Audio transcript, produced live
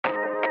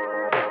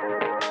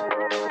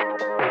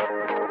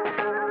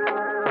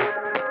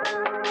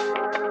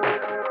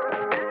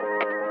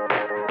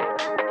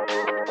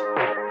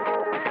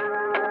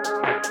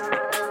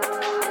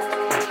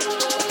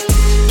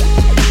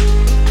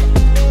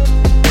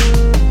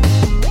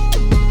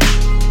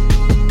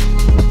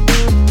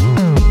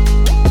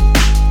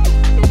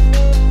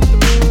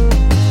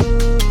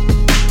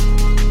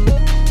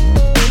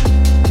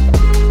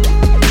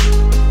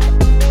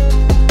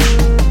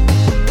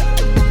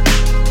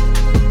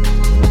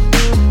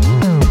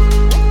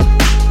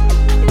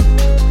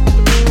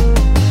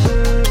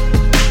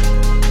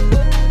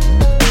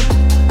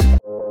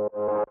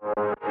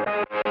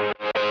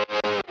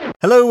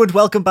Hello and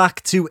welcome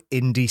back to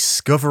Indie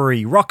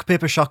Discovery, Rock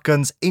Paper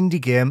Shotgun's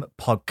indie game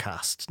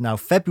podcast. Now,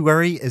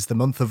 February is the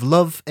month of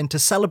love, and to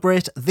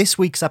celebrate, this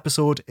week's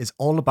episode is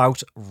all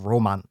about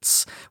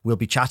romance. We'll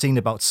be chatting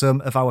about some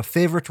of our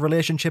favourite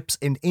relationships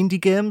in indie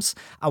games,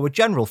 our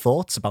general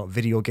thoughts about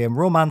video game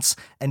romance,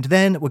 and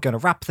then we're going to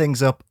wrap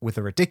things up with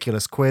a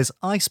ridiculous quiz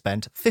I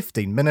spent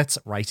 15 minutes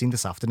writing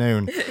this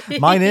afternoon.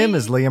 My name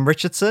is Liam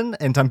Richardson,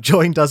 and I'm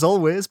joined as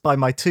always by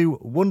my two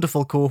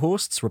wonderful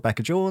co-hosts,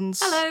 Rebecca Jones.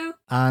 Hello.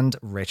 And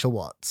Rachel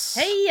Watts.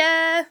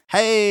 Hey,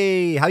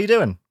 Hey, how you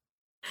doing?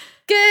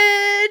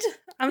 good.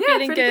 I'm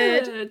feeling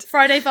good.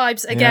 Friday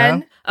vibes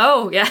again.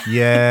 Oh, yeah.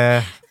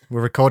 Yeah,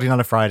 we're recording on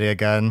a Friday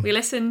again. We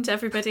listened,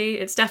 everybody.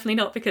 It's definitely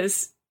not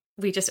because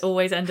we just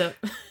always end up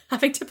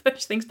having to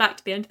push things back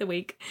to the end of the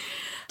week.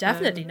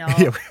 Definitely not.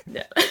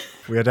 Yeah.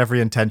 We had every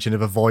intention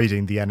of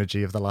avoiding the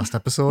energy of the last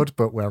episode,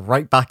 but we're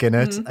right back in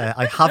it.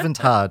 I haven't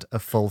had a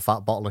full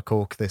fat bottle of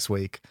Coke this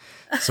week,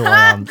 so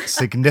I am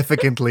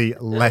significantly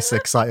less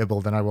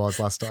excitable than I was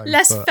last time.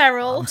 Less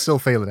feral. I'm still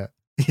feeling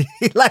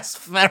it. Less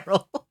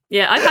feral.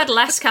 Yeah, I've had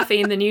less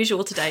caffeine than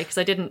usual today because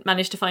I didn't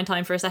manage to find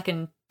time for a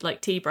second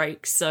tea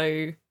break.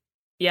 So,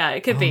 yeah,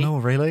 it could be. No,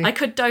 really? I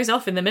could doze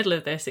off in the middle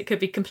of this. It could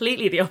be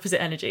completely the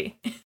opposite energy.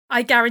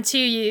 I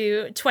guarantee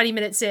you, 20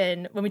 minutes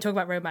in, when we talk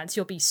about romance,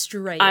 you'll be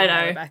straight. I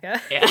know, Rebecca.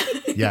 Yeah.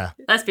 Yeah.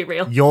 Let's be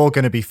real. You're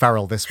going to be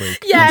feral this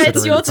week. Yeah,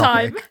 it's considering your the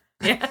topic.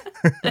 time.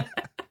 Yeah.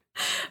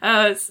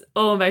 It's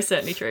almost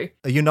certainly true.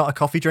 Are you not a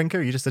coffee drinker?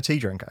 Are you just a tea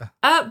drinker?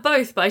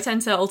 Both, but I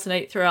tend to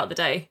alternate throughout the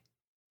day.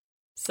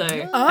 So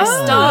I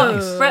Oh. start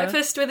Nice.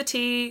 breakfast with a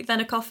tea, then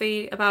a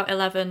coffee about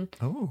 11,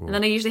 Oh. and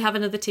then I usually have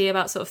another tea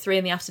about sort of 3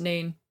 in the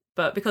afternoon.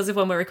 But because of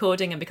when we're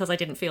recording and because I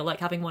didn't feel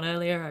like having one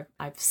earlier,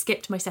 I've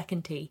skipped my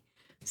second tea.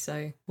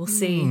 So we'll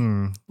see.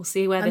 We'll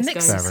see where this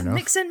mix, goes. Fair enough.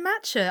 mix and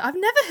match it. I've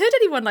never heard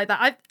anyone like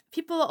that.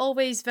 People are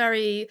always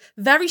very,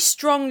 very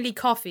strongly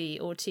coffee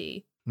or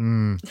tea.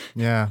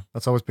 Yeah,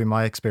 that's always been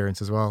my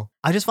experience as well.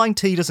 I just find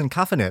tea doesn't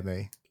caffeinate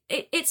me.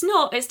 It's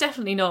not. It's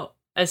definitely not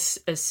as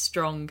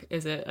strong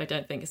as it. I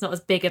don't think it's not as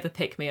big of a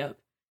pick me up.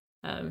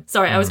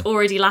 Sorry, I was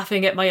already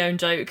laughing at my own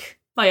joke.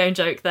 My own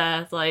joke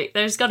there. Like,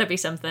 there's got to be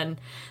something.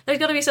 There's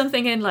got to be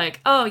something in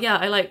like, oh yeah,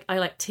 I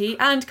like tea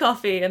and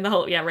coffee and the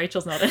whole. Yeah,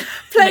 Rachel's nodding.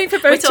 Playing for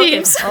both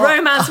teams.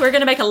 Romance. We're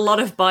going to make a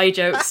lot of bi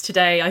jokes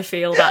today. I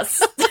feel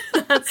that's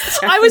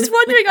I was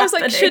wondering, I was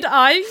like, happening. should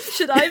I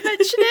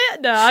mention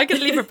it? No, I'm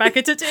going to leave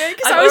Rebecca to do it.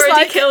 Because I've I was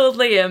already like, killed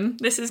Liam.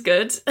 This is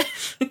good.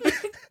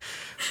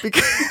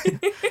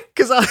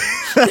 Because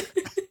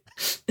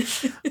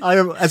I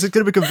am, as it's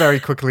going to become very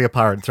quickly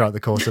apparent throughout the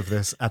course of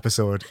this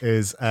episode,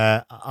 is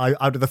out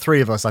of the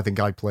three of us, I think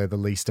I play the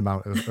least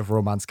amount of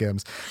romance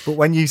games. But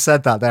when you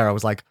said that there, I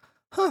was like,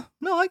 no,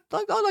 I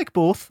like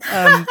both.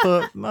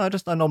 But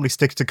I normally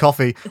stick to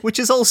coffee, which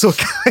is also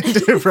kind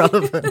of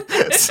relevant.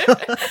 So.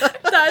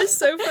 that is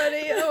so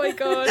funny. Oh my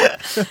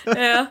God.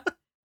 Yeah.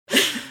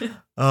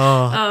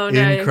 Oh,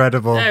 no.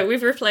 incredible. No,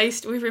 we've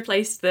replaced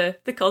the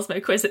Cosmo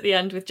quiz at the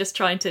end with just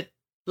trying to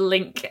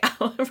link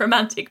our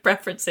romantic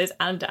preferences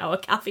and our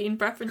caffeine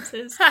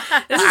preferences.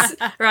 This is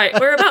right.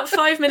 We're about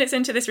 5 minutes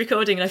into this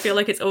recording, and I feel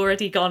like it's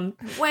already gone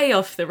way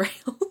off the rails.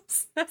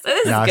 So this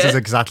is good. This is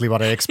exactly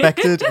what I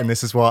expected, and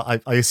this is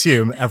what I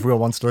assume everyone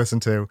wants to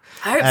listen to.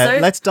 I hope so.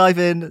 Let's dive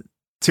in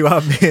to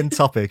our main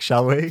topic,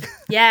 shall we?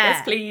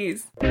 Yeah. Yes,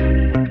 please.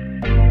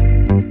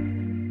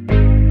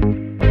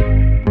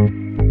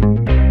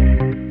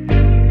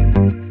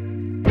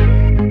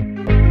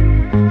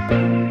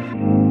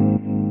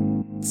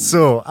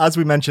 So, as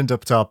we mentioned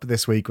up top,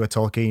 this week we're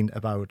talking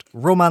about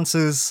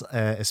romances,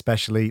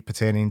 especially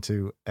pertaining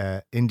to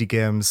indie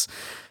games.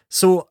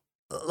 So,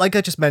 like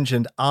I just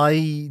mentioned,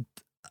 I've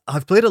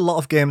played a lot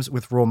of games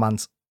with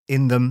romance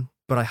in them,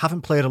 but I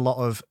haven't played a lot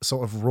of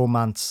sort of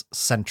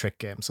romance-centric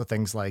games, so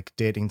things like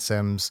dating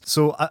sims.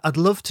 So I'd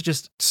love to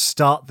just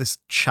start this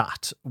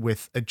chat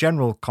with a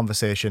general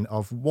conversation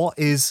of what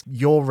is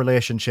your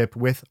relationship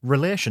with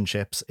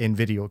relationships in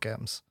video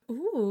games?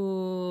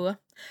 Ooh,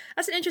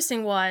 that's an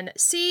interesting one.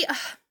 See,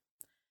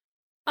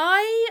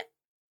 I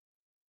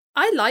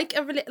like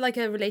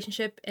a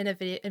relationship in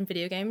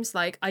video games.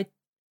 Like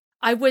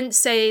I wouldn't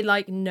say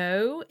like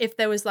no if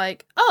there was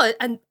like, oh,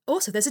 and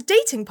also there's a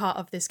dating part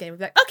of this game. I'd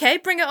be like, okay,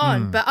 bring it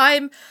on. But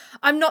I'm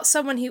not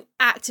someone who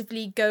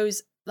actively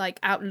goes like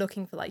out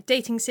looking for like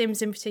dating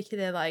sims in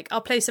particular. Like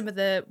I'll play some of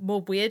the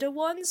more weirder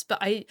ones, but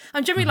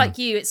I'm generally like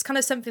you. It's kind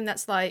of something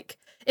that's like,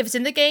 if it's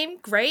in the game,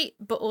 great,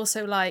 but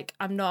also like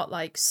I'm not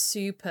like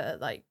super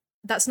like,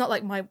 that's not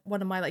like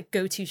one of my like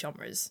go-to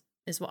genres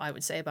is what I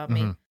would say about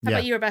me. How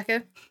about you,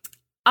 Rebecca?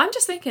 I'm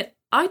just thinking,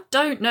 I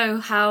don't know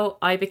how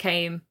I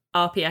became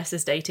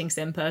RPS's dating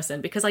sim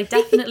person, because I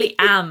definitely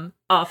am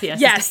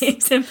RPS's dating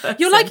sim person.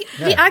 You're like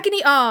the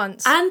agony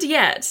aunt. And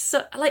yet,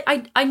 so like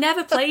I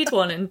never played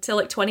one until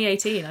like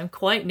 2018. I'm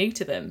quite new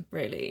to them,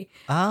 really.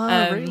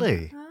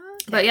 Really?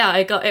 But yeah,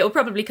 it will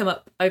probably come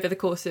up over the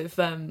course of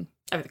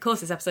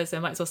this episode, so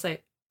I might as well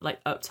say like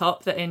up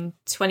top that in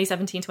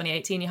 2017,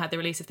 2018, you had the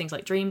release of things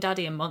like Dream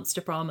Daddy and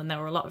Monster Prom, and there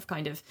were a lot of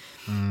kind of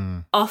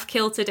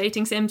off-kilter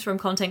dating sims from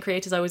content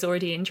creators I was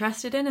already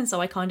interested in, and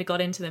so I kind of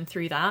got into them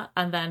through that.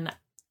 And then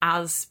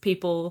as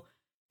people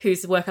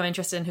whose work I'm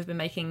interested in have been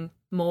making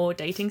more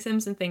dating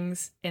sims and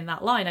things in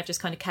that line, I've just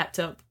kind of kept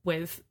up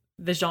with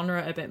the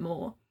genre a bit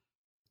more.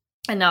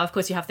 And now, of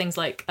course, you have things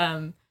like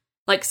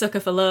Sucker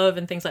for Love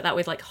and things like that,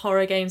 with like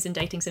horror games and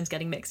dating sims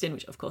getting mixed in,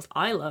 which of course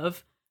I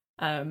love.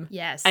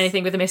 Yes.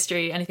 Anything with a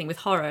mystery, anything with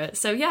horror.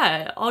 So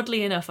yeah,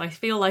 oddly enough, I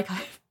feel like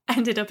I've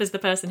ended up as the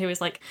person who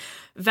is like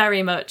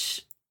very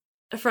much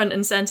front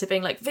and center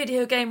being like,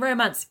 video game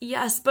romance,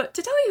 yes, but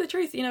to tell you the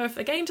truth, you know, if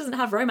a game doesn't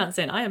have romance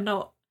in, I'm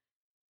not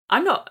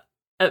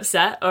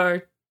upset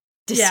or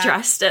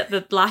distressed at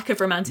the lack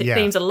of romantic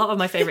themes. A lot of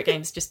my favorite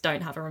games just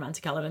don't have a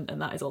romantic element,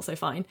 and that is also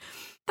fine.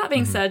 That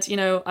being said, you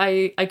know,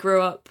 I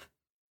grew up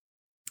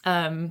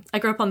on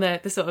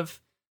the sort of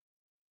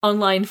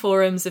online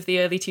forums of the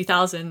early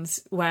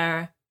 2000s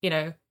where, you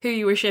know, who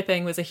you were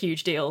shipping was a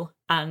huge deal.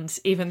 And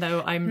even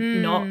though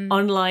I'm not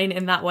online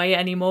in that way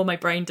anymore, my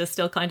brain does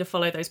still kind of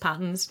follow those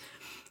patterns.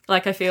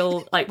 Like, I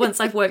feel like once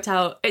I've worked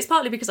out, it's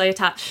partly because I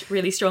attach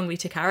really strongly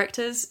to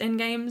characters in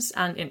games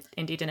and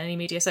indeed in any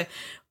media. So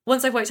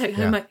once I've worked out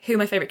who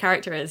my favorite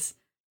character is,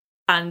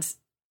 and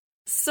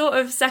sort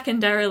of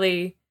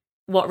secondarily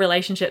what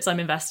relationships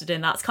I'm invested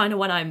in, that's kind of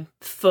when I'm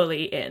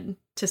fully in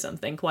to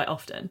something quite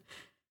often.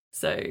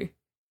 So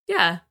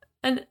yeah,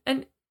 an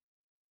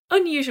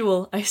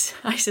unusual, I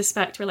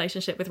suspect,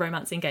 relationship with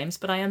romance in games,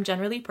 but I am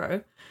generally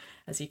pro,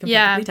 as you can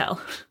probably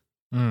tell.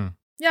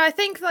 Yeah, I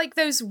think like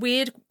those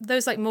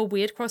like more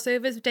weird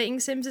crossovers with dating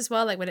sims as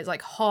well, like when it's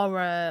like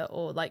horror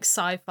or like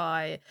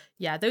sci-fi.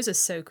 Yeah, those are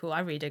so cool.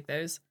 I really dig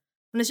those.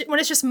 When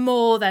it's just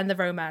more than the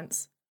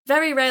romance.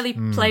 Very rarely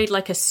played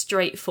like a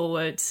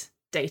straightforward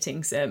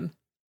dating sim.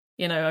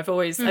 You know, I've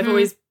always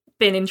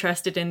been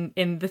interested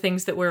in the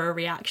things that were a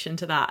reaction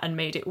to that and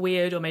made it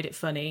weird or made it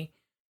funny.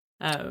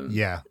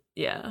 Yeah.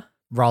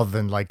 Rather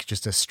than like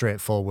just a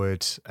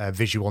straightforward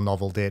visual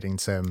novel dating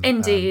sim.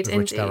 Indeed,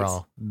 which there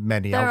are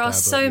many out there. There are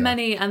so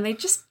many, and they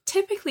just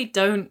typically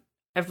don't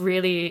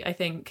really, I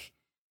think,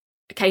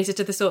 cater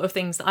to the sort of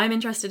things that I'm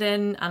interested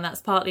in, and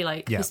that's partly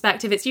like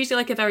perspective. It's usually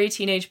like a very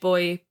teenage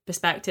boy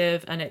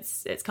perspective, and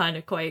it's kind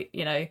of quite,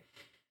 you know,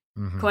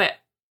 quite...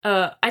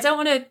 I don't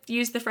want to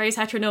use the phrase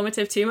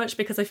heteronormative too much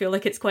because I feel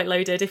like it's quite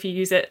loaded if you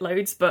use it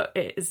loads, but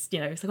it is, you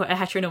know, it's quite a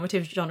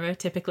heteronormative genre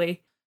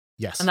typically.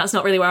 Yes. And that's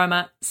not really where I'm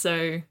at.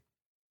 So,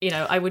 you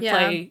know, I would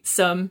play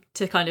some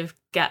to kind of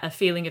get a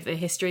feeling of the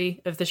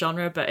history of the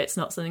genre, but it's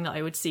not something that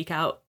I would seek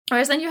out.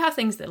 Whereas then you have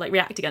things that like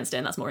react against it,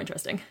 and that's more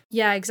interesting.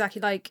 Yeah,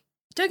 exactly. Like,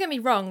 don't get me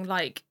wrong,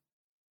 like,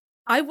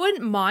 I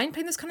wouldn't mind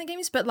playing those kind of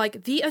games, but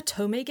like the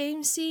Otome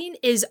game scene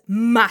is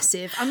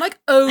massive. I'm like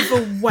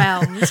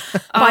overwhelmed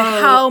by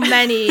how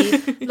many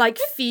like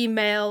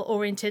female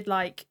oriented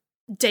like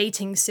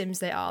dating sims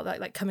they are,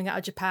 like coming out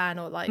of Japan,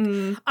 or like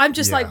I'm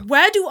just like,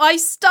 where do I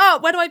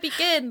start? Where do I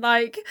begin?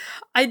 Like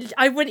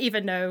I wouldn't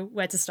even know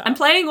where to start. I'm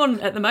playing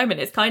one at the moment.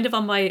 It's kind of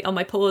on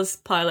my pause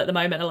pile at the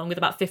moment, along with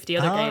about 50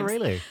 other games.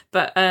 Really?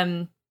 But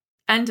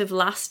end of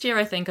last year,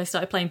 I think I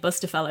started playing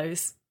Buster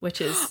Fellows, which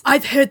is...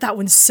 I've heard that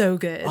one's so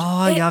good.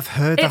 Oh, yeah, I've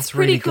heard that's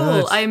really good.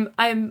 It's pretty cool.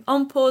 I'm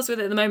on pause with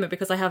it at the moment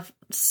because I have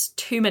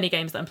too many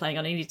games that I'm playing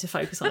and I need to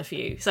focus on a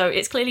few. So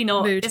it's clearly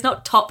not... Mood. It's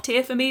not top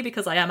tier for me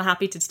because I am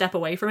happy to step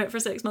away from it for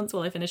 6 months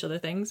while I finish other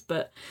things.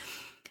 But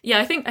yeah,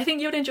 I think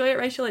you would enjoy it,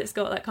 Rachel. It's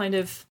got that kind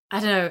of... I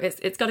don't know.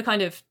 It's got a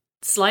kind of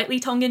slightly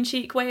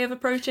tongue-in-cheek way of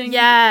approaching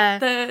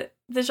the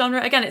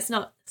genre. Again, it's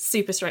not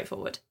super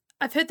straightforward.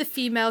 I've heard the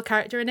female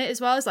character in it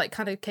as well is like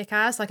kind of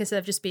kick-ass. Like, instead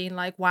of just being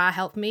like, wow,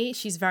 help me,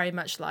 she's very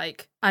much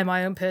like, I'm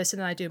my own person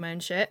and I do my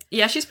own shit.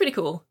 Yeah, she's pretty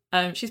cool.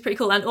 She's pretty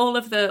cool, and all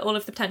of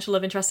the potential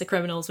love interest are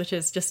criminals, which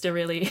is just a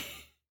really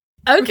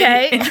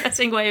really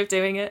interesting way of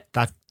doing it.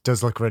 That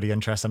does look really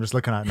interesting. I'm just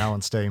looking at it now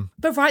on Steam.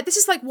 But right, this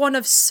is like one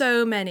of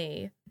so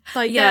many.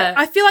 Like,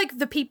 I feel like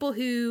the people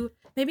who,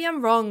 maybe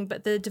I'm wrong,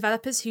 but the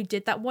developers who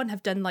did that one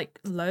have done like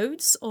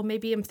loads, or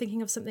maybe I'm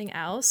thinking of something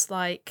else.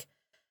 Like,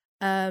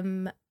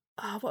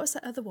 what was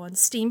that other one?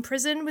 Steam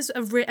Prison was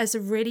a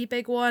really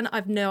big one.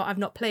 I've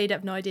not played. I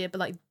have no idea, but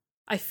like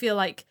I feel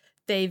like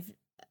they've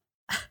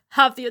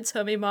have the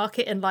Otome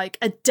market in like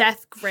a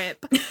death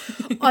grip.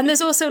 And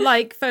there's also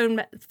like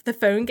the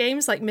phone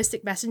games like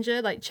Mystic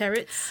Messenger, like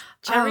Cherry.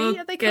 Are they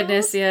called?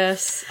 Goodness,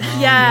 yes.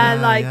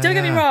 Don't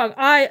get me wrong,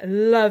 I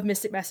love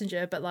Mystic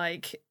Messenger, but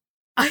like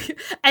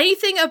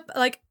anything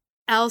like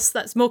else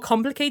that's more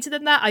complicated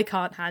than that, I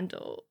can't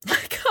handle. I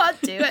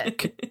can't do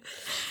it.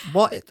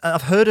 What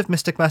I've heard of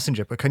Mystic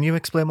Messenger, but can you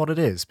explain what it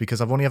is?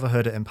 Because I've only ever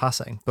heard it in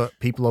passing, but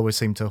people always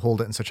seem to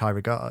hold it in such high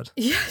regard.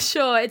 Yeah,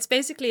 sure. It's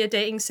basically a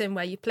dating sim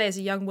where you play as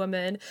a young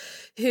woman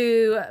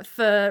who,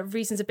 for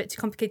reasons a bit too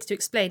complicated to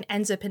explain,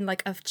 ends up in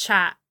like a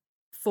chat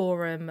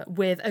forum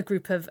with a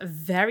group of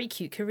very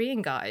cute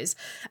Korean guys.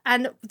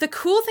 And the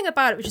cool thing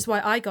about it, which is why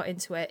I got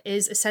into it,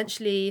 is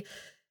essentially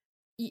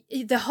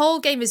the whole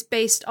game is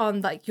based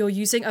on like you're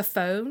using a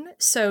phone,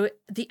 so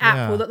the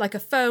app will look like a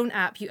phone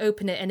app. You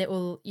open it and it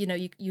will,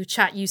 you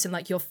chat using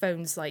like your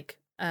phone's like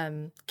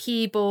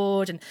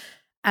keyboard,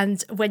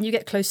 and when you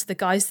get close to the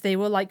guys, they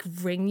will like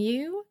ring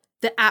you.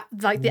 The app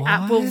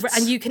will,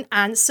 and you can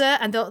answer,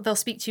 and they'll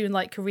speak to you in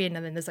like Korean,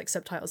 and then there's like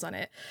subtitles on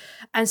it.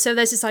 And so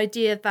there's this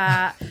idea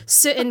that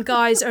certain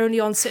guys are only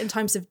on certain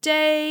times of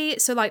day.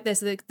 So like there's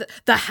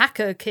the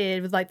hacker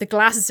kid with like the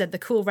glasses and the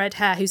cool red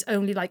hair who's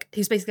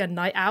basically a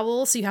night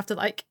owl. So you have to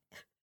like,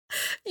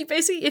 you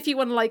basically, if you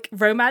want to like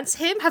romance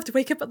him, have to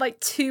wake up at like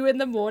 2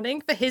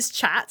 a.m. for his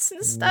chats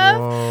and stuff.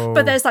 Whoa.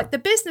 But there's like the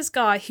business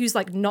guy who's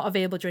like not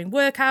available during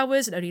work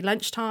hours and only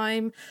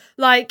lunchtime.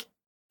 Like,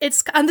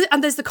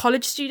 and there's the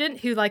college student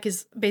who like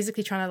is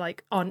basically trying to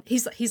like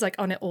he's like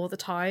on it all the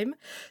time.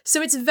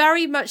 So it's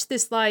very much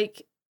this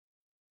like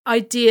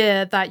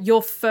idea that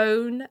your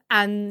phone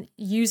and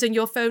using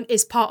your phone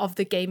is part of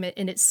the game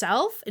in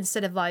itself,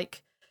 instead of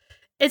like,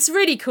 it's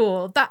really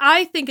cool. That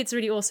I think it's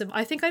really awesome.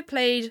 I think I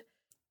played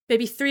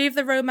maybe 3 of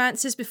the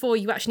romances before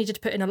you actually needed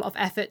to put in a lot of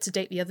effort to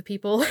date the other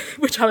people,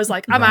 which I was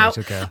like, I'm out.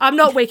 Okay. I'm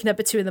not waking up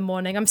at 2 a.m.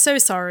 I'm so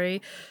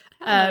sorry.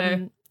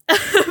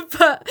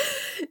 But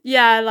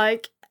yeah,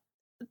 like,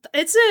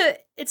 it's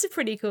a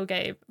pretty cool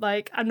game.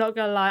 Like, I'm not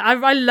gonna lie,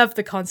 I love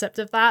the concept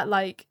of that.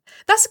 Like,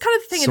 that's the kind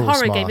of thing in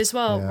horror game as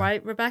well,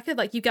 right, Rebecca?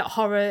 Like, you get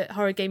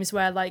horror games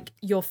where like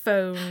your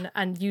phone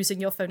and using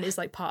your phone is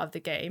like part of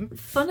the game.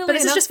 Funnily but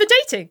this enough, is just for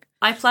dating.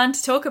 I plan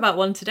to talk about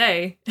one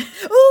today.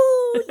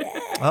 Oh yeah.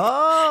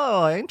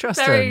 Oh,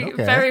 interesting.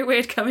 Very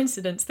weird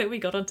coincidence that we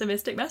got onto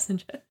Mystic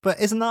Messenger. But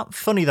isn't that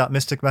funny that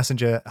Mystic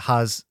Messenger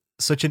has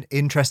such an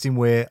interesting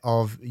way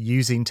of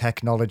using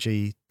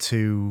technology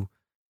to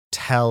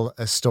tell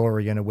a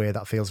story in a way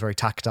that feels very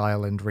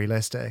tactile and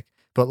realistic,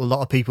 but a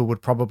lot of people would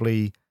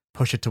probably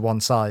push it to one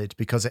side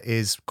because it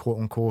is quote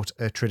unquote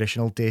a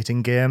traditional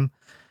dating game.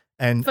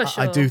 And For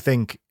sure. I do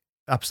think,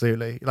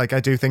 absolutely, like, I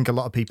do think a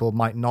lot of people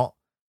might not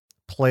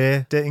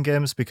play dating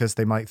games because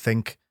they might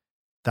think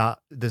that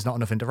there's not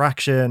enough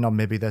interaction, or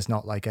maybe there's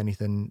not like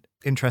anything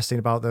interesting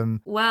about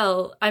them.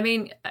 Well, I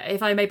mean,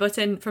 if I may butt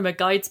in from a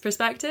guide's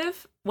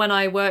perspective, when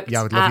I worked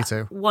I would love at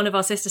you to. one of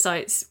our sister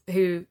sites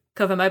who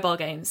cover mobile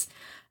games,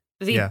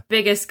 the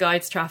biggest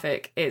guides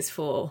traffic is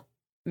for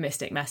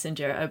Mystic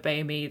Messenger,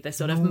 Obey Me, the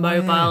sort of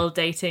mobile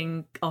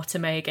dating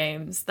otome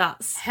games.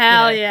 That's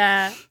hell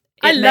yeah.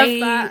 I love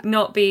that. It may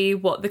not be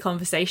what the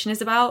conversation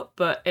is about,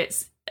 but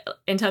it's,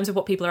 in terms of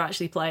what people are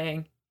actually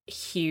playing,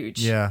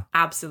 huge. Yeah.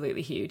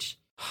 Absolutely huge.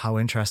 How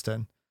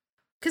interesting.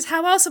 Because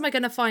how else am I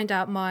going to find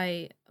out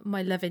my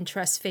love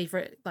interest's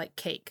favorite like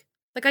cake?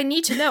 Like, I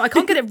need to know. I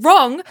can't get it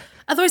wrong,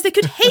 otherwise they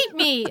could hate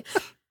me.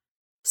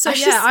 So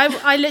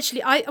I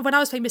literally when I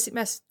was playing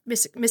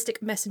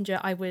Mystic Messenger,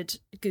 I would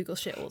Google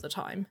shit all the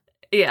time.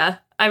 Yeah,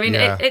 I mean,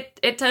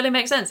 it totally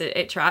makes sense.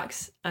 It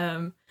tracks.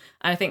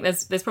 I think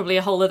there's probably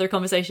a whole other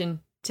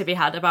conversation to be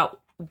had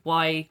about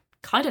why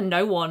kind of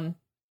no one,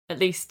 at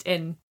least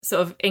in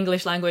sort of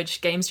English language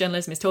games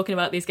journalism, is talking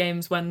about these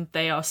games when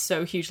they are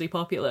so hugely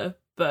popular.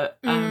 But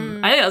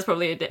I think that's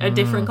probably a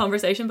different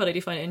conversation, but I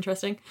do find it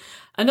interesting.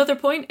 Another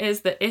point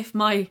is that if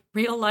my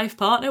real life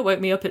partner woke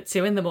me up at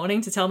 2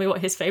 a.m. to tell me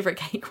what his favourite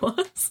cake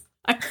was,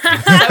 I'd be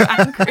so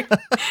angry.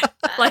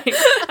 Like,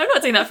 I'm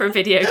not doing that for a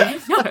video game.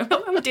 No,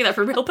 I'm not doing that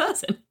for a real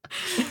person.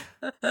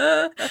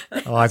 Oh,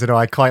 I don't know.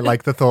 I quite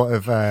like the thought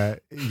of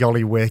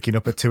Yoli waking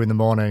up at 2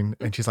 a.m.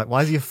 and she's like,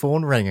 "Why is your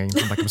phone ringing?"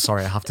 I'm like, "I'm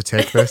sorry, I have to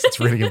take this.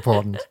 It's really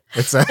important.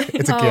 It's a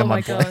game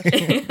I'm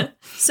playing."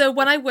 So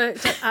when I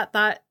worked at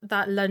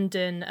that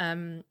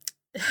London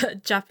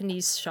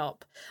Japanese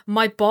shop,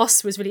 my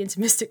boss was really into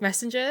Mystic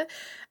Messenger,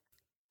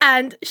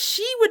 and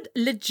she would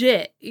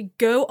legit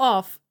go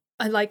off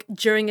like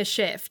during a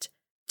shift,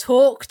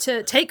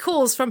 take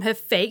calls from her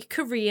fake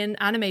Korean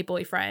anime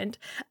boyfriend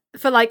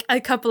for like a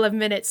couple of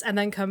minutes and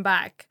then come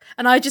back.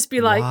 And I'd just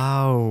be like,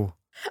 wow,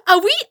 are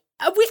we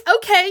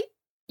okay?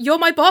 You're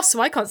my boss,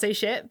 so I can't say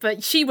shit.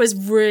 But she was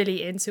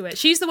really into it.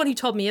 She's the one who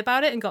told me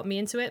about it and got me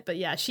into it. But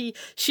yeah, she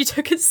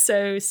took it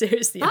so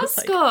seriously.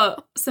 That's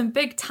got some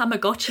big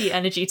Tamagotchi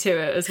energy to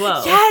it as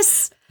well.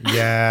 Yes.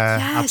 Yeah,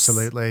 yes.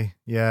 Absolutely.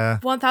 Yeah.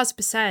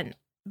 1000%.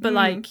 But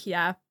like,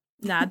 yeah.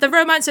 Nah, the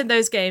romance in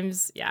those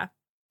games, yeah,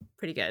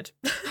 pretty good.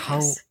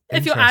 How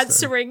if you're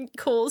answering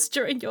calls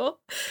during your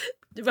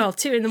 2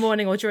 a.m.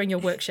 or during your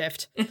work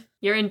shift.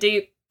 You're in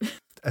deep.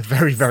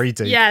 Very, very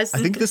deep. Yes. I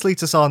think this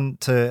leads us on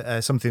to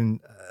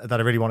something that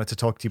I really wanted to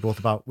talk to you both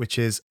about, which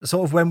is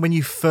sort of when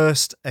you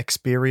first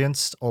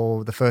experienced,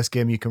 or the first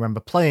game you can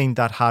remember playing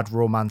that had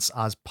romance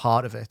as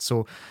part of it.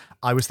 So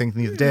I was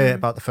thinking the other day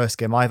about the first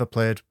game I ever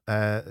played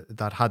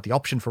that had the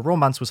option for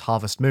romance was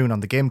Harvest Moon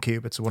on the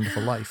GameCube. It's a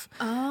Wonderful Life.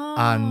 Oh.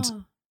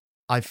 And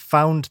I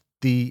found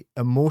the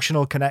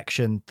emotional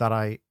connection that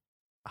I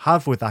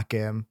have with that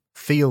game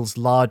feels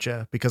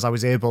larger because I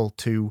was able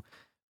to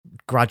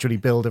gradually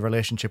build a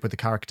relationship with the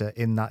character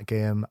in that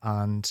game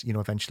and,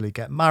 eventually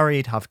get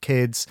married, have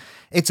kids.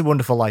 It's a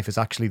Wonderful Life is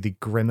actually the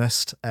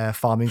grimmest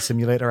farming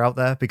simulator out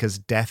there because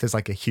death is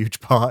like a huge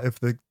part of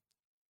the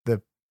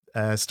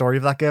story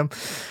of that game.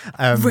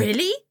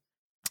 Really?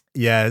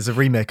 Yeah, there's a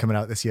remake coming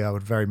out this year. I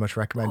would very much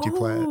recommend you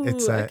play it.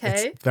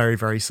 It's very,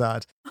 very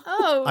sad.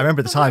 Oh, I remember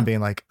at the time being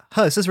like,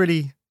 this is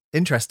really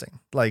interesting.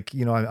 Like,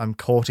 I'm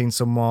courting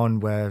someone,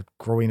 we're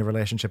growing a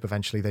relationship,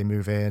 eventually they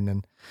move in.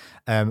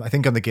 And I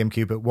think on the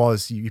GameCube it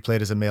was, you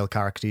played as a male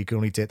character, you could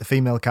only date the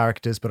female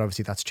characters, but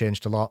obviously that's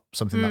changed a lot,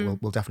 something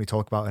that we'll definitely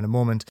talk about in a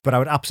moment. But I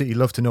would absolutely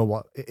love to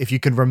know if you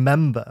can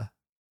remember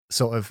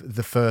sort of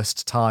the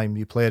first time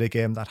you played a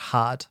game that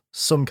had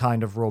some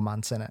kind of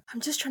romance in it. I'm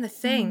just trying to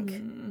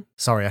think.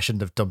 Sorry, I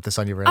shouldn't have dumped this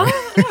on you, really.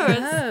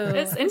 No,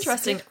 it's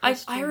interesting.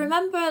 I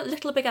remember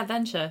Little Big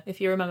Adventure,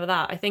 if you remember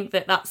that. I think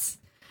that's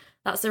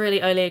a really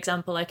early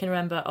example I can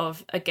remember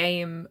of a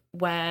game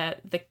where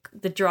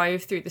the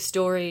drive through the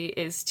story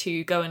is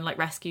to go and like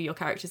rescue your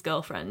character's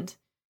girlfriend,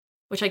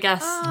 which I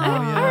guess I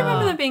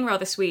remember them being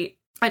rather sweet.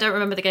 I don't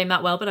remember the game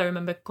that well, but I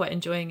remember quite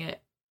enjoying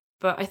it.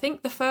 But I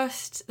think the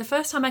first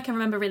time I can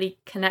remember really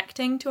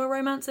connecting to a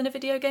romance in a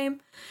video game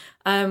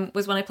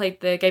was when I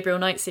played the Gabriel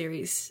Knight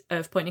series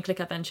of point and click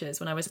adventures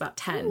when I was about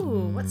 10.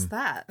 Ooh, what's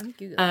that? Let me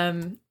Google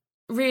it.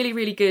 Really,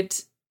 really good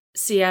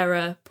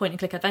Sierra point and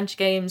click adventure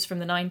games from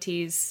the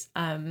 90s,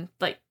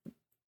 like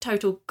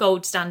total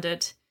gold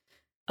standard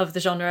of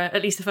the genre.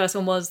 At least the first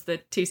one was, the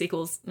two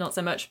sequels not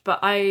so much. But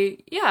I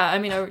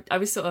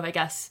was sort of, I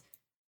guess,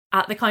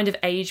 at the kind of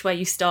age where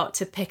you start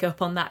to pick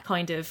up on that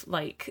kind of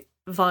like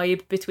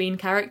vibe between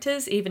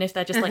characters, even if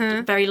they're just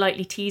like very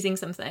lightly teasing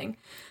something.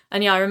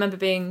 And yeah, I remember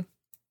being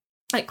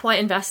like quite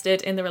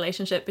invested in the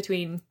relationship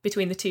between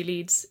the two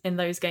leads in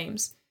those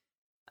games.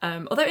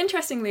 Although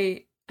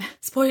interestingly,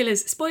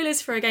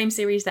 spoilers for a game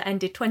series that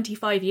ended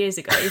 25 years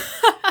ago.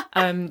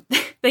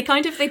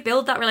 They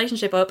build that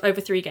relationship up over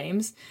 3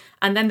 games,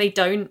 and then they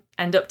don't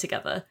end up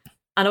together.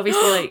 And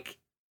obviously, like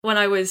when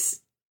I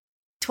was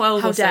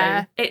 12 or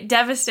so, it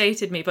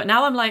devastated me. But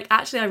now I'm like,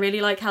 actually, I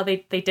really like how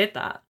they did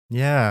that.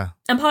 Yeah.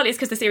 And partly it's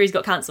because the series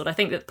got cancelled. I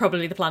think that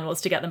probably the plan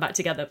was to get them back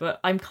together. But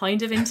I'm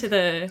kind of into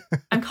that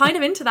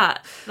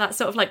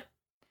sort of like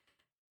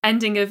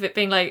ending of it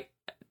being like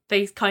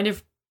they kind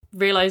of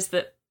realise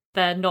that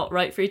they're not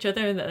right for each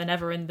other and that they're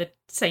never in the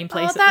same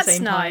place at the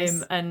same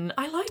time. And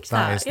I liked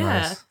that. That is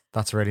nice.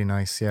 That's really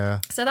nice,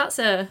 yeah. So that's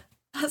a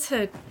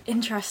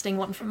interesting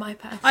one from my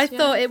past. I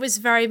thought it was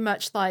very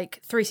much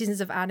like 3 seasons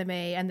of anime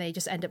and they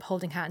just end up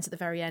holding hands at the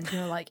very end. And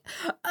you're like,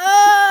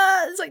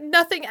 it's like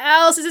nothing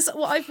else. Is this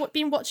what I've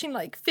been watching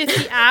like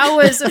 50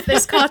 hours of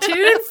this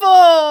cartoon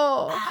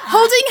for?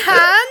 Holding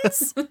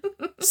hands?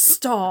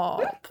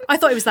 Stop. I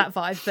thought it was that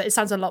vibe, but it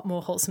sounds a lot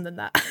more wholesome than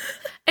that.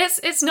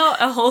 It's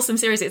not a wholesome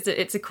series.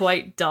 It's a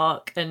quite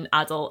dark and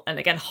adult and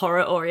again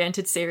horror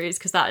oriented series,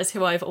 because that is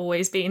who I've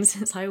always been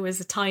since I was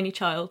a tiny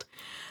child.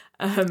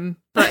 But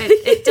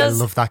it does.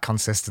 I love that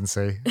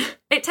consistency.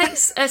 It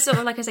takes a sort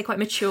of, like I say, quite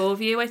mature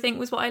view, I think,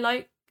 was what I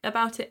like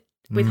about it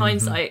with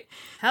hindsight.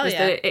 Hell was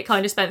yeah. that it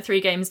kind of spent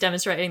 3 games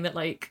demonstrating that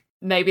like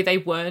maybe they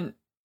weren't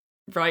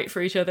right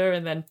for each other,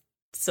 and then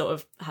sort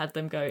of had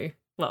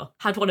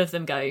one of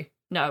them go,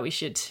 no, we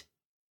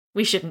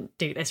shouldn't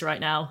do this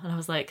right now. And I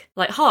was like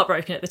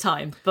heartbroken at the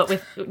time, but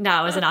with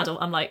now as an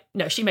adult, I'm like,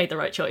 no, she made the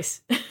right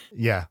choice.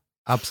 Yeah,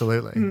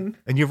 absolutely.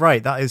 And you're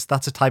right.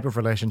 That's a type of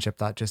relationship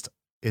that just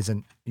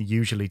isn't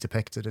usually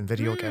depicted in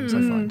video games.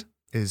 I find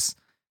is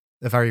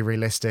a very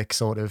realistic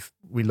sort of,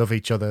 we love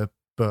each other,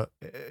 but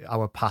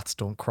our paths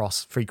don't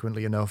cross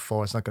frequently enough,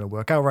 or it's not going to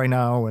work out right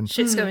now. And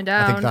shit's going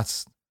down. I think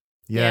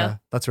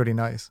that's really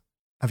nice.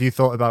 Have you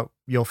thought about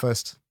your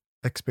first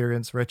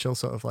experience, Rachel?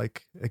 Sort of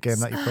like a game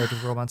that you played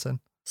with romance in?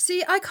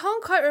 See, I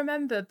can't quite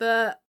remember,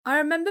 but I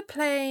remember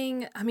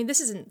playing, I mean,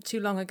 this isn't too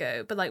long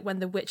ago, but like when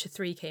The Witcher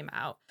 3 came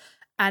out.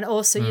 And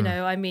also, you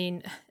know, I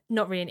mean,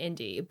 not really an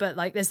indie, but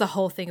like there's the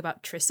whole thing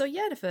about Triss or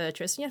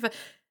Yennefer.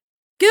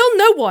 Girl,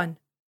 no one.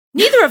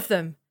 Neither of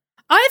them.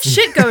 I have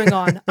shit going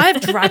on. I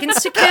have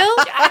dragons to kill.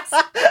 Yes.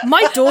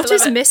 My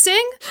daughter's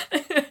missing.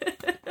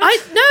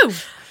 No.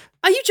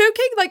 Are you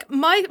joking? Like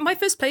my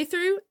first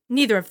playthrough,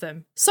 neither of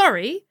them.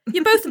 Sorry.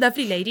 You're both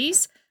lovely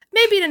ladies.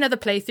 Maybe in another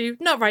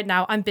playthrough. Not right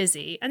now. I'm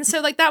busy. And so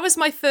like that was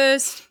my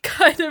first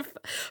kind of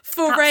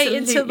foray Absolutely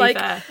into like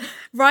fair.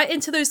 right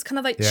into those kind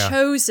of like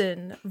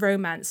chosen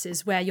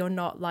romances where you're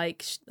not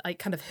like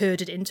kind of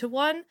herded into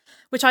one,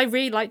 which I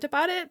really liked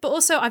about it. But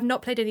also I've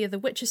not played any of the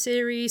Witcher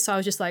series, so I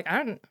was just like,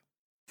 I don't.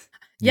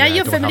 Yeah,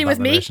 you're familiar with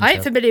me. I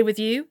ain't familiar with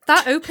you.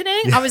 That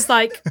opening, I was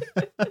like,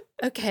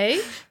 okay,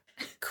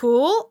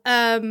 cool.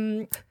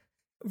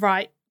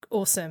 Right,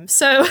 awesome.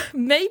 So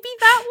maybe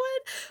that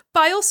one.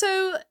 But I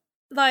also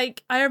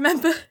like I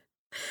remember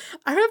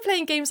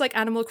playing games like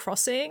Animal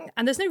Crossing,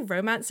 and there's no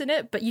romance in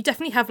it, but you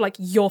definitely have like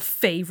your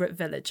favorite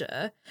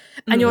villager,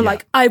 and you're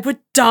like, I would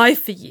die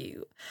for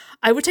you.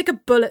 I would take a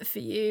bullet for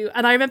you.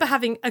 And I remember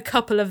having a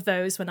couple of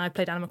those when I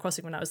played Animal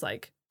Crossing when I was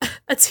like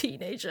a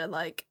teenager.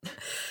 Like,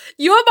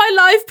 you are my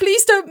life.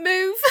 Please don't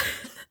move.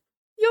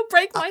 You'll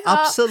break my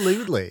heart.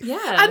 Absolutely. Yeah.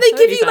 And they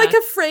totally give you like fair.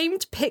 a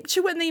framed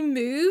picture when they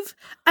move.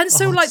 And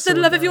so Oh, like it's the so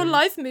love of your nice.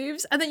 life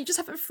moves, and then you just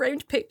have a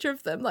framed picture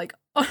of them like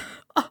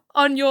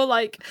on your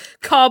like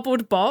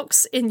cardboard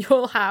box in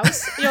your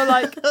house. You're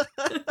like,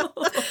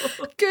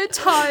 good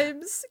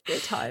times.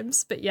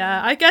 But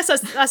yeah, I guess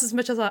that's as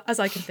much as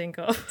I can think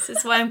of. This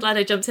is why I'm glad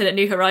I jumped in at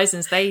New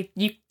Horizons.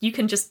 You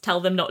can just tell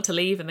them not to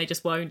leave and they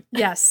just won't.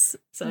 Yes.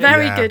 So,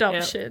 Very Yeah. good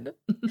option.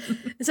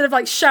 Instead of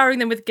like showering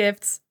them with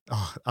gifts.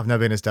 Oh, I've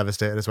never been as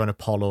devastated as when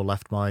Apollo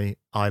left my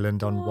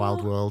island on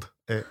Wild World.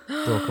 It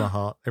broke my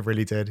heart. It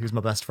really did. He was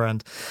my best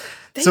friend.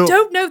 They So-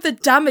 don't know the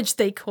damage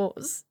they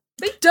cause.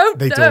 They don't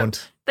They know.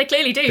 don't. They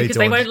clearly do They because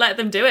they don't. won't let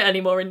them do it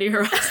anymore in New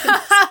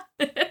Horizons.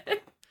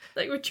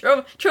 Like we're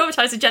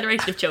traumatized a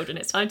generation of children.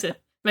 It's time to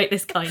make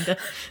this kinder.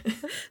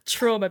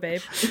 Trauma,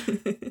 babe.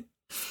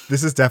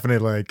 This is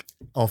definitely like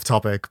off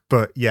topic,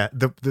 but yeah,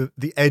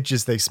 the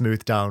edges they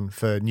smoothed down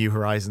for New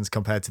Horizons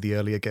compared to the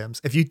earlier games.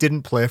 If you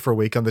didn't play for a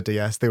week on the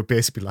DS, they would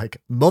basically be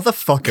like,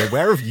 "Motherfucker,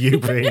 where have you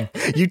been?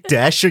 You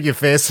dare show your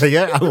face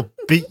here? I will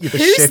beat you the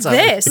Who's shit out of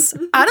you." this?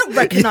 I don't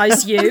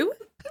recognize you.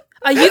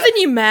 Are you the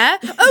new mayor?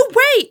 Oh,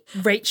 wait,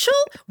 Rachel?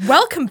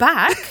 Welcome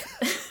back.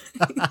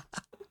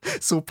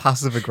 So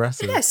passive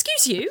aggressive. Yeah,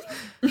 excuse you.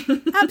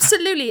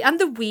 Absolutely. And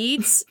the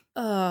weeds.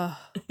 Oh,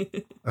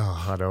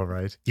 I know,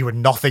 right? You were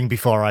nothing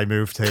before I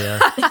moved here.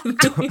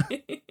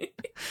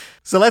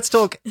 So let's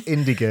talk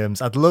indie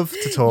games. I'd love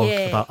to talk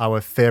about our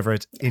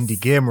favourite indie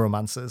game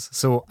romances.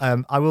 So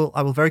I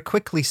will very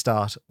quickly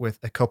start with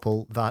a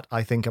couple that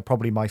I think are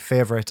probably my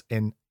favourite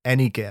in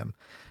any game.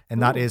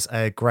 And that is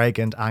Greg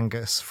and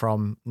Angus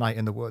from Night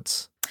in the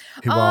Woods.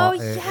 Who are,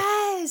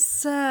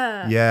 yes.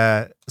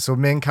 yeah. So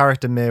main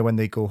character May, when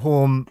they go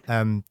home,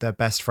 their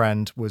best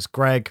friend was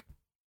Greg,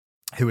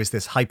 who is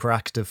this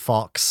hyperactive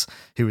fox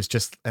who is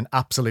just an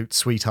absolute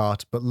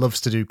sweetheart, but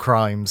loves to do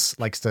crimes,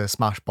 likes to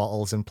smash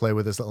bottles and play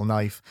with his little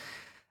knife.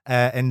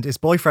 And his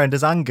boyfriend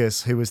is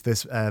Angus, who is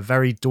this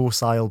very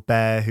docile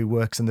bear who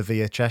works in the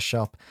VHS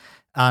shop.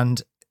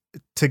 And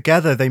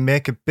together they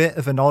make a bit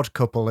of an odd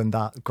couple in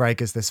that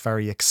Greg is this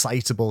very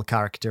excitable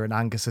character and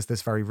Angus is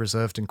this very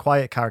reserved and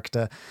quiet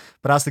character.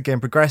 But as the game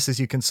progresses,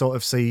 you can sort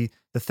of see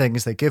the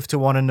things they give to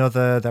one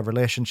another, their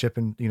relationship,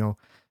 and, you know,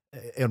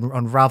 it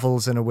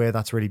unravels in a way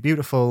that's really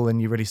beautiful, and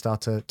you really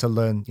start to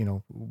learn, you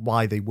know,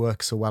 why they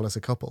work so well as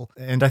a couple.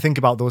 And I think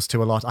about those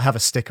two a lot. I have a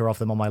sticker of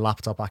them on my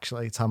laptop,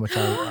 actually. It's how much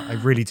I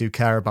really do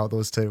care about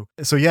those two.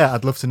 So yeah,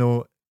 I'd love to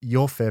know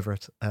your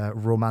favourite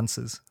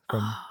romances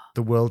from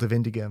the world of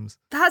indie games.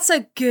 That's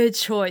a good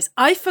choice.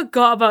 I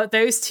forgot about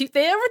those two.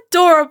 They are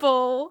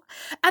adorable.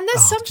 And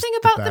there's something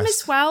just the about them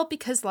best. as well,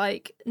 because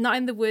like Night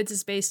in the Woods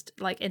is based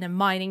like in a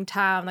mining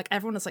town. Like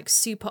everyone is like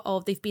super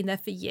old. They've been there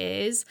for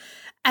years.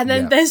 And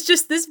then there's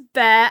just this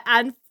bear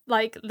and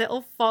like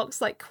little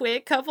fox, like queer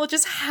couple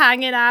just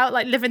hanging out,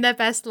 like living their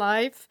best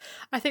life.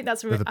 I think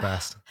that's really They're the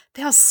best.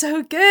 They are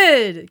so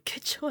good.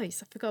 Good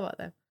choice. I forgot about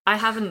them. I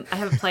haven't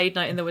played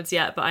Night in the Woods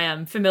yet, but I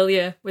am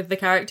familiar with the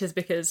characters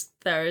because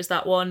there is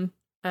that one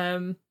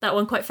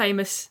quite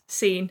famous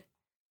scene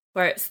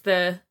where it's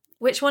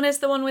which one is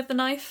the one with the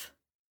knife?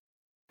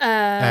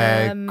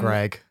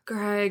 Greg.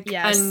 Greg.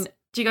 Yes. And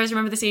do you guys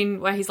remember the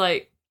scene where he's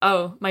like,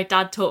 "Oh, my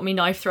dad taught me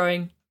knife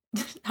throwing,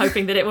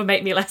 hoping that it would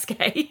make me less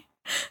gay.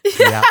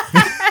 Yeah.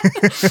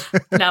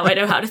 Now I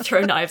know how to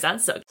throw knives and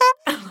suck."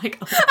 I'm like,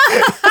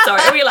 oh.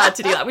 Sorry, are we allowed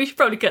to do that? We should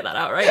probably cut that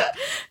out, right?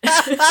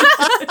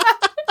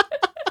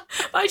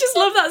 I just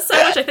love that so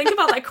much. I think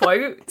about that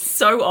quote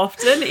so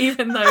often,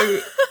 even though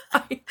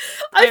I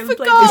haven't played forgot.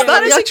 the Is that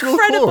game. the is actual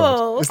incredible.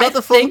 quote? Is that the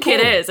I full think quote?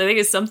 it is. I think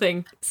it's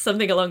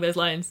something along those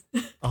lines.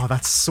 Oh,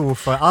 that's so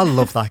fun. I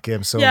love that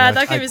game so Yeah, much.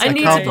 that game is I need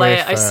to can't play wait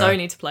it. I for- so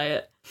need to play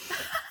it.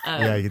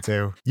 Yeah, you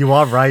do. You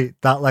are right.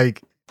 That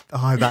like,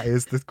 oh, that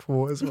is the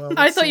quote as well.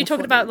 I That's thought so you were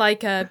talking funny. about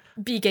like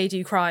be gay,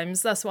 do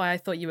crimes. That's why I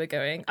thought you were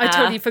going. I Ah.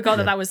 totally forgot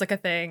that was like a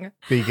thing.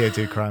 Be Gay,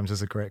 Do Crimes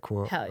is a great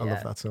quote. Hell I yeah.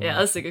 love that so Yeah, much.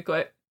 that's a good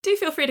quote. Do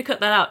feel free to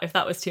cut that out if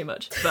that was too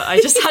much. But I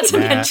just had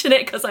to Yeah. mention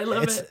it because I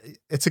love it.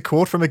 It's a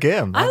quote from a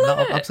game. I love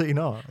No, it. Absolutely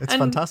not. It's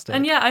And- fantastic.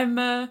 And yeah, I'm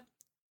I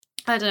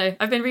don't know.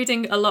 I've been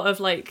reading a lot of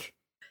like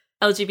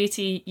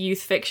LGBT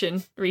youth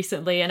fiction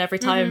recently, and every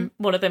time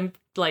one of them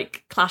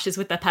like clashes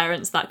with their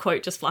parents, that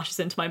quote just flashes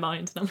into my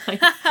mind, and I'm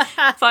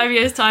like, 5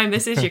 years time,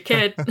 this is your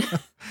kid.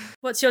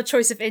 What's your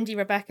choice of indie,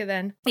 Rebecca,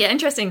 then? Yeah,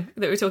 interesting that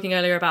we were talking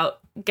earlier about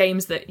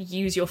games that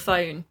use your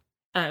phone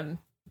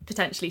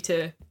potentially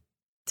to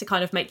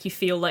kind of make you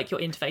feel like you're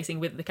interfacing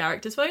with the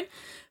character's phone,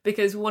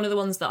 because one of the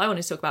ones that I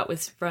wanted to talk about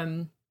was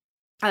from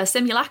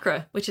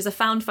Simulacra, which is a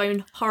found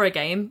phone horror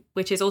game,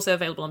 which is also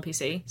available on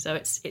PC, so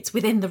it's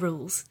within the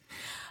rules.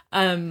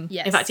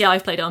 Yes. In fact, yeah,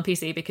 I've played it on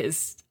PC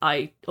because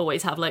I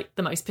always have like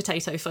the most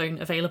potato phone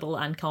available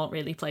and can't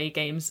really play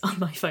games on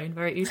my phone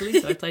very easily,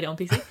 so I played it on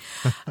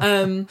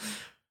PC.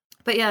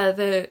 But yeah,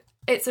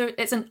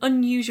 it's an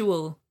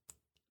unusual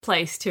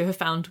place to have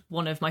found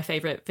one of my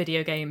favourite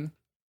video game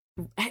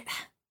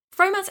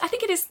romance. I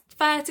think it is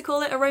fair to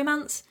call it a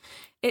romance.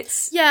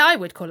 Yeah, I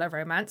would call it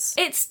romance.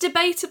 It's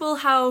debatable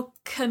how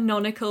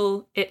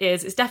canonical it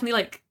is. It's definitely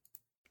like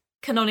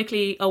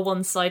canonically a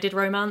one-sided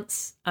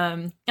romance.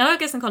 And I'll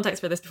give some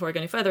context for this before I go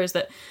any further, is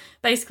that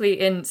basically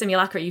in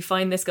Simulacra you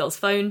find this girl's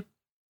phone,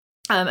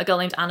 a girl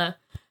named Anna,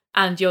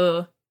 and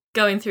you're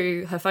going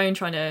through her phone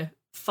trying to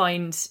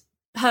find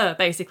her,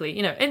 basically,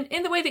 you know,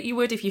 in the way that you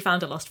would if you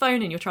found a lost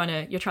phone and you're trying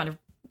to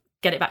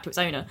get it back to its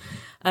owner.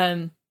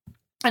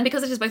 And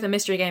because it is both a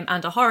mystery game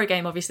and a horror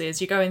game, obviously,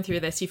 as you're going through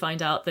this, you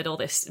find out that all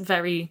this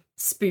very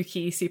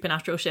spooky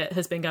supernatural shit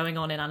has been going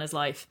on in Anna's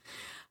life.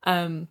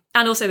 And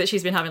also that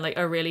she's been having like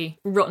a really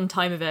rotten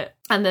time of it.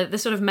 And the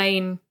sort of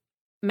main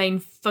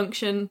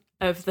function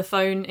of the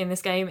phone in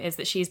this game is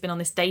that she's been on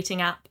this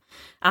dating app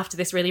after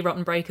this really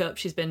rotten breakup.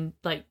 She's been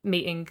like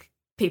meeting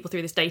people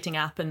through this dating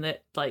app, and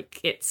that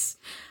like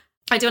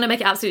I do want to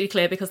make it absolutely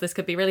clear, because this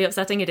could be really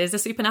upsetting. It is a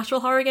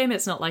supernatural horror game.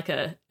 It's not like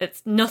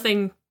it's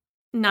nothing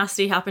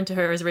nasty happened to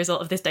her as a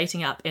result of this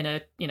dating app in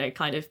a, you know,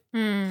 kind of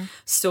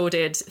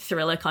sordid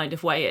thriller kind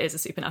of way. It is a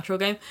supernatural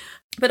game.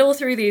 But all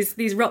through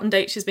these rotten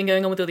dates she's been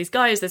going on with all these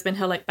guys, there's been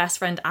her like best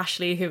friend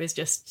Ashley, who is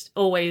just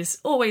always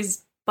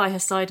by her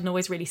side and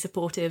always really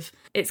supportive.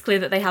 It's clear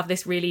that they have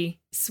this really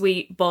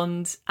sweet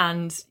bond,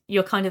 and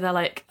you're kind of there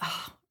like,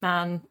 oh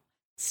man,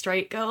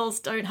 straight girls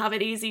don't have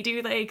it easy,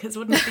 do they? Because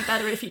wouldn't it be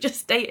better if you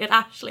just dated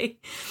Ashley?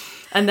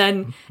 And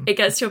then it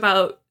gets to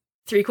about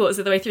 3/4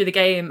 of the way through the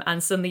game,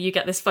 and suddenly you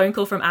get this phone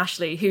call from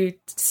Ashley, who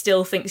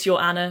still thinks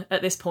you're Anna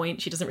at this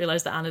point. She doesn't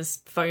realise that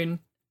Anna's phone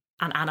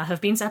and Anna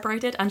have been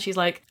separated, and she's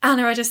like,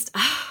 Anna,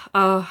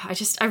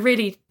 I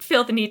really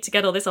feel the need to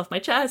get all this off my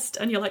chest.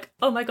 And you're like,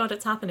 oh my god,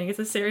 it's happening. Is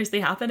this seriously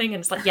happening?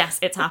 And it's like, yes,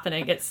 it's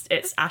happening.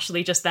 It's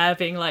Ashley just there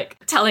being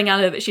like, telling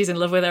Anna that she's in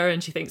love with her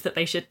and she thinks that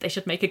they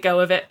should make a go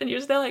of it. And you're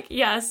just there like,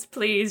 yes,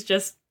 please,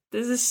 just,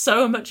 this is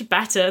so much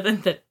better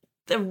than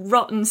the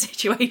rotten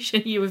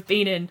situation you have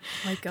been in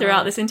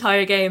throughout this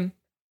entire game.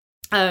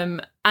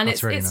 And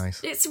it's really nice.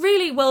 It's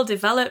really well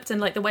developed, and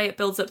like the way it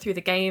builds up through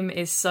the game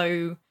is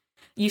so,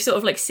 you sort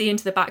of like see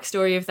into the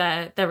backstory of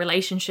their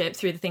relationship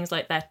through the things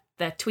like their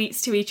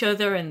tweets to each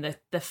other and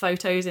the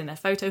photos in their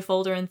photo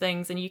folder and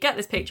things, and you get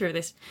this picture of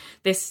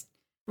this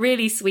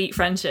really sweet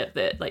friendship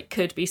that like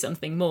could be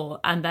something more.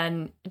 And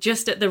then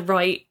just at the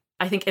right,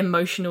 I think,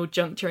 emotional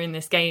juncture in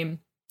this game,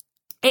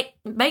 it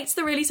makes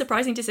the really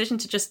surprising decision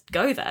to just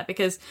go there,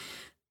 because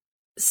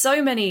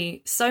so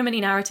many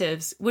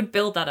narratives would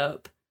build that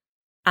up,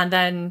 and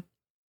then,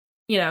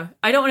 you know,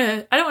 I don't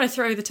want to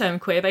throw the term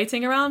queer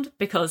baiting around,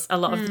 because a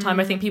lot of the time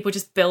I think people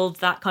just build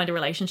that kind of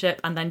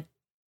relationship and then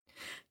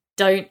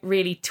don't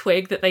really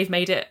twig that they've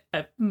made it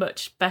a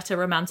much better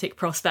romantic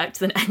prospect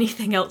than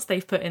anything else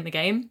they've put in the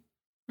game.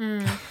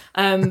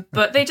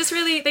 But they just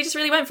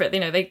really went for it. You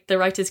know, the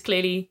writers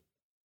clearly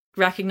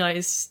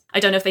recognize, I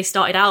don't know if they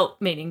started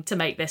out meaning to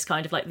make this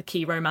kind of like the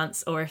key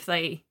romance, or if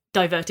they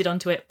diverted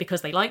onto it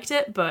because they liked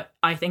it, but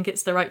I think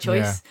it's the right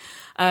choice.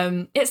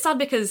 Yeah. It's sad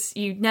because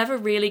you never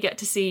really get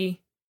to see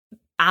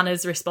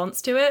Anna's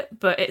response to it,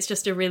 but it's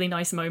just a really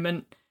nice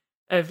moment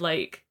of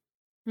like,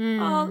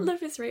 oh,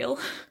 love is real.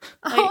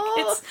 Like,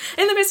 it's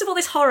in the midst of all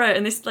this horror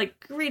and this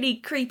like really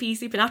creepy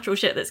supernatural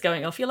shit that's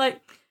going off, you're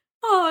like,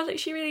 oh, like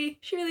she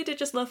really did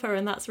just love her,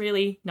 and that's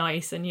really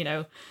nice. And, you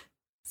know,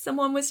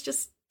 someone was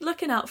just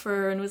looking out for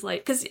her and was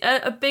like, because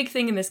a big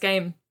thing in this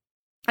game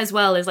as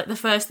well is like the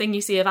first thing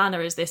you see of Anna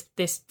is this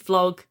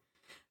vlog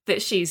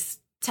that she's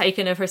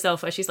taken of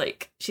herself, where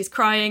she's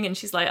crying and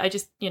she's like, I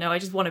just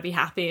want to be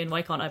happy, and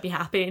why can't I be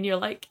happy? And you're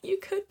like, you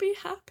could be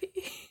happy.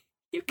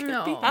 You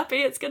could be happy.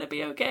 It's gonna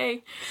be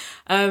okay.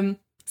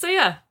 So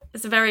yeah,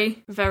 it's a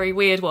very, very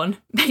weird one.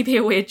 Maybe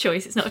a weird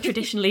choice. It's not a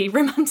traditionally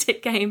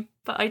romantic game,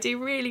 but I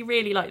do really,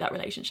 really like that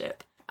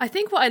relationship. I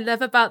think what I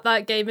love about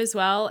that game as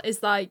well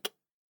is like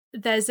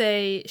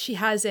she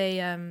has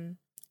a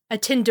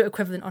Tinder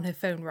equivalent on her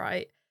phone,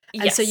 right?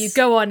 And yes. So you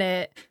go on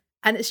it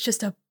and it's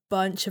just a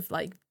bunch of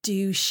like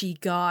douchey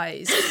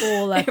guys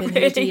all up in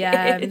her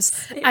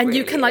DMs, and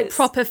you can like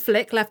proper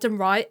flick left and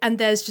right, and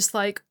there's just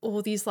like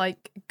all these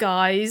like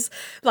guys,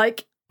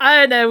 like I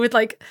don't know, with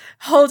like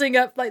holding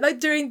up like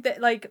doing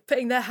like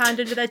putting their hand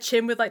under their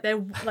chin with like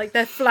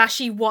their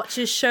flashy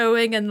watches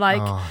showing, and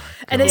like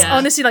and it's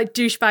honestly like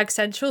douchebag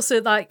central. So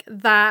like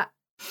that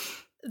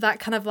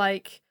kind of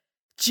like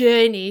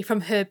journey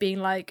from her being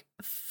like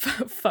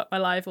fuck my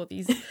life, all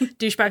these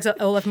douchebags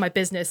are all over my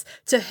business,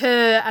 to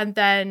her, and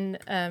then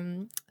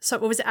so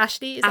what was it,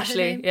 Ashley? Is Ashley,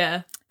 that her name?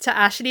 yeah. To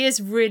Ashley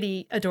is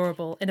really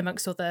adorable in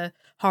amongst all the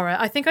horror.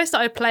 I think I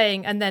started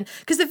playing, and then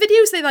because the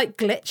videos, they like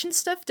glitch and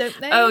stuff, don't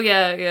they? Oh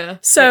yeah.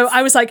 So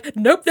I was like,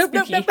 nope.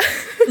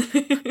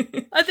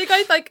 I think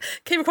I like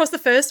came across the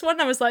first one.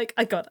 I was like,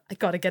 I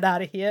gotta get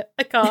out of here.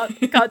 I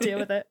can't deal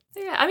with it.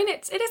 Yeah, I mean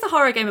it is a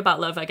horror game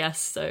about love, I guess.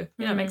 So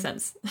it makes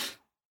sense.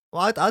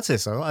 Well, I'd say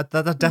so.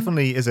 That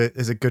definitely is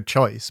a good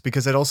choice,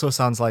 because it also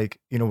sounds like,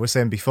 you know, we're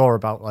saying before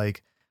about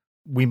like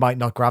we might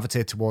not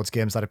gravitate towards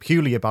games that are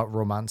purely about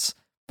romance,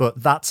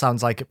 but that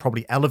sounds like it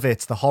probably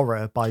elevates the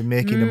horror by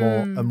making a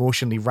more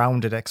emotionally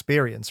rounded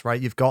experience, right?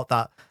 You've got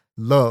that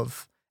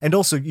love, and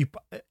also you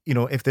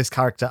know, if this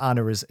character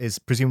Anna is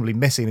presumably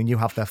missing and you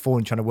have their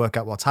phone trying to work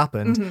out what's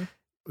happened,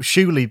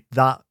 surely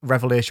that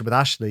revelation with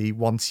Ashley,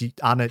 once you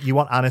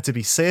want Anna to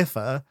be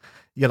safer,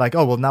 you're like,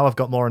 oh, well, now I've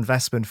got more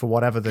investment for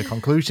whatever the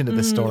conclusion of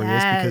this story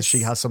is, because she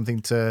has something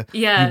to,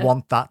 you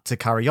want that to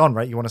carry on,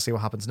 right? You want to see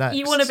what happens next.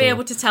 You want to be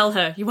able to tell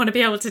her. You want to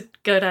be able to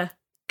go to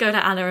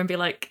Anna and be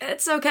like,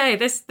 it's okay,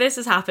 this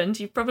has happened.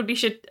 You probably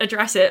should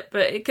address it,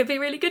 but it could be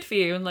really good for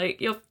you. And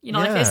like, your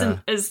life isn't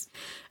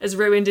as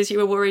ruined as you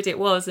were worried it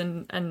was.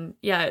 And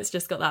yeah, it's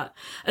just got that.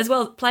 As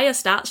well, player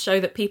stats show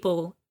that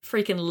people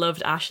freaking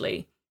loved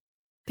Ashley.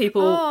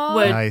 People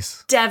were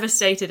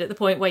devastated at the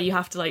point where you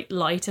have to like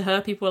lie to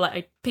her.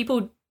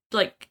 People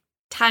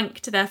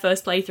tanked their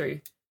first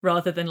playthrough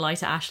rather than lie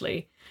to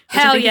Ashley.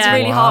 Which I think is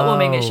really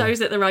heartwarming. It shows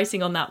that the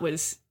writing on that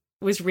was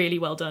really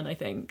well done, I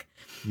think.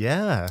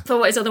 Yeah. For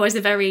what is otherwise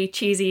a very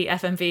cheesy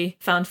FMV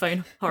found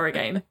phone horror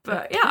game.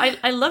 But yeah,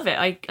 I love it.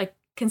 I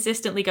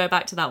consistently go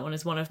back to that one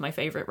as one of my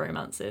favourite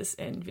romances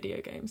in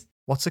video games.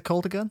 What's it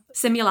called again?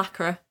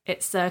 Simulacra.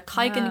 It's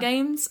Kaigen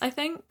Games, I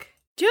think.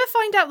 Do you ever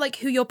find out like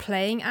who you're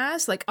playing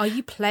as? Like, are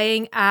you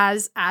playing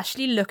as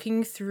Ashley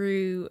looking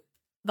through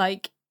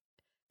like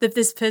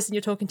this person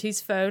you're talking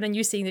to's phone and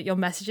you seeing that your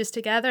messages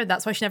together and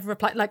that's why she never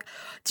replied? Like,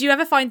 do you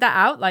ever find that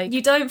out? Like,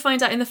 you don't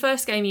find out in the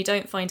first game. You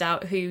don't find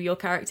out who your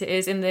character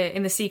is. In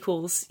the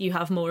sequels, you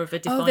have more of a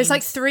defined. Oh, there's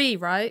like 3,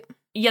 right?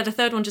 Yeah, the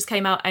third one just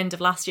came out end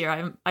of last year.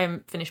 I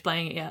haven't finished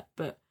playing it yet,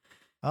 but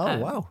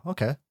wow,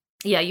 okay.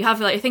 Yeah, you have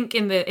like I think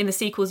in the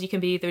sequels you can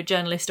be either a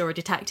journalist or a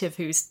detective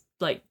who's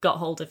like got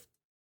hold of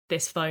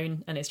this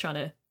phone and is trying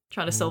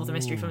to solve the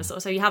mystery from the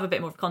source. So you have a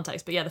bit more of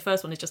context. But yeah, the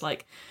first one is just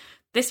like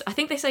this. I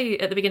think they say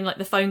at the beginning like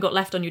the phone got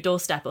left on your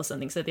doorstep or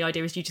something. So the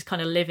idea is you just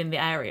kind of live in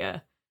the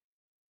area.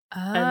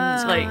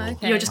 And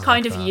like you're just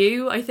kind of that.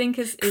 You, I think,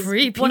 is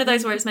one of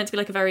those where it's meant to be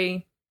like a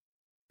very,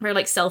 very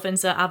like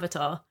self-insert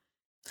avatar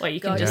where you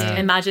can just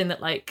imagine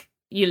that like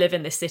you live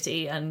in this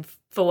city and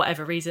for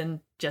whatever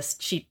reason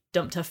just she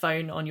dumped her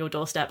phone on your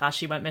doorstep as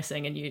she went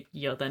missing and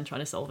you're then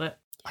trying to solve it.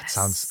 That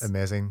sounds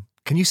amazing.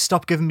 Can you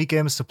stop giving me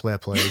games to play,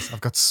 please?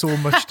 I've got so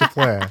much to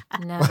play.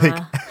 Never.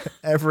 Like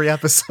every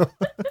episode.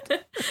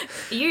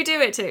 You do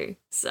it too.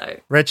 So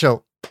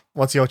Rachel,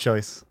 what's your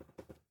choice?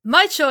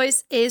 My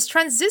choice is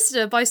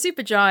Transistor by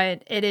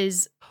Supergiant. It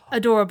is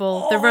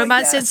adorable. The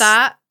romance in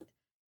that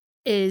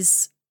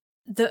is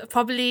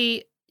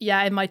probably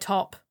in my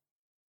top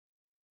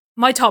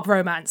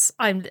romance.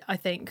 I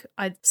think.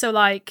 So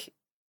like,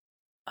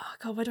 oh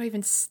god, where do I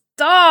even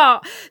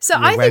start? So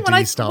I think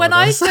when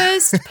I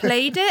first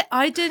played it,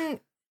 I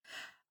didn't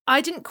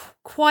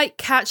quite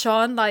catch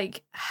on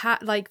like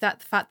that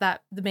the fact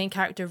that the main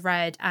character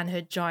Red and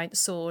her giant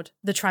sword,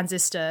 the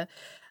Transistor,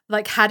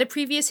 like had a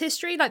previous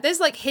history. Like there's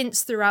like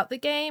hints throughout the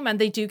game and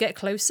they do get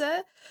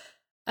closer.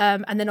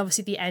 And then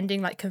obviously the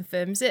ending like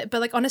confirms it.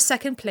 But like on a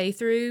second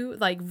playthrough,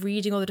 like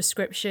reading all the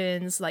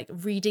descriptions, like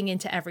reading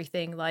into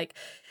everything, like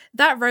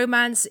that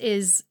romance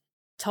is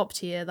top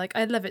tier. Like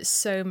I love it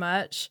so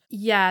much.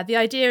 Yeah, the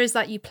idea is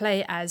that you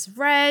play as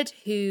Red,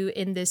 who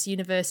in this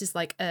universe is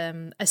like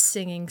a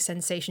singing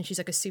sensation. She's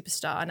like a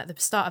superstar, and at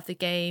the start of the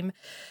game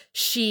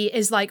she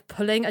is like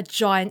pulling a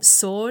giant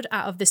sword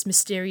out of this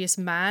mysterious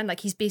man. Like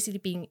he's basically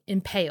being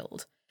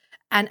impaled,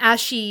 and as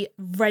she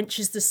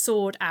wrenches the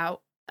sword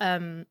out,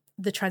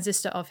 the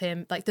transistor of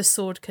him, like the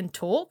sword can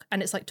talk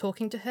and it's like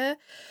talking to her,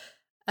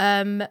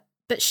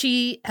 but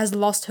she has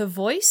lost her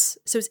voice.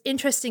 So it's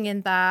interesting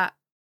in that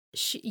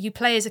you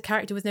play as a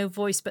character with no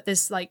voice, but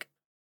there's like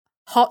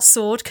hot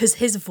sword because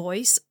his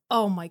voice,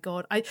 oh my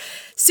god,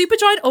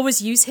 Supergiant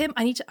always use him.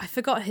 I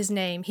forgot his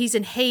name. He's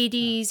in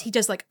Hades. He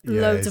does like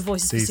loads of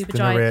voices for Supergiant. He's the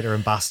narrator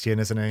in Bastion,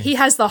 isn't he? He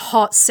has the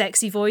hot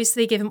sexy voice.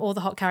 They give him all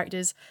the hot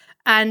characters,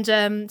 and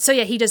so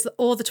yeah, he does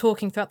all the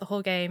talking throughout the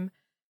whole game.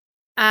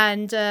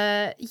 And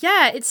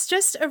it's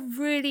just a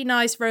really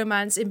nice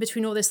romance in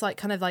between all this like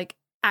kind of like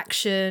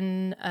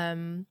action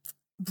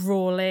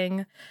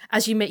brawling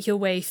as you make your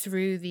way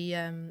through the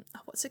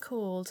what's it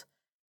called,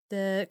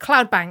 the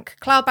Cloud Bank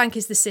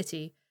is the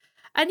city.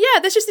 And yeah,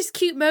 there's just these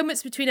cute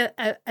moments between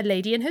a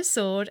lady and her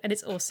sword, and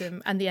it's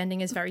awesome, and the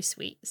ending is very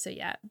sweet. So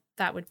yeah,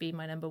 that would be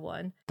my number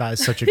one. That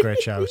is such a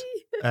great shout.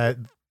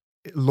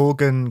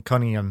 Logan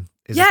Cunningham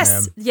is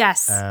his name.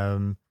 Yes.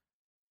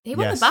 He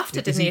won the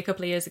BAFTA, didn't he, a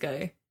couple of years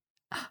ago?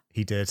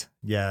 He did,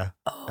 yeah.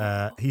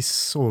 He's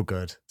so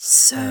good.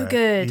 So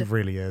good. He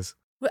really is.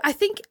 Well, I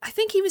think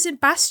he was in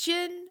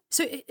Bastion.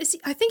 So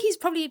I think he's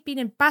probably been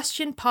in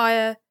Bastion,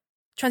 Pyre,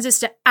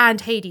 Transistor,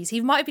 and Hades.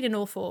 He might have been in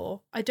all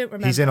 4. I don't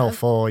remember. He's in all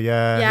 4,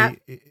 yeah.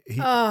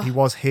 He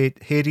was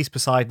Hades,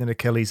 Poseidon, and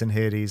Achilles in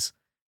Hades.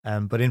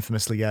 But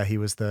infamously, yeah, he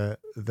was the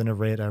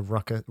narrator,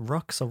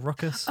 Ruckus.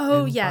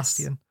 Oh, in yes.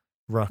 Bastion.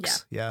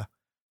 Rux, yeah.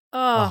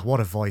 Oh,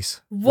 what a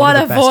voice. What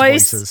a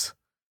voice. Voices.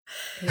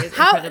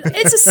 How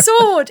it's a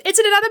sword, it's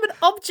an inanimate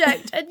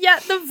object, and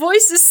yet the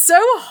voice is so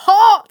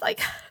hot. Like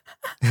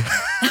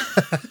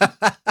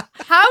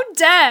how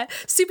dare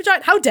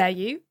Supergiant, how dare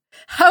you?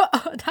 How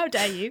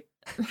dare you?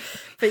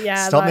 But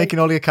yeah, Stop making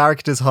all your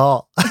characters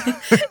hot.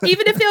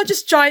 even if they are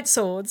just giant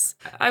swords.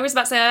 I was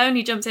about to say I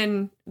only jumped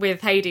in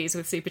with Hades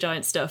with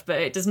Supergiant stuff, but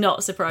it does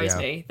not surprise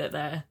me that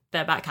their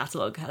back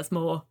catalogue has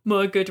more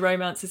good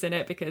romances in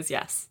it, because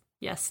yes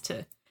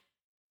to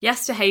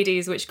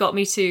Hades, which got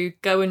me to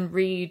go and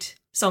read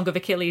Song of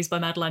Achilles by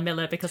Madeline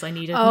Miller because I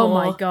needed more. Oh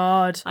my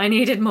god. I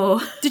needed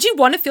more. Did you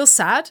want to feel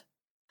sad?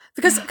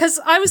 Because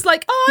I was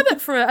like, oh, I'm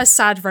up for a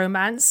sad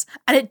romance,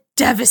 and it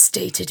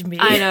devastated me.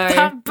 I know.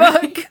 That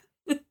book.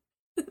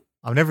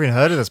 I've never even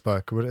heard of this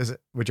book.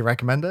 Would you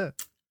recommend it?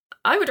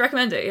 I would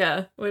recommend it,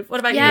 yeah. What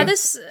about you? Yeah,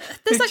 there's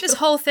like this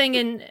whole thing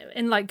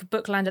in like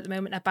Bookland at the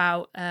moment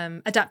about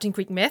adapting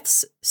Greek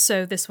myths.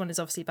 So this one is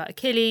obviously about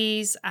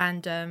Achilles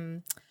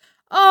and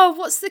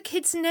what's the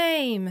kid's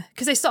name?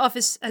 Because they start off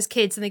as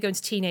kids and they go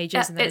into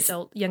teenagers and then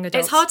young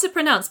adults. It's hard to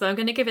pronounce, but I'm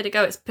going to give it a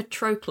go. It's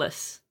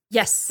Patroclus.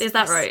 Yes. Is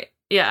that right?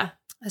 Yeah.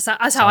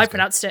 That's how I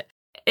pronounced it.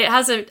 It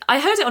has I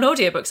heard it on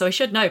audiobook, so I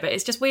should know, but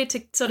it's just weird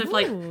to sort of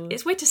like,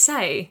 it's weird to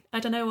say. I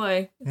don't know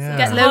why. Yeah.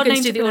 Get Logan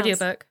to do the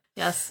audiobook.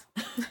 Yes.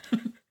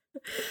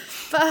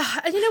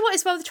 But you know what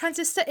as well with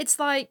Transistor? It's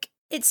like,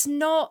 it's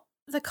not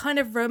the kind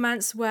of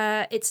romance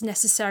where it's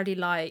necessarily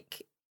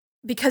like,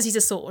 because he's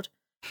a sword.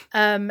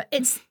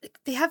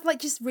 They have like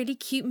just really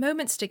cute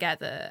moments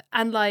together,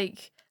 and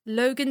like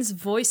Logan's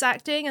voice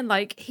acting, and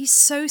like he's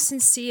so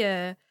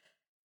sincere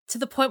to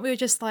the point where you're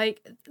just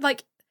like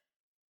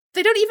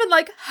they don't even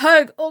like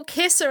hug or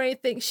kiss or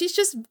anything. She's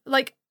just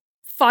like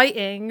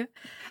fighting,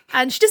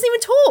 and she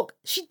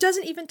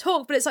doesn't even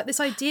talk. But it's like this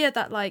idea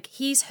that like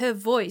he's her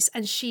voice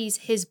and she's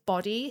his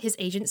body, his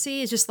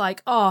agency is just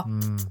like, oh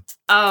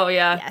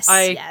yeah,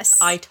 yes,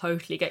 I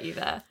totally get you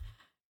there.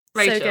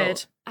 Rachel, so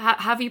good.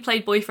 Have you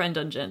played Boyfriend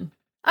Dungeon?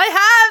 I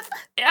have.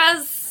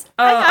 Yes.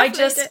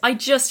 I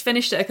just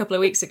finished it a couple of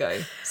weeks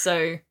ago.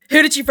 So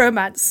who did you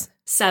romance?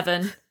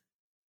 7.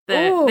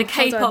 The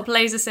K-pop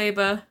laser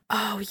saber.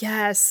 Oh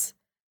yes.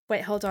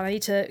 Wait, hold on. I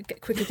need to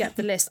quickly get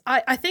the list.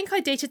 I think I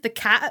dated the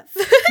cat at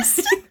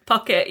first.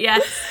 Pocket,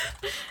 yes.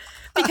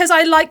 Because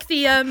I like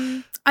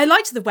I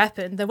liked the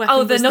weapon. The weapon.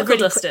 Oh, the was knuckle really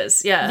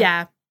dusters.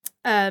 Yeah.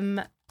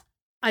 Yeah.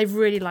 I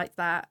really liked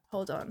that.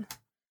 Hold on.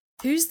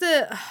 Who's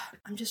the?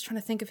 I'm just trying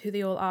to think of who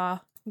they all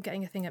are. I'm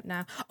getting a thing up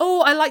now.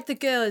 Oh, I like the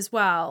girl as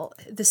well.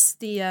 The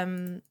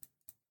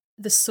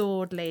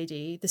sword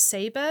lady, the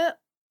saber.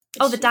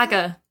 The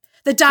dagger.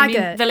 The dagger. You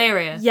mean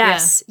Valeria.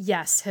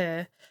 Yes,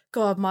 her.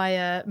 God,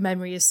 my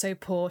memory is so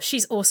poor.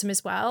 She's awesome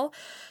as well.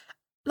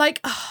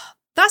 Like,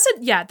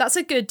 that's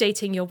a good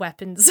dating your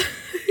weapons.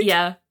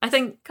 Yeah, I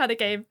think kind of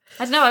game.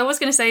 I don't know. I was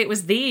going to say it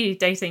was the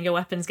dating your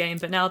weapons game,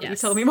 but now that you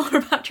told me more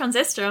about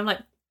Transistor, I'm like,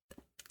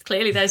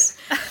 clearly there is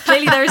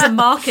a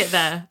market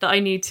there that I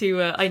need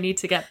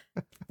to get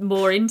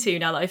more into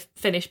now that I've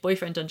finished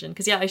Boyfriend Dungeon.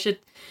 Because I should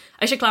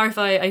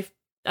clarify.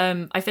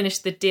 I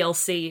finished the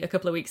DLC a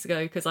couple of weeks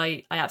ago because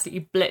I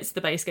absolutely blitzed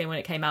the base game when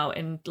it came out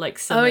in like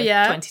summer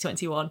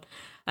 2021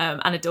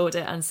 and adored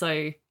it. And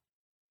so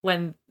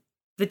when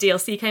the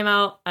DLC came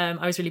out,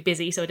 I was really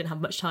busy, so I didn't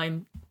have much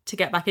time to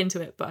get back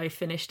into it, but I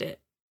finished it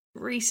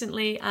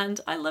recently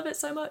and I love it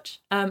so much.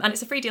 And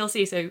it's a free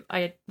DLC, so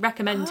I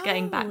recommend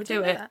getting back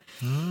to it.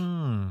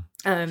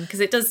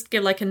 Because it does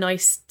give like a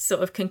nice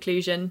sort of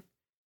conclusion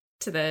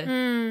to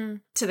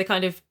the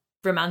kind of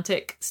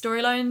romantic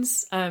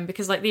storylines,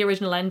 because like the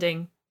original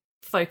ending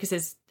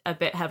focuses a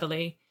bit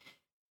heavily,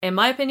 in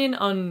my opinion,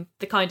 on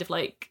the kind of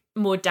like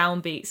more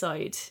downbeat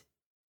side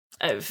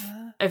of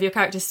your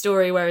character's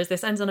story, whereas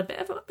this ends on a bit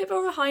of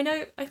a high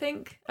note, I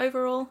think,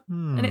 overall.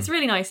 And it's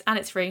really nice and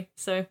it's free,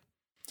 so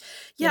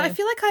I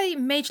feel like I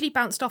majorly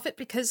bounced off it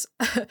because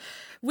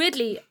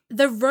weirdly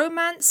the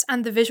romance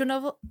and the visual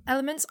novel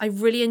elements I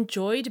really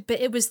enjoyed, but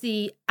it was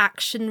the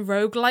action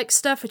roguelike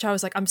stuff which I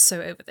was like, I'm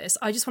so over this.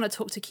 I just want to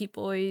talk to cute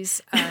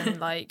boys and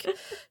like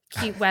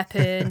cute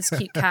weapons,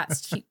 cute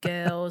cats, cute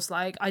girls.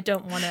 Like I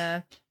don't want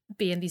to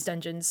be in these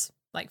dungeons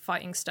like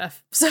fighting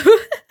stuff. So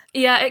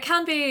yeah, it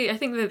can be. I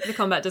think the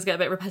combat does get a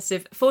bit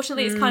repetitive.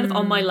 Fortunately, it's kind of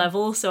on my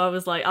level, so I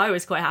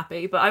was quite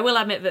happy. But I will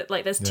admit that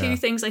like there's 2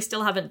 things I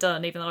still haven't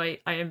done, even though I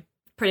am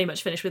pretty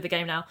much finished with the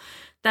game now.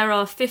 There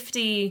are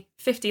 50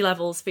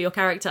 levels for your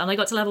character, and I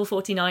got to level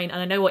 49, and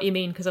I know what you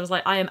mean, because I was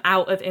like, I am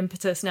out of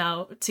impetus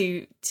now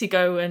to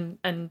go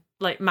and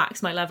like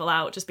max my level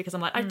out, just because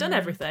I'm like, I've done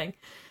everything.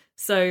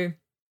 So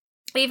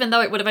even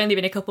though it would have only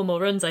been a couple more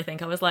runs, I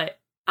think I was like,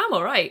 I'm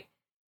all right.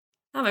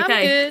 I'm okay.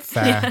 I'm good.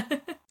 Fair.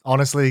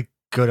 Honestly,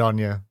 good on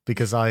you,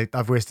 because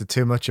I've wasted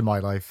too much of my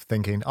life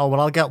thinking, oh,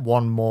 well, I'll get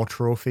one more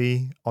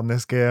trophy on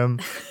this game.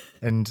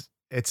 And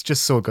it's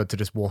just so good to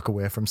just walk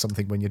away from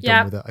something when you're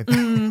done with it. I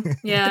think.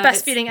 Yeah, the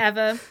best feeling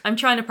ever. I'm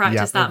trying to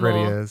practice that it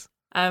really more. Is.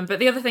 But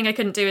the other thing I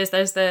couldn't do is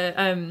there's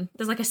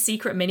like a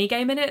secret mini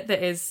game in it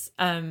that is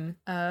kind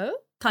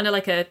of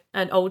like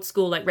an old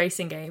school like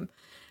racing game,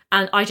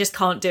 and I just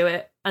can't do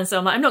it. And so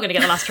I'm like, I'm not going to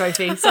get the last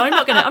trophy. So I'm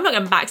not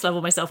going to max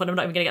level myself, and I'm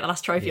not even going to get the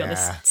last trophy on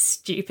this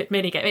stupid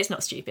mini game. It's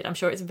not stupid. I'm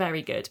sure it's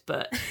very good,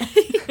 but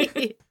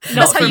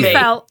that's how you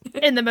felt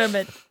in the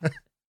moment.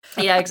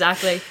 Yeah,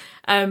 exactly.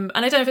 And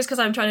I don't know if it's because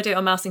I'm trying to do it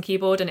on mouse and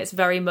keyboard, and it's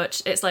very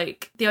much, it's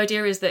like the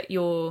idea is that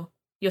your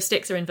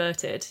sticks are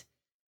inverted.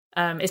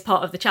 Is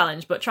part of the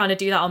challenge, but trying to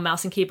do that on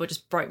mouse and keyboard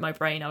just broke my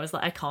brain. I was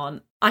like, I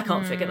can't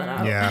figure that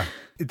out. Yeah,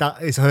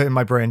 that is hurting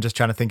my brain just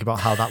trying to think about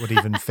how that would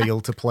even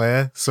feel to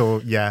play.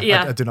 So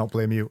yeah. I do not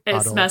blame you at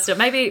all. It's messed up.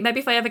 Maybe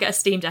if I ever get a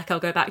Steam Deck,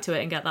 I'll go back to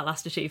it and get that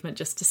last achievement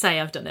just to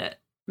say I've done it.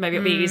 Maybe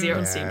it'll be easier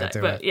on Steam Deck.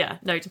 But yeah,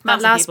 no, just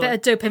mouse that last and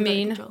keyboard, bit of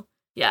dopamine.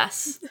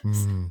 Yes.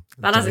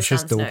 That as it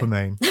stands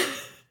dopamine.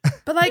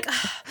 But like,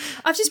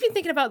 I've just been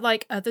thinking about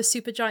like other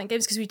Supergiant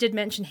games because we did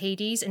mention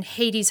Hades, and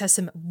Hades has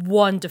some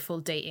wonderful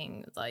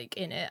dating like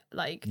in it.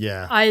 Like,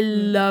 yeah, I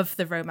love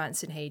the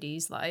romance in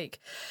Hades,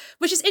 like,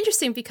 which is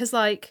interesting because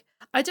like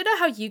I don't know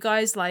how you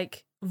guys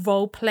like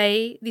role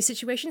play these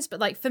situations, but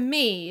like for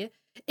me,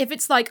 if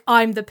it's like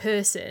I'm the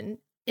person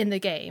in the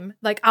game,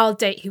 like I'll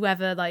date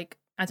whoever like,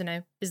 I don't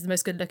know, is the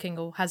most good looking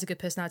or has a good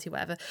personality,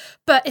 whatever.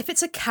 But if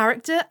it's a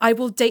character, I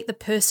will date the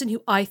person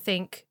who I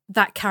think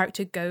that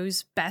character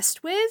goes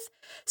best with.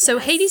 So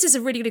yes. Hades is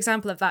a really good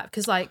example of that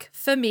because, like,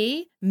 for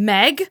me,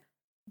 Meg,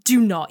 do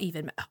not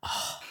even.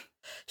 Oh,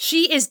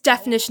 she is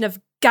definition of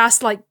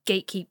gaslight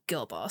gatekeep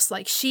girl boss.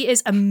 Like, she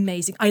is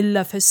amazing. I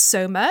love her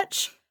so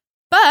much.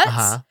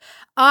 But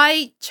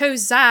I chose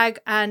Zag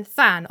and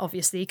Than,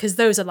 obviously, because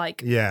those are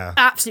like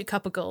absolute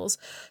couple goals.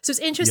 So it's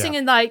interesting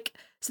in like.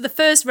 So the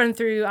first run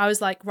through, I was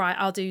like, right,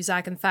 I'll do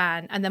Zag and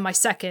Than. And then my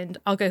second,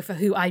 I'll go for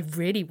who I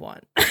really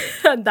want.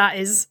 And that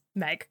is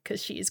Meg,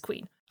 because she is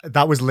queen.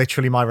 That was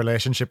literally my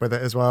relationship with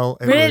it as well.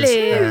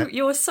 Really?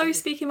 You're so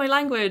speaking my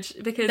language.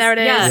 Because there it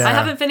is. Yeah, I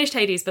haven't finished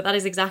Hades, but that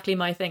is exactly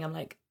my thing. I'm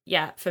like,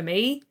 yeah, for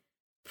me,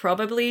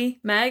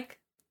 probably Meg.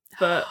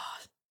 But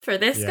for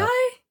this guy,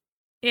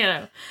 you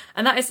know.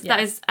 And that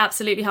is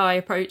absolutely how I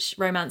approach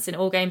romance in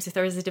all games. If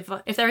there is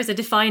a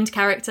defined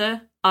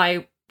character,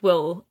 I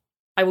will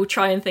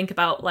try and think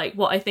about like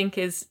what I think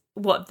is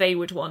what they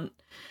would want.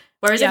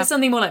 Whereas if it's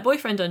something more like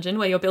Boyfriend Dungeon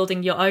where you're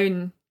building your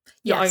own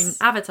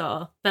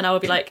avatar, then I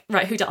would be like,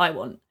 right, who do I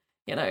want?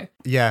 You know?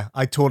 Yeah,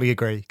 I totally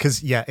agree.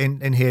 Because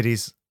in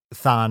Hades,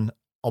 Than,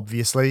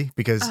 obviously,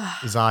 because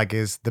Zag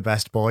is the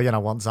best boy and I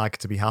want Zag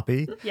to be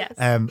happy. Yes.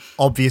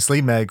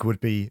 Obviously, Meg would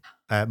be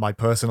my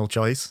personal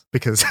choice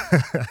because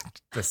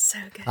so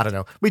good. I don't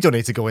know. We don't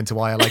need to go into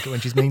why I like it when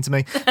she's mean to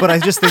me, but I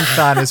just think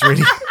Than is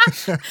really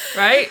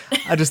right.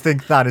 I just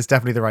think Than is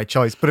definitely the right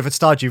choice. But if it's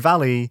Stardew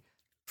Valley,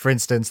 for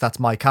instance, that's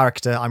my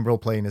character. I'm role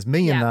playing as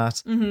me in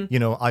that. Mm-hmm. You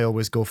know, I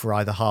always go for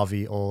either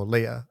Harvey or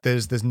Leah.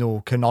 There's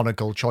no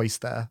canonical choice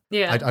there.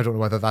 Yeah. I don't know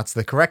whether that's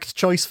the correct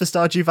choice for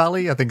Stardew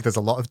Valley. I think there's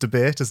a lot of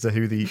debate as to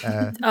who the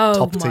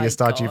top tier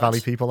Stardew Valley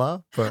people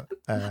are. But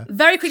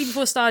very quickly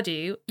before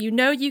Stardew,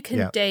 you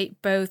can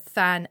date both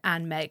Than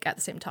and Meg at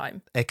the same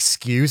time.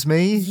 Excuse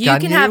me? You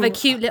can have a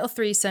cute little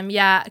threesome,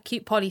 a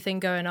cute poly thing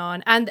going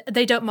on, and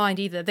they don't mind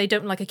either. They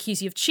don't like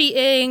accuse you of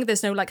cheating.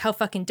 There's no like how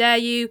fucking dare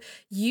you.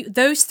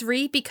 Those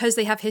three, because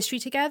they have history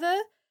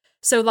together.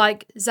 So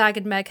like Zag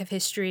and Meg have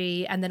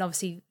history, and then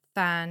obviously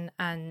Than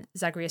and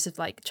Zagreus have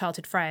like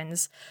childhood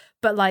friends.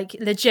 But like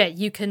legit,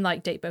 you can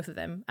like date both of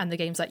them, and the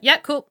game's like, yeah,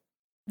 cool.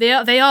 They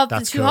are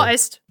the two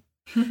hottest.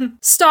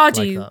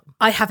 Stardew, like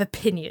I have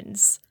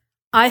opinions.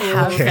 I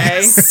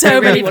have so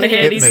many want to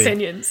hear these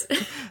opinions.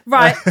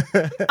 Right.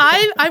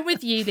 I'm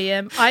with you,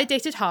 Liam. I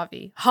dated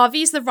Harvey.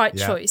 Harvey's the right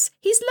choice.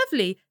 He's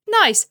lovely,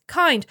 nice,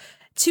 kind.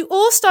 To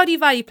all Stardew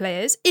Valley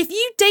players, if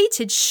you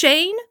dated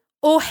Shane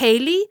or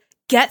Haley,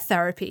 get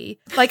therapy.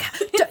 Like,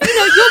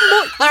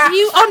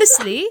 you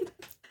honestly,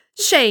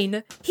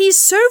 Shane, he's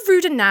so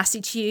rude and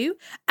nasty to you.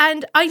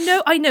 And I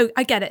know,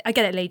 I get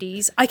it,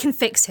 ladies. I can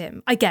fix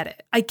him. I get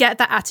it. I get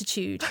that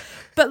attitude.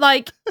 But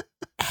like,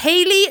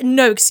 Haley,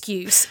 no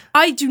excuse.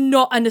 I do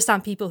not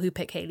understand people who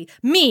pick Haley.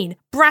 Mean,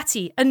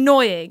 bratty,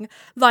 annoying.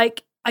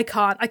 Like, I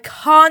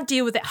can't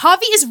deal with it.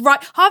 Harvey is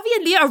right. Harvey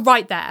and Leah are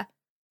right there.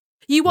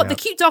 You want the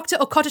cute doctor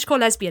or cottagecore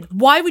lesbian.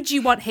 Why would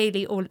you want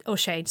Haley or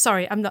Shane?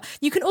 Sorry, I'm not.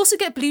 You can also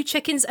get blue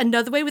chickens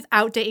another way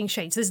without dating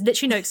Shane. So there's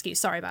literally no excuse.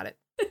 Sorry about it.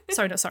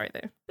 Sorry, not sorry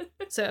though.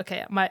 So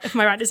okay, my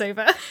rant is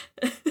over.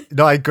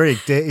 No, I agree.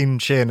 Dating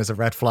Shane is a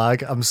red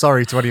flag. I'm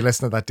sorry to any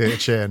listener that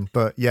dated Shane,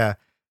 but yeah.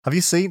 Have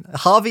you seen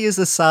Harvey is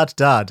a sad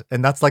dad,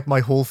 and that's like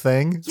my whole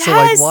thing. Yes! So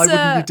like, why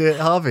wouldn't you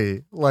date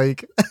Harvey?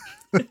 Like,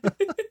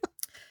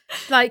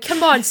 like,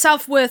 come on,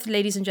 self-worth,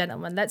 ladies and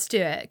gentlemen. Let's do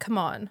it. Come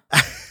on.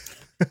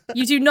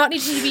 You do not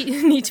need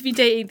to be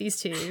dating these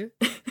two.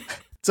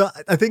 So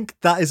I think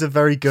that is a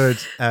very good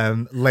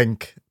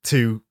link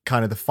to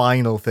kind of the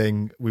final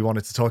thing we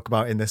wanted to talk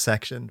about in this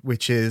section,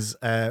 which is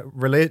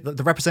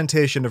the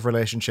representation of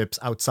relationships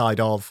outside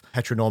of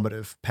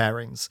heteronormative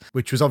pairings,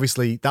 which was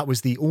obviously, that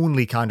was the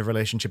only kind of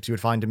relationships you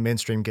would find in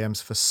mainstream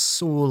games for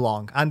so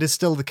long, and is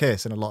still the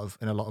case in a lot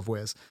of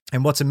ways.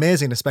 And what's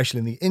amazing, especially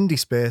in the indie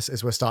space,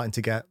 is we're starting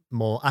to get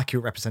more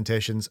accurate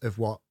representations of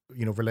what,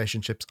 you know,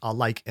 relationships are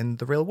like in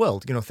the real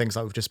world. You know, things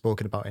like we've just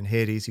spoken about in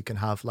Hades, you can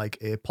have like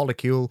a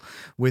polycule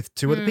with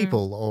two other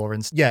people, or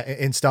in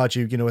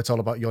Stardew, you know, it's all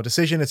about your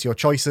decision it's your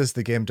choices.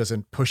 The game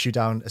doesn't push you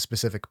down a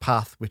specific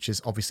path, which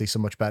is obviously so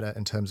much better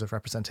in terms of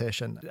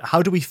representation.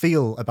 How do we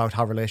feel about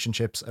how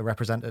relationships are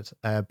represented,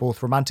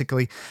 both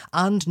romantically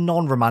and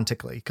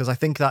non-romantically? Because I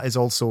think that is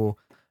also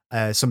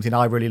something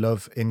I really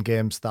love in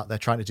games that they're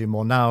trying to do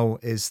more now,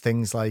 is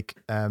things like,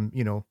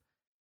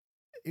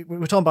 we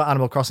were talking about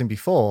Animal Crossing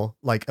before,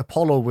 like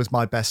Apollo was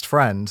my best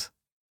friend.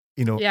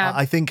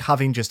 I think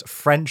having just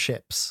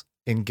friendships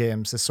in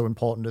games is so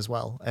important as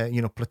well.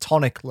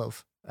 Platonic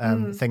love,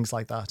 things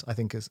like that, I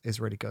think is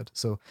really good.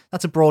 So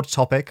that's a broad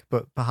topic,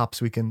 but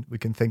perhaps we can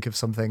think of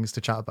some things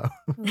to chat about.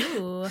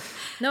 Ooh.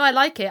 No, I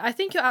like it. I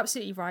think you're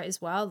absolutely right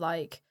as well.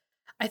 Like,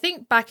 I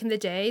think back in the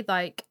day,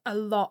 like a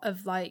lot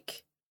of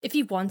like, if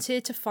you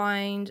wanted to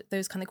find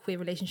those kind of queer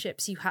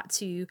relationships, you had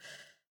to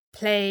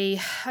play,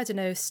 I don't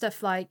know,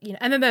 stuff like,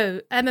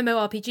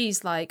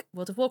 MMORPGs like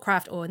World of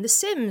Warcraft or in The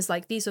Sims.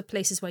 Like, these were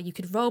places where you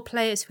could role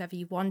play as whoever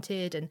you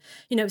wanted, and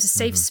it was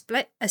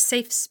a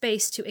safe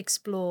space to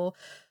explore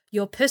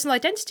your personal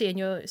identity and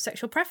your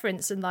sexual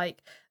preference, and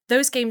like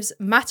those games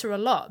matter a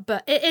lot.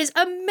 But it is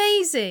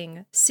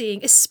amazing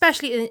seeing,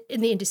 especially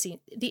in the indie scene.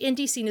 The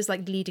indie scene is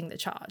like leading the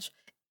charge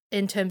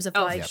in terms of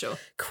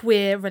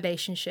queer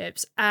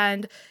relationships.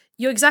 And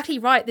you're exactly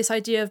right. This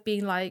idea of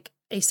being like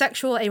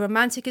asexual,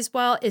 aromantic as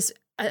well is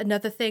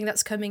another thing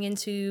that's coming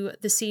into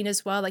the scene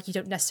as well. Like, you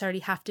don't necessarily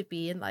have to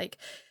be in like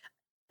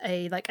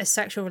a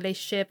sexual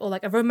relationship or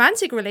like a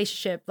romantic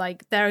relationship.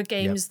 Like, there are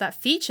games that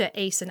feature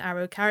ace and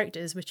arrow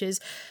characters, which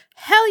is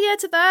hell yeah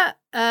to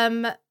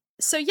that.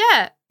 So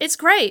yeah, it's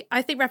great.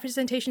 I think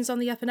representation's on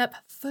the up and up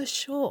for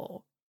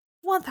sure.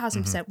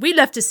 1000%. We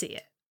love to see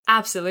it.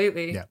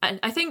 Absolutely. Yeah.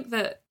 And I think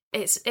that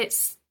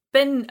it's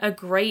been a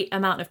great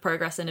amount of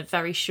progress in a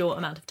very short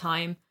amount of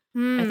time.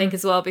 I think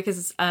as well,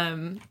 because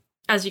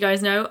as you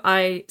guys know,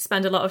 I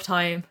spend a lot of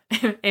time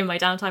in my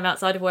downtime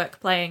outside of work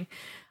playing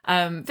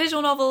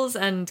visual novels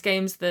and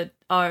games that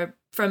are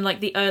from like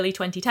the early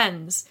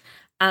 2010s.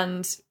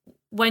 And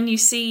when you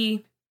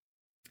see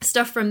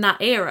stuff from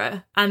that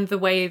era and the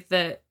way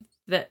that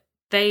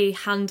they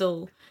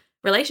handle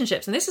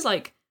relationships, and this is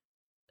like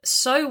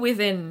so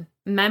within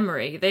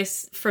memory,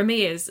 this for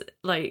me is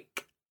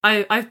like,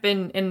 I've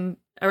been in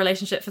a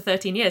relationship for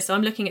 13 years, so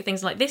I'm looking at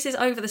things like, this is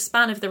over the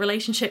span of the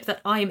relationship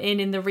that I'm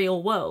in the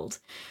real world.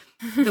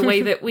 The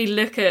way that we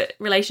look at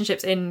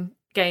relationships in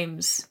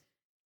games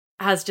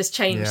has just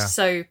changed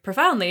so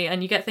profoundly,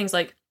 and you get things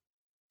like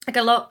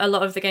a lot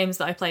of the games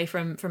that I play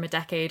from a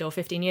decade or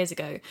 15 years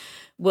ago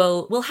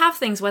will have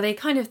things where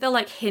they'll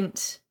like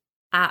hint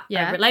at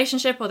a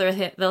relationship, or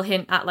they'll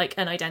hint at like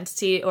an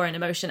identity or an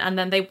emotion, and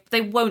then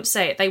they won't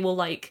say it. They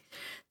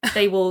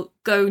will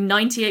go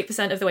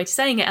 98% of the way to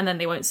saying it, and then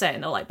they won't say it,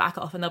 and they'll like back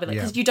off, and they'll be like,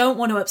 because you don't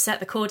want to upset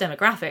the core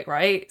demographic,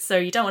 right? So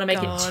you don't want to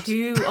make it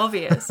too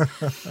obvious.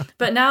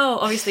 But now,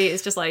 obviously,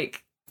 it's just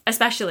like,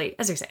 especially,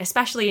 as we say,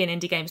 especially in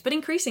indie games, but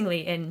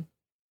increasingly in,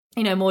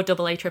 more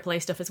AA,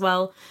 AAA stuff as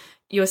well,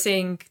 you're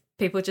seeing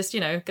people just,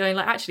 going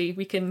like, actually,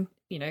 we can,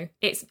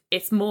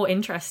 it's more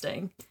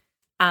interesting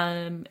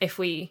if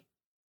we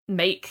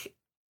make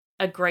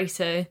a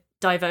greater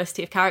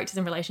diversity of characters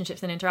and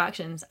relationships and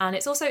interactions. And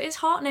it's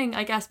heartening,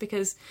 I guess,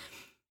 because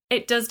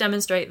it does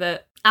demonstrate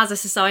that as a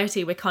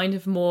society we're kind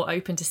of more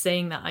open to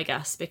seeing that, I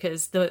guess,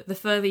 because the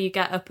further you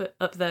get up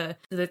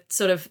the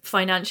sort of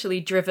financially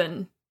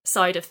driven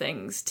side of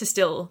things, to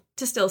still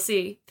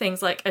see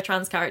things like a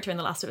trans character in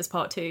The Last of Us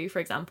Part 2, for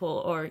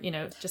example, or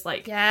just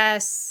like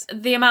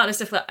the amount of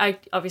stuff that I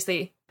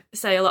obviously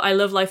say a lot. I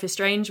love Life is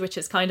Strange, which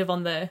is kind of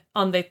on the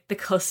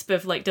cusp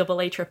of like AA,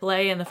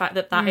 AAA, and the fact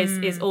that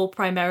is all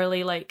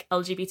primarily like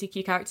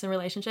LGBTQ characters and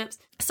relationships.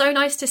 So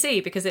nice to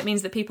see, because it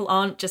means that people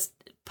aren't just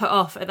put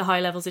off at the high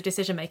levels of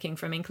decision making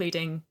from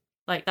including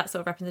like that sort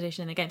of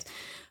representation in the games.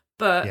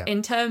 But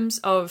in terms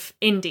of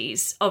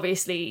indies,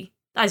 obviously,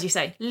 as you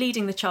say,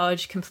 leading the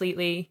charge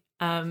completely.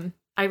 I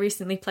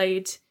recently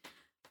played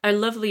a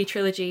lovely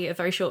trilogy of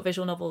very short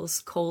visual novels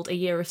called A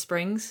Year of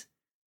Springs.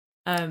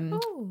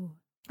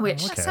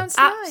 Which that sounds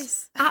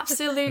nice.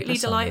 Absolutely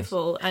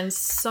delightful. And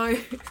so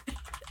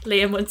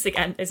Liam once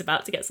again is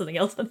about to get something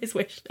else on his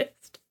wish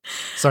list.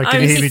 Sorry,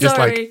 can you hear me just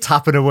like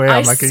tapping away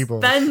on my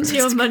keyboard? I spend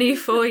your money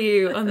for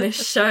you on this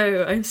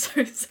show. I'm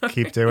so sorry.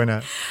 Keep doing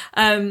it.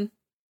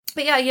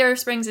 But yeah, Year of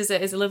Springs is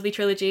a lovely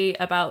trilogy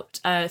about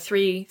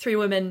three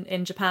women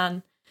in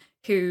Japan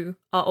who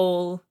are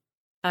all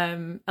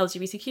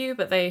LGBTQ,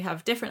 but they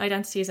have different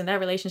identities and their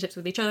relationships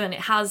with each other. And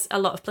it has a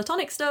lot of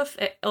platonic stuff.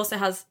 It also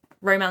has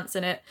romance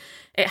in it.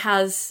 It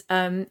has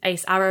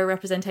ace arrow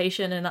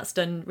representation, and that's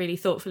done really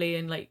thoughtfully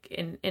and like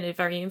in a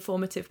very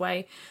informative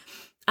way.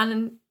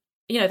 And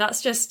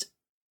that's just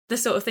the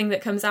sort of thing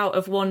that comes out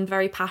of one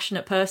very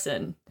passionate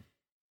person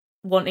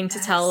wanting to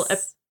tell a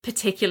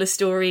particular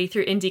story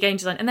through indie game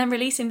design, and then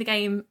releasing the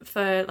game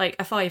for like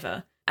a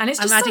 $5. And it's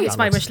just I'm adding it to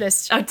my wish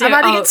list. I'm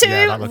adding it too.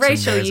 Yeah,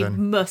 Rachel, amazing. you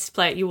must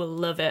play it. You will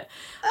love it.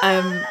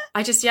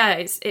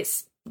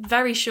 It's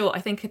very short. I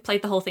think I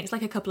played the whole thing. It's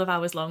like a couple of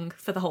hours long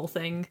for the whole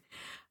thing.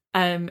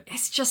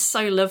 It's just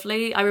so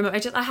lovely. I remember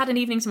I had an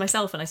evening to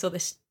myself and I saw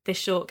this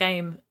short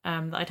game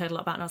that I'd heard a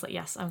lot about, and I was like,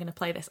 yes, I'm going to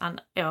play this.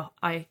 And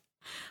I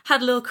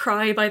had a little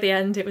cry by the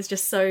end. It was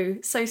just so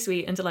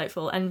sweet and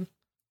delightful. And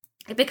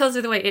because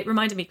of the way it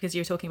reminded me, because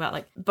you were talking about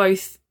like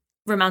both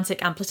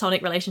romantic and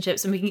platonic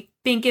relationships and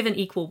being given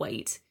equal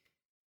weight.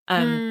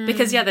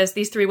 Because there's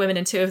these three women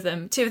and two of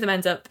them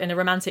end up in a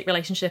romantic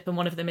relationship, and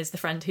one of them is the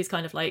friend who's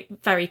kind of like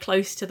very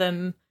close to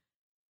them.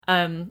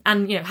 And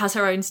has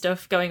her own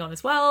stuff going on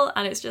as well,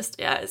 and it's just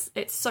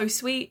it's so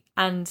sweet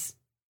and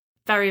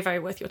very, very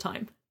worth your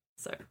time.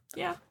 So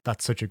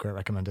that's such a great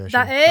recommendation.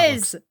 That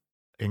is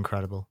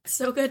incredible.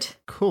 So good.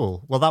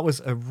 Cool. Well, that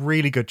was a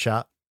really good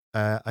chat.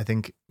 I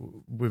think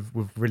we've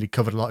really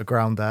covered a lot of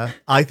ground there.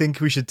 I think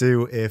we should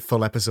do a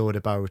full episode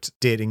about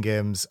dating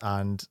games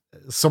and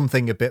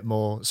something a bit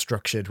more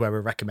structured, where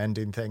we're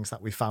recommending things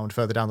that we found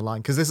further down the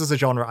line, because this is a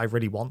genre I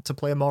really want to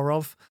play more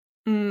of.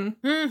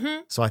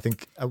 Mm-hmm. So I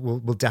think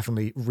we'll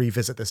definitely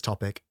revisit this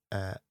topic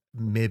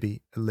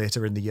maybe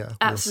later in the year.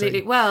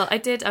 Absolutely. Well,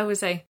 I would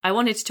say I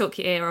wanted to talk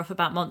your ear off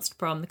about Monster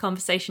Prom. The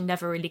conversation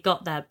never really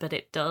got there, but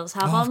it does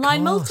have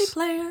online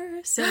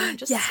multiplayer. So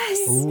just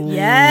Ooh,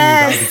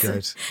 yes, that'd be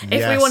good.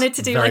 If we wanted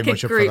to do like a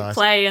group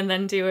play and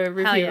then do a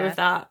review of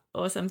that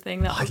or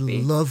something, that would be.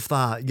 I love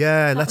that.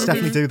 Yeah, let's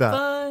definitely do that.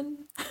 Fun.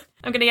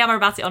 I'm going to yammer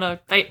about it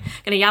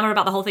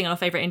about the whole thing on our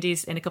favorite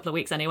indies in a couple of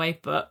weeks anyway,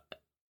 but.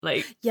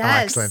 Like,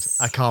 yes. Excellent!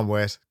 I can't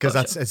wait,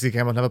 because it's a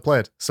game I've never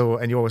played. So,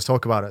 and you always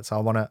talk about it, so I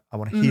want to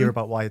hear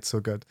about why it's so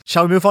good.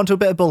 Shall we move on to a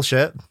bit of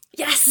bullshit?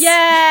 Yes.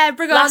 Yeah.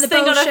 Bring on the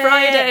thing bullshit. on a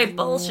Friday.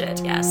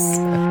 Bullshit. Yes.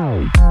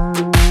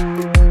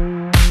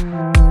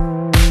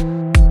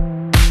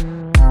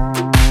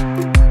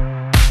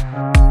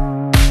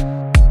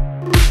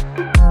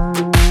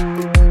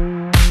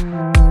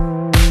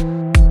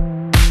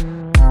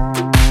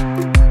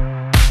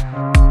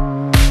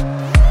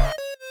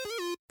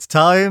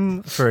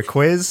 Time for a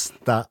quiz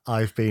that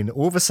I've been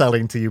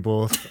overselling to you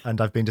both, and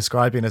I've been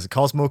describing as a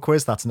Cosmo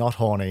quiz that's not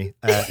horny.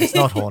 It's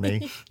not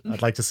horny.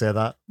 I'd like to say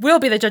that. We'll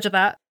be the judge of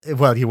that.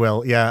 Well, you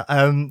will, yeah.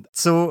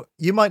 So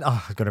you might... I'm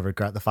going to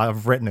regret the fact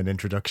I've written an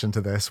introduction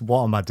to this.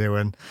 What am I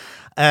doing?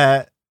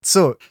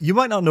 So you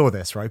might not know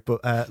this, right?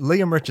 But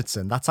Liam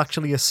Richardson, that's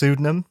actually a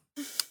pseudonym.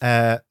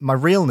 My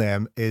real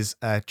name is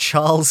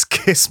Charles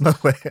Kiss My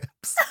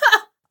Lips.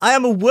 I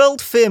am a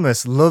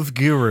world-famous love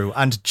guru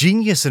and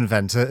genius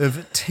inventor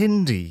of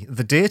Tindy,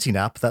 the dating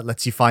app that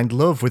lets you find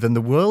love within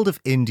the world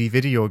of indie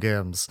video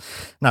games.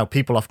 Now,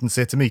 people often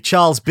say to me,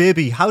 Charles,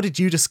 baby, how did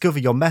you discover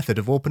your method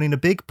of opening a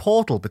big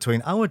portal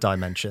between our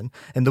dimension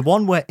and the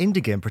one where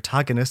indie game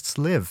protagonists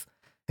live?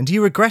 And do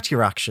you regret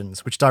your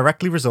actions, which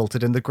directly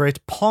resulted in the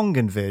great Pong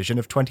invasion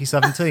of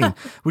 2017,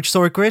 which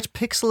saw a great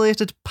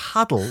pixelated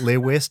paddle lay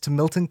waste to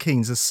Milton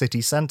Keynes'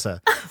 city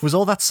centre? Was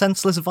all that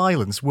senseless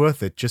violence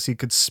worth it just so you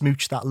could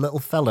smooch that little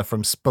fella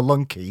from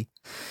Spelunky?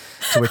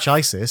 To which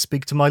I say,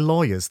 speak to my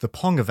lawyers. The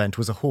Pong event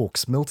was a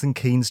hoax. Milton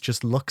Keynes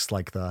just looks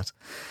like that.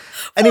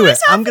 Anyway,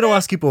 I'm going to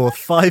ask you both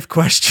 5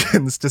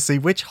 questions to see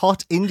which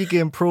hot indie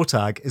game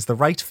protag is the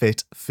right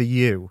fit for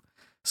you.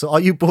 So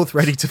are you both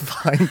ready to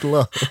find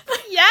love?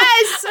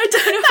 Yes! I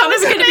don't know if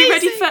I'm going to be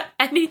ready for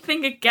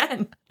anything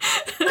again.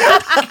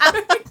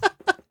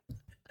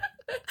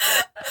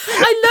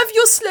 I love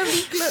your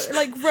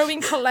slowly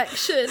growing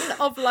collection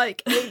of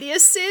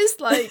aliases.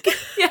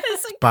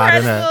 It's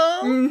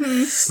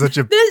incredible. Such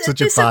a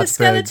bad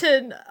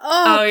skeleton. thing.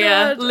 Oh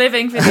yeah,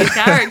 living for these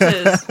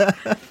characters.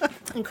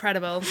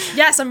 Incredible.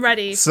 Yes, I'm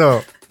ready.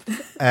 So,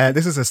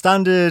 this is a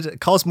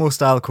standard Cosmo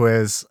style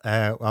quiz.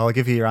 I'll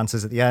give you your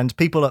answers at the end.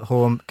 People at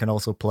home can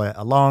also play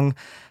along.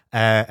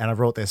 And I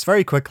wrote this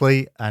very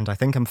quickly, and I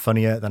think I'm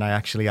funnier than I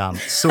actually am.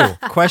 So,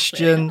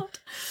 question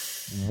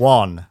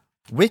 1.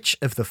 Which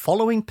of the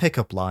following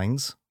pickup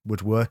lines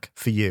would work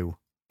for you?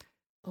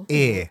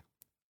 A.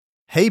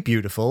 Hey,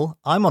 beautiful,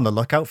 I'm on the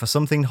lookout for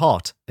something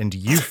hot, and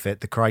you fit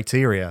the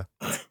criteria.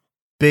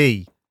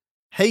 B.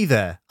 Hey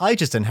there, I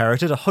just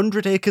inherited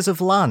 100 acres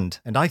of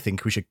land, and I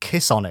think we should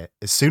kiss on it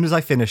as soon as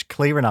I finish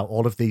clearing out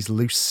all of these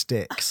loose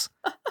sticks.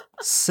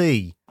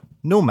 C.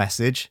 No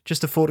message,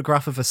 just a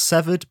photograph of a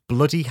severed,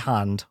 bloody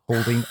hand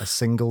holding a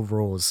single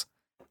rose.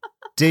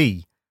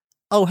 D.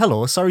 Oh,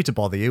 hello, sorry to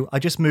bother you. I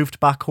just moved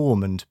back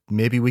home and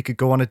maybe we could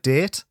go on a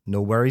date?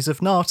 No worries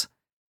if not.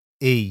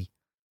 E.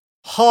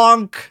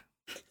 Honk!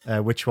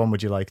 Which one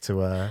would you like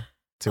to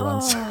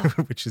answer?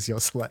 Which is your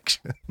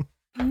selection?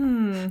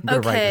 I'm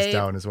going to write this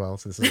down as well,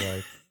 so this is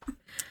like...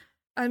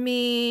 I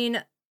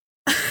mean,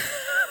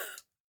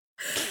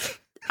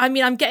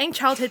 I'm getting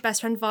childhood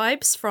best friend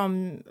vibes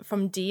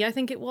from D, I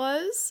think it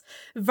was.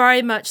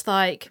 Very much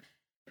like,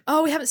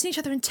 oh, we haven't seen each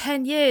other in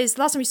 10 years.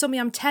 Last time you saw me,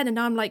 I'm 10, and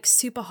now I'm like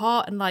super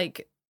hot and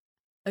like,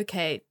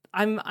 okay,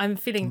 I'm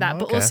feeling that.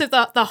 But also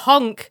the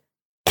honk.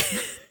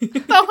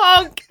 The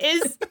honk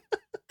is,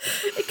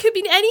 it could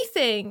mean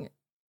anything.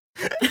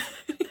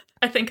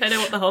 I think I know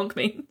what the honk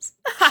means.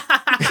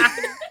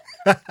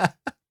 I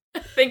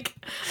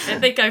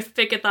think I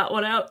figured that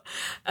one out.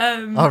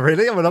 Oh,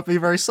 really? I will not be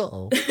very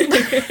subtle.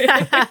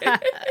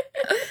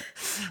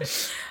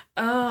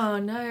 Oh,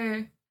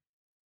 no.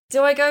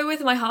 Do I go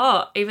with my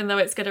heart, even though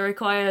it's going to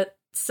require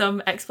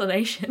some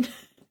explanation?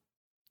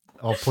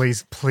 Oh,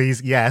 please,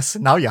 yes.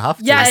 Now you have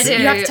to. Yes, I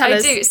do. you have to tell I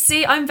us. do.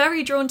 See, I'm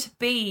very drawn to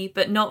B,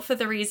 but not for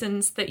the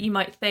reasons that you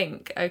might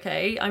think.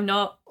 Okay, I'm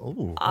not.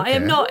 Ooh, I okay.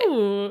 am not.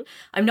 Ooh.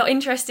 I'm not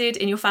interested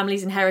in your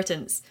family's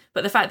inheritance.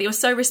 But the fact that you're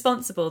so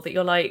responsible that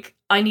you're like,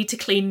 I need to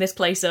clean this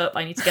place up.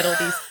 I need to get all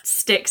these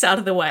sticks out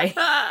of the way.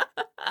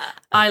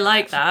 I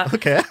like that.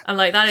 Okay. I'm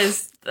like, that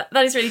is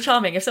really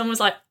charming. If someone was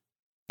like,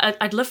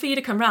 I'd love for you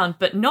to come round,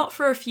 but not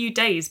for a few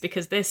days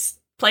because this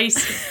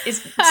place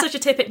is such a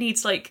tip. It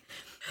needs like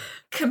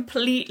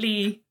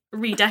completely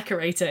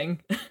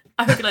redecorating.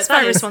 I would be like, It's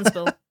very that is,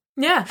 responsible.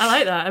 yeah, I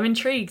like that. I'm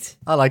intrigued.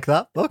 I like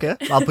that. Okay.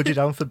 I'll put you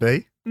down for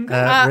B.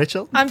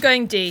 Rachel? I'm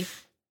going D.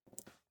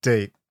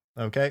 D.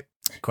 Okay.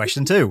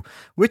 Question 2.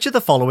 Which of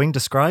the following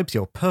describes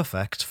your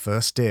perfect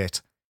first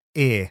date?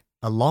 A.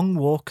 A long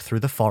walk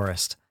through the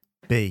forest.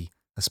 B.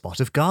 A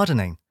spot of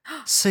gardening.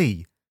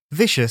 C.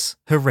 Vicious,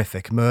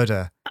 horrific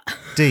murder.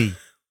 D.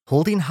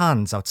 Holding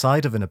hands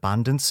outside of an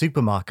abandoned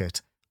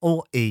supermarket.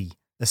 Or E.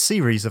 A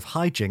series of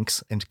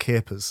hijinks and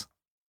capers.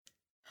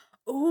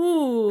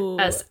 Ooh.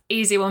 That's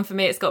easy one for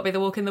me. It's got to be the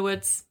walk in the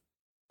woods.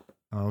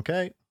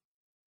 Okay.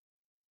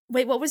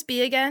 Wait, what was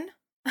B again?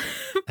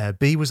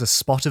 B was a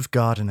spot of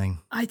gardening.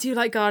 I do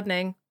like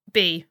gardening.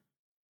 B.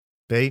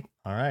 B.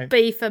 All right.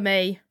 B for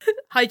me.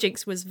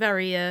 Hijinks was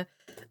very,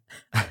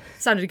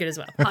 sounded good as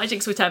well.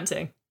 Hijinks were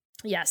tempting,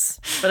 Yes.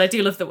 but I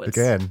do love the woods.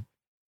 Again,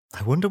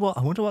 I wonder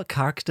what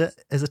character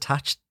is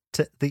attached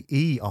to the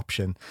E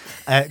option.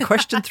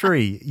 Question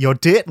 3. Your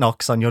date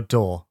knocks on your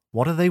door.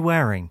 What are they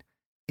wearing?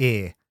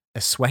 A.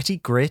 A sweaty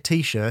grey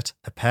t-shirt,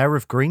 a pair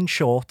of green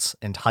shorts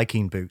and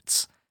hiking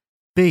boots.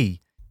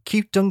 B.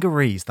 Cute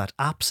dungarees that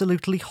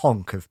absolutely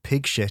honk of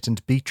pig shit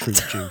and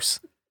beetroot juice.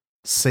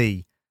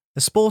 C.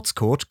 A sports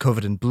coat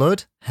covered in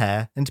blood,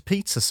 hair and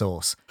pizza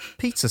sauce.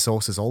 Pizza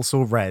sauce is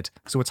also red,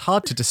 so it's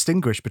hard to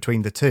distinguish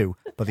between the two,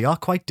 but they are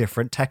quite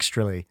different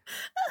texturally.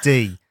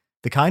 D.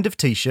 The kind of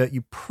t-shirt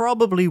you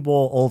probably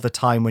wore all the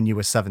time when you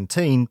were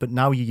 17, but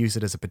now you use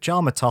it as a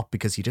pyjama top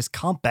because you just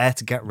can't bear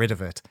to get rid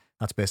of it.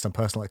 That's based on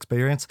personal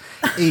experience.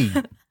 E.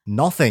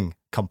 Nothing.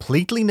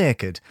 Completely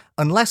naked.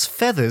 Unless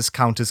feathers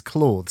count as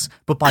clothes.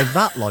 But by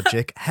that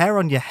logic, hair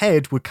on your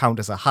head would count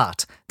as a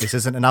hat. This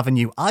isn't an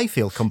avenue I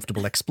feel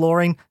comfortable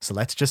exploring, so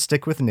let's just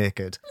stick with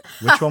naked.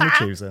 Which one we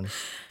choosing?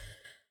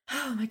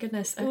 Oh my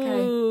goodness. Okay.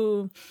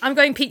 Ooh. I'm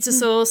going pizza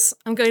sauce.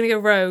 I'm going to go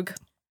rogue.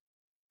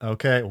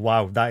 Okay,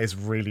 wow, that is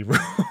really wrong.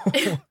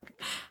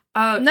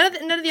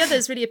 None of the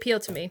others really appeal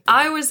to me.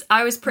 I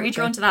was pretty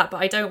drawn to that,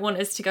 but I don't want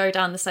us to go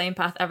down the same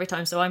path every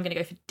time, so I'm going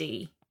to go for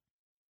D.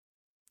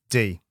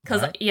 D.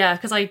 Because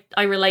right.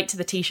 I relate to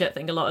the t-shirt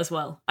thing a lot as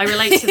well. I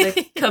relate to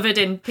the covered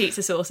in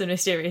pizza sauce and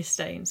mysterious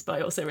stains, but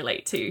I also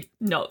relate to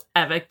not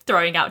ever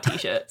throwing out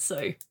t-shirts.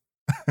 So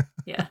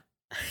yeah,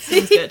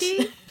 seems good.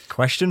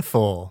 Question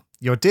 4.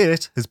 Your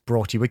date has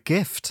brought you a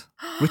gift.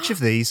 Which of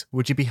these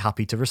would you be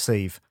happy to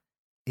receive?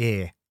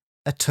 A.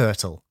 A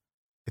turtle.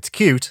 It's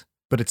cute,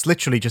 but it's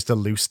literally just a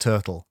loose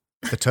turtle.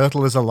 The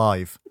turtle is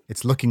alive.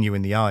 It's looking you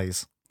in the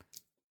eyes.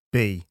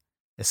 B.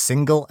 A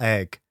single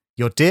egg.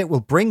 Your date will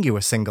bring you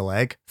a single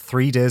egg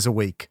 3 days a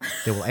week.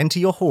 They will enter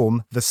your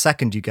home the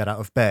second you get out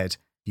of bed.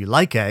 You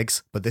like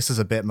eggs, but this is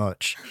a bit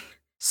much.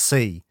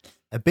 C.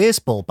 A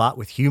baseball bat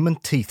with human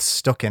teeth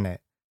stuck in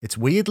it. It's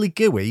weirdly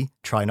gooey.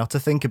 Try not to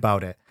think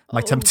about it.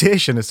 My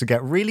temptation is to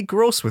get really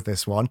gross with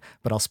this one,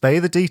 but I'll spare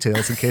you the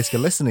details in case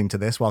you're listening to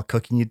this while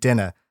cooking your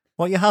dinner.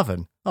 What are you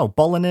having? Oh,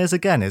 bolognese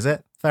again, is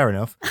it? Fair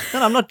enough.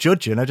 No, I'm not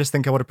judging. I just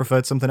think I would have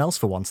preferred something else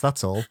for once,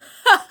 that's all.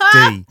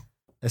 D.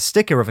 A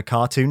sticker of a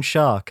cartoon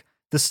shark.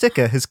 The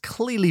sticker has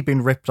clearly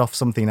been ripped off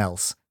something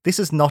else. This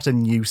is not a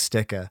new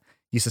sticker.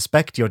 You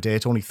suspect your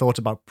date only thought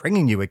about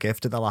bringing you a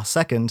gift at the last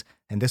second,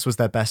 and this was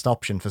their best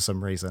option for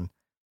some reason.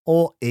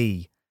 Or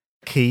E.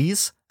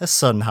 Keys, a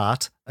sun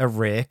hat, a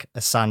rake,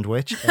 a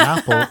sandwich, an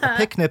apple, a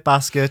picnic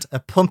basket, a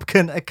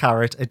pumpkin, a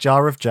carrot, a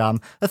jar of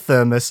jam, a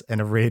thermos, and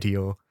a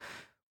radio.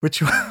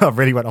 Which one? I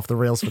really went off the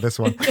rails for this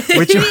one.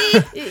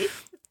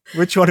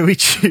 Which one are we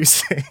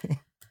choosing?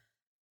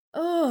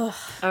 Oh.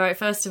 All right,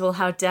 first of all,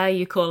 how dare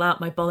you call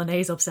out my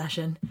bolognese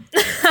obsession?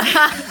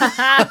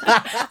 I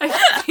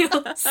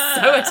feel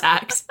so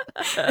attacked.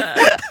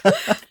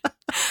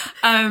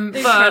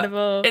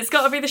 Incredible. But it's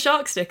got to be the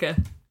shark sticker.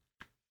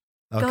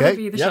 Okay. Gotta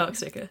be the shark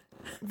sticker.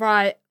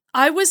 Right.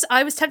 I was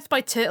tempted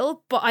by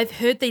turtle, but I've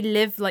heard they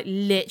live like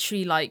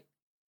literally like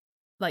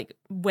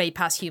way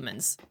past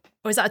humans.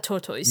 Or is that a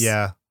tortoise?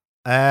 Yeah.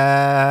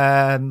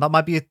 That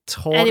might be a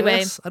tortoise.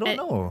 Anyway, I don't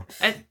know.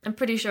 I'm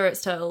pretty sure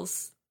it's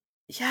turtles.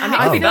 Yeah, I mean,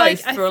 it could be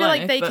both, I for all feel I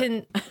like know, they but-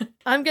 can.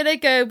 I'm gonna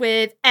go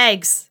with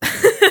eggs.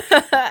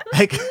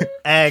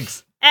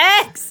 Eggs.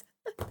 Eggs.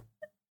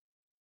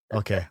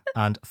 Okay.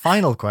 And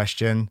final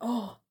question.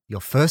 Oh. Your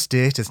first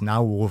date is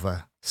now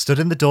over. Stood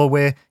in the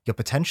doorway, your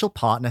potential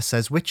partner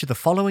says which of the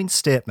following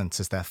statements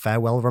is their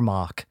farewell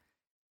remark?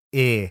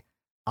 A.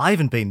 I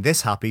haven't been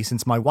this happy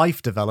since my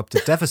wife developed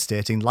a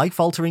devastating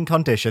life-altering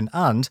condition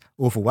and,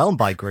 overwhelmed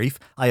by grief,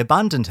 I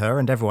abandoned her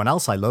and everyone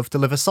else I love to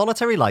live a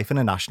solitary life in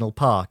a national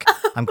park.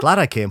 I'm glad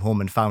I came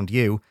home and found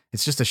you.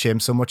 It's just a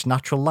shame so much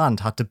natural land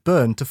had to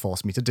burn to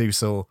force me to do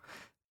so.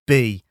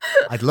 B.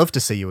 I'd love to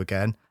see you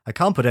again. I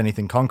can't put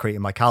anything concrete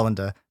in my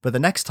calendar, but the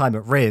next time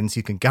it rains,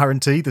 you can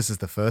guarantee this is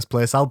the first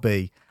place I'll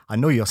be. I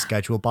know your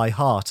schedule by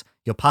heart.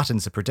 Your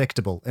patterns are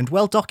predictable and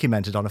well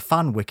documented on a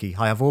fan wiki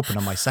I have open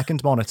on my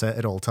second monitor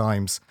at all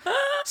times.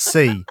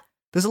 C.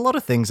 There's a lot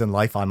of things in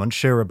life I'm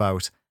unsure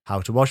about.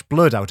 How to wash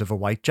blood out of a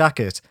white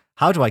jacket.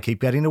 How do I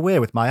keep getting away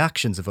with my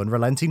actions of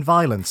unrelenting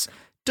violence?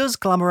 Does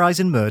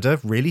glamorizing murder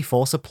really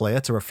force a player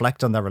to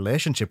reflect on their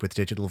relationship with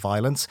digital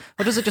violence,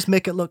 or does it just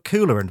make it look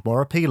cooler and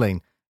more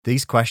appealing?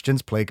 These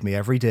questions plague me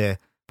every day.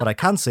 But I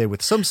can say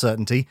with some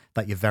certainty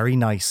that you're very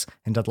nice,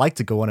 and I'd like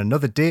to go on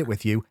another date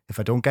with you if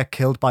I don't get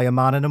killed by a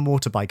man in a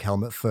motorbike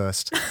helmet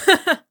first.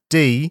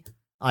 D.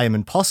 I am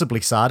impossibly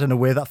sad in a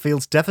way that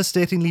feels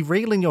devastatingly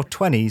real in your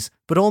 20s,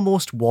 but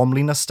almost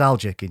warmly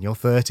nostalgic in your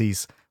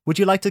 30s. Would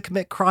you like to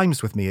commit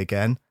crimes with me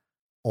again?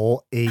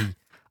 Or E.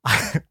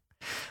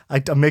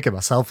 I'm making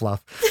myself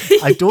laugh.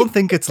 I don't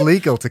think it's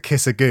legal to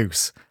kiss a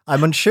goose.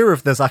 I'm unsure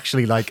if there's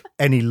actually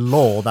any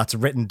law that's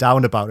written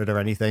down about it or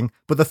anything,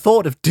 but the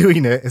thought of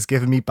doing it is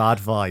giving me bad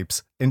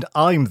vibes. And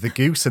I'm the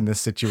goose in this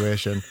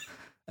situation.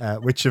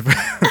 Which of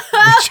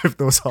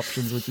those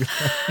options would you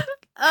like?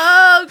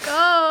 Oh,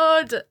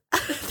 God.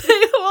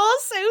 They're all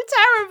so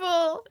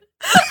terrible.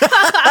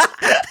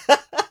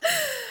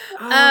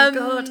 Oh,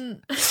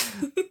 God.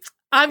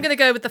 I'm going to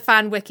go with the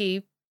fan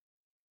wiki.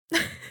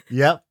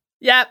 Yep.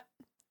 Yep.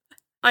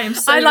 I am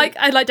so... I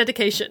like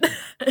dedication.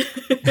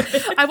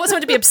 I want someone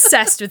to be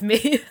obsessed with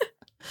me.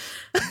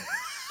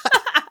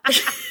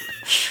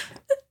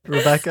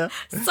 Rebecca?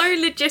 So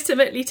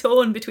legitimately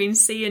torn between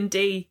C and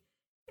D.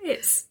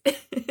 It's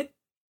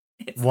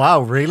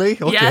wow, really?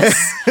 Okay.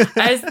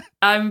 Yes.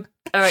 All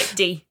right,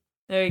 D.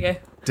 There we go.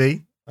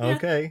 D?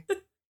 Okay.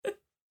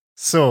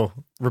 So,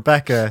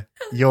 Rebecca,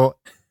 your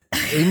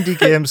indie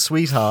game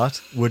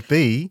sweetheart would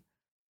be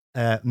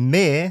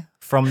May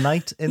from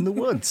Night in the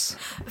Woods.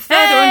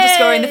 Further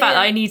underscoring the fact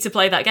that I need to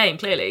play that game,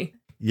 clearly.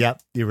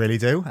 Yep, you really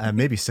do.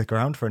 Maybe stick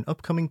around for an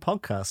upcoming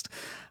podcast.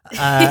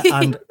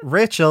 And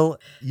Rachel,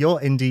 your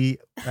indie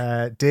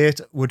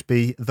date would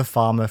be The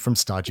Farmer from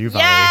Stardew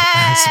Valley.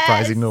 Yes!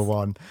 Surprising no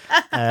one.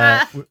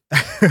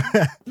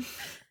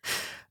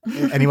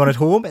 Anyone at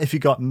home? If you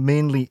got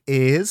mainly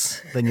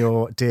A's, then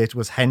your date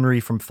was Henry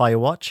from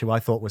Firewatch, who I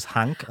thought was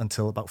Hank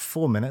until about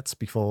 4 minutes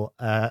before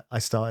I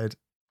started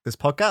this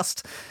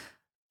podcast.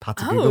 Had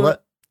to Google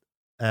it.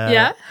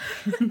 Yeah.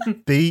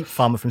 B,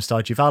 Farmer from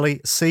Stardew Valley.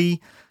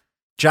 C,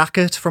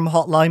 Jacket from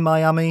Hotline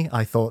Miami.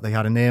 I thought they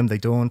had a name. They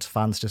don't.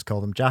 Fans just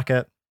call them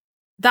Jacket.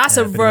 That's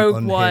a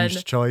rogue one.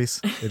 Choice.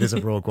 It is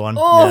a rogue one.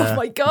 Oh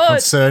my God.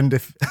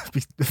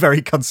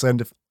 Very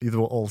concerned if either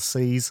were all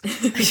C's.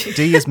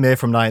 D is May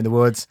from Night in the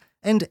Woods.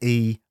 And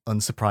E,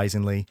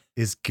 unsurprisingly,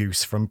 is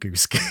Goose from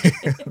Goose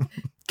Game.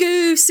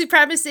 Goose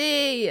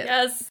supremacy.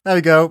 Yes. There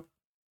we go.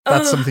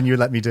 That's something you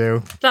let me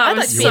do. I'd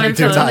like to be in a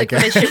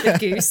relationship with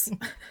Goose.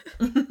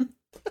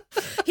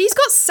 He's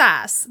got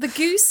sass. The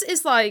goose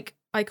is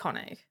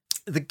iconic.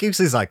 The goose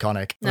is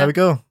iconic. No. There we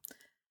go.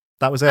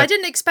 That was it. I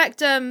didn't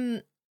expect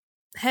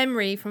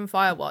Henry from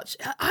Firewatch.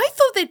 I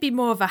thought they'd be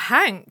more of a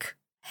Hank.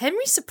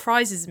 Henry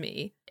surprises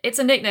me. It's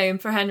a nickname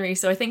for Henry,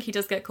 so I think he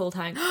does get called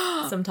Hank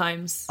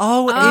sometimes.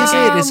 Oh, is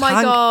it? Is my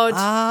Hank? God.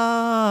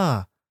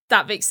 Ah.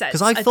 That makes sense.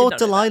 Because I thought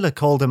Delilah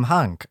called him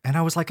Hank, and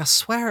I was like, I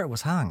swear it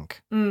was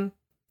Hank. Mm.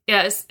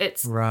 Yeah,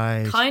 it's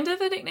right. kind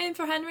of a nickname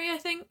for Henry, I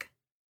think.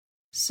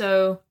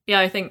 So, yeah,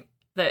 I think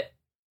that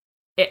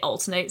it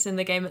alternates in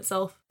the game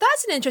itself.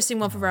 That's an interesting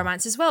one for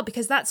romance as well,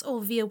 because that's all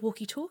via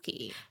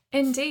walkie-talkie.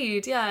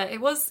 Indeed, yeah.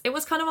 It was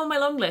kind of on my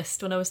long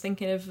list when I was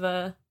thinking of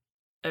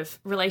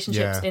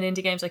relationships in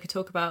indie games I could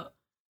talk about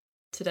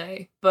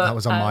today. But that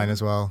was on mine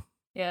as well.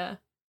 Yeah.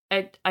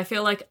 I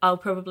feel like I'll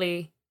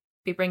probably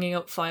be bringing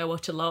up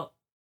Firewatch a lot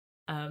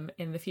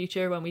in the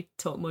future when we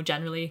talk more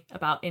generally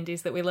about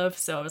indies that we love.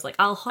 So I was like,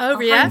 I'll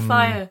hang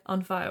fire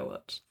on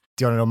Firewatch.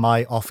 Do you want to know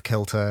my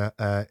off-kilter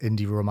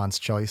indie romance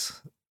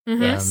choice?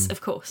 Mm-hmm. Yes,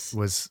 of course.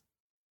 Was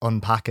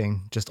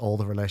unpacking just all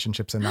the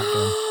relationships in that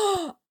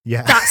game.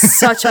 Yeah. That's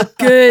such a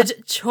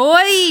good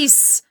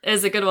choice. It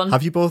is a good one.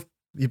 Have you both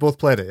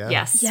played it, yeah?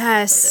 Yes.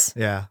 Yes.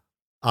 Yeah.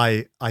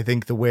 I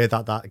think the way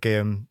that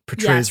game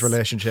portrays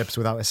relationships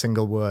without a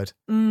single word,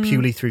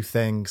 purely through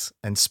things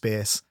and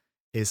space,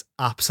 is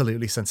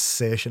absolutely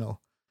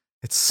sensational.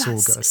 It's so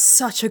good.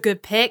 Such a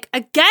good pick.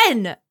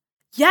 Again.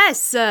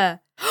 Yes.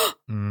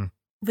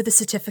 With a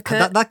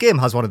certificate. That game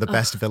has one of the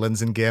best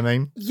villains in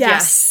gaming.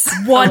 Yes.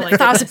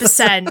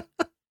 1000%.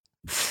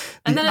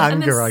 And then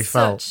anger I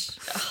felt.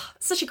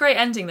 Such a great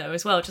ending though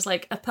as well. Just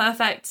like a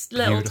perfect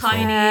little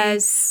tiny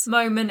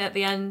moment at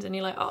the end, and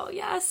you're like, oh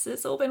yes,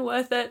 it's all been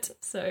worth it.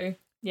 So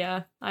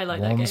yeah, I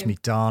like that game. Warms me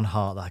darn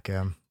heart, that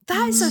game.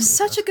 That is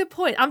such a good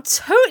point. I'm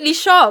totally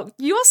shocked.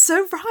 You're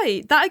so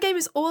right. That game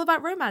is all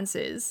about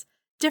romances.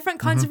 different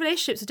kinds of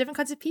relationships with different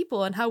kinds of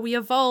people and how we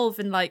evolve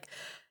and like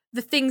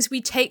the things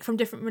we take from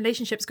different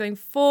relationships going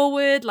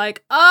forward.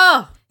 Like,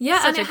 yeah,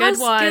 such and a it good has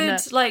one.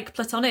 good like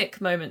platonic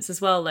moments as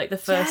well. Like the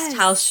first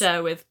house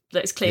share with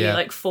that's clearly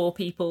like 4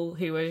 people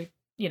who are,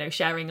 you know,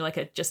 sharing like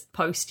a just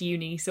post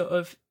uni sort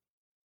of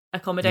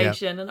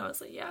accommodation, and I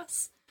was like,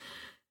 yes.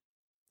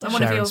 And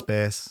one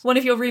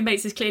of your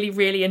roommates is clearly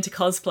really into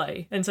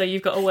cosplay, and so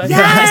you've got to work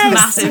out this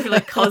massive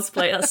like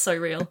cosplay. That's so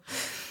real.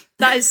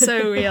 That is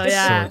so real,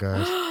 yeah. So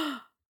good.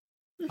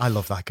 I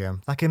love that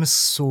game. That game is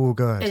so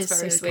good. It's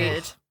very so sweet.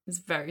 good. It's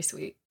very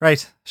sweet.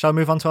 Right, shall we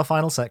move on to our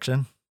final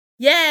section?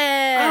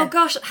 Yeah. Oh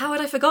gosh, how had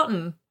I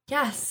forgotten?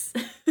 Yes.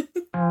 Do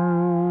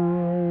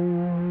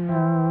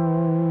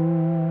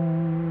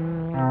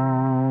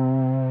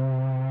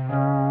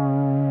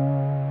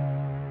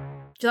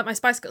you like my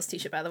Spice Girls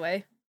t-shirt, by the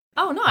way?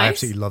 Oh, nice. I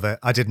absolutely love it.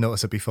 I did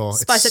notice it before.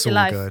 Spice It's up your so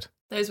life. good.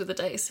 Those were the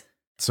days.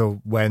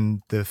 So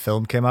when the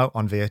film came out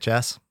on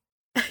VHS,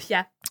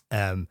 Yeah.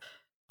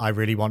 I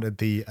really wanted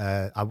the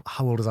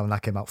how old was I when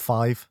that came out?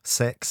 5,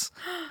 6.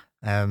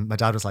 My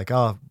dad was like,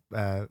 "Oh,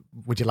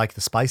 would you like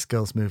the Spice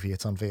Girls movie?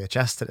 It's on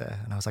VHS today."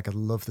 And I was like, "I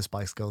love the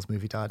Spice Girls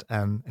movie, Dad."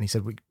 And he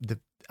said, "The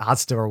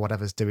Asda or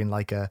whatever's doing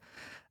like a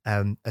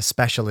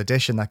special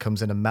edition that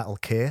comes in a metal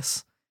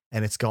case,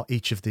 and it's got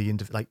each of the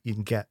like you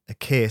can get a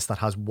case that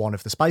has one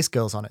of the Spice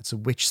Girls on it. So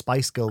which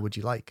Spice Girl would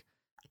you like?"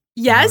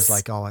 Yes. And I was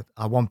like, "Oh,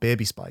 I want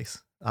Baby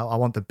Spice. I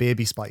want the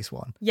Baby Spice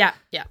one." Yeah.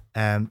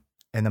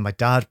 And then my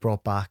dad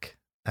brought back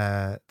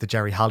the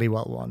Jerry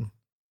Halliwell one,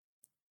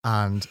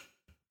 and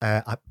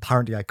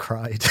apparently I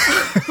cried.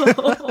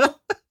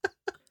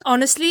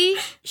 Honestly,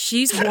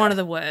 she's one of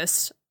the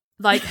worst.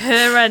 Like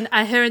her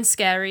and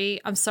Scary.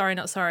 I'm sorry,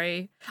 not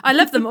sorry. I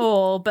love them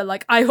all, but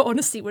like I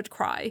honestly would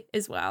cry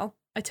as well.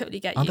 I totally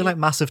get Aren't you. they like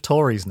massive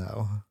Tories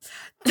now?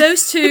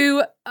 Those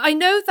two, I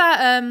know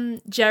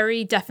that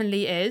Jerry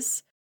definitely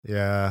is.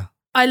 Yeah.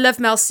 I love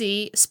Mel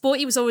C.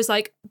 Sporty was always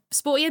like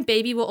Sporty and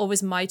Baby were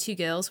always my 2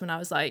 girls when I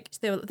was like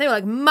they were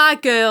like my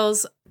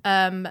girls.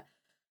 And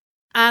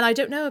I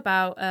don't know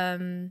about I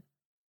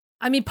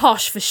mean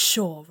Posh for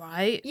sure,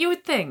 right? You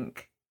would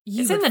think.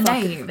 You It's would in the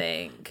fucking name.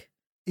 think.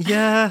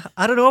 Yeah.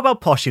 I don't know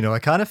about Posh, you know. I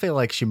kind of feel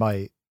like she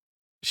might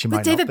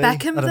With David not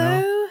be. Beckham I don't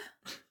know. though?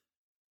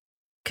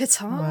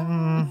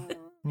 Qatar?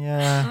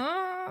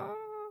 Yeah.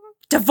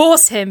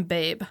 Divorce him,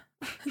 babe.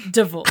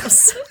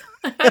 Divorce.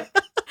 I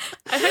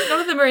hope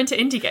none of them are into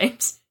indie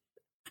games.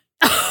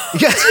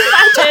 Yeah.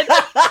 Imagine.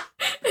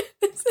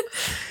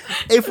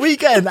 If we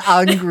get an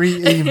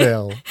angry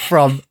email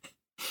from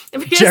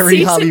If we get Jerry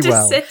cease and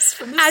Halliwell. desist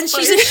from the And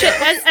Spice she's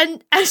a Girls.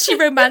 and she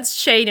romanced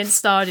Shane in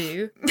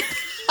Stardew.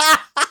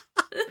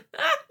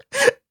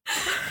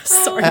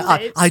 Sorry,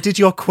 babes. I did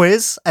your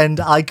quiz and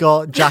I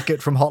got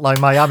Jacket from Hotline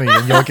Miami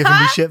and you're giving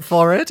me shit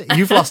for it.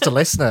 You've lost a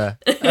listener.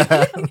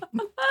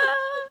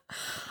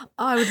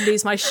 I would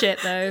lose my shit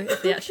though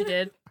if they actually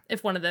did.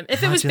 If one of them,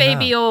 if it was Imagine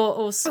Baby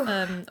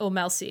or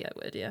Mel C, I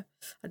would. Yeah,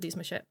 I'd lose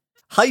my shit.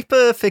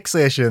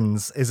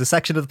 Hyperfixations is a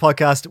section of the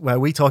podcast where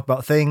we talk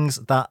about things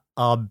that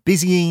are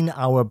busying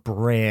our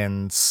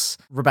brains.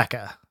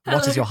 Rebecca,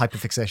 what is your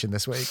hyperfixation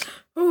this week?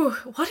 Ooh,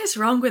 what is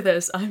wrong with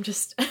us? I'm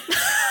just.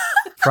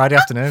 Friday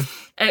afternoon.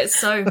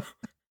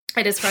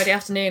 It is Friday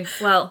afternoon.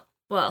 Well,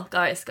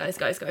 guys.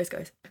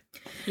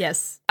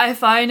 Yes. I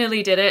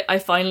finally did it. I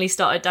finally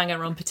started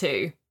Danganronpa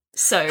 2.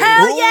 So,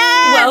 Hell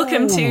yeah!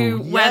 welcome to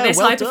where Yeah, this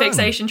well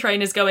hyperfixation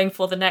train is going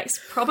for the next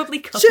probably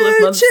couple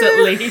of months at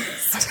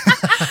least.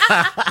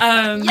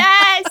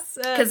 Yes.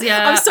 'Cause,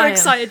 yeah, I'm so I am.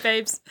 excited,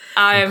 babes.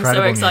 I am so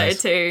Incredible excited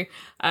news. too.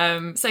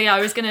 So yeah,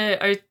 I was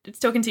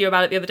talking to you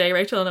about it the other day,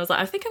 Rachel, and I was like,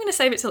 I think I'm gonna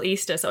save it till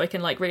Easter so I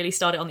can like really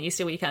start it on the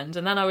Easter weekend.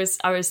 And then I was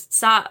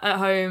sat at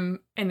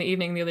home in the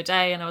evening the other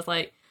day, and I was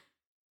like,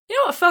 you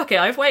know what, fuck it,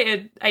 I've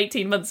waited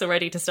 18 months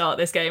already to start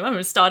this game. I'm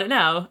gonna start it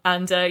now.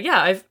 And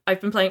yeah,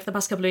 I've been playing it for the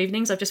past couple of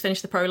evenings. I've just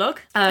finished the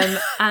prologue.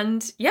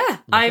 And yeah,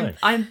 Lovely.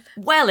 I'm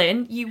well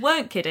in. You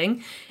weren't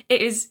kidding.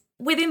 It is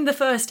within the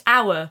first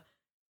hour.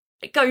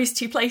 It goes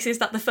to places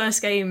that the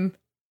first game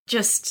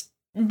just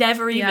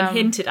never even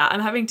hinted at. I'm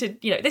having to,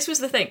 this was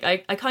the thing. I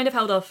kind of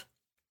held off.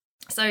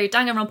 So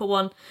Danganronpa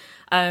 1,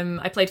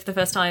 I played for the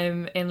first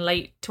time in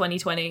late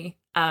 2020.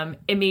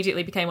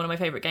 Immediately became one of my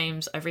favourite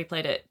games. I've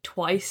replayed it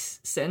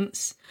twice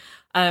since.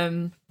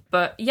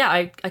 But yeah,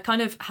 I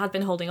kind of had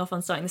been holding off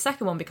on starting the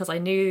second one because I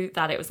knew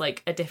that it was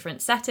like a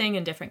different setting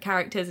and different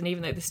characters. And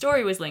even though the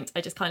story was linked,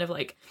 I just kind of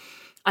like,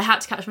 I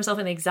had to catch myself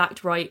in the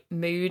exact right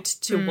mood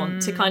to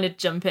want to kind of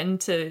jump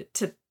into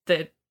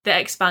the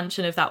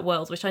expansion of that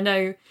world, which I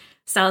know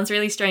sounds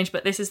really strange,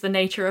 but this is the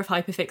nature of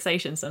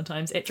hyperfixation.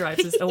 Sometimes it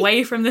drives us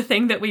away from the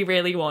thing that we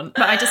really want.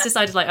 But I just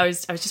decided, like, I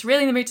was just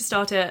really in the mood to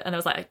start it, and I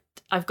was like,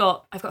 I've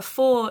got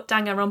 4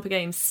 Danganronpa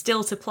games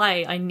still to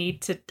play. I'm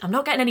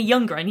not getting any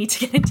younger. I need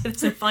to get into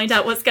this and find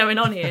out what's going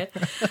on here.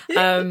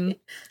 And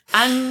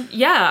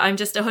yeah, I'm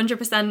just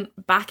 100%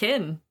 back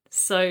in.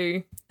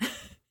 So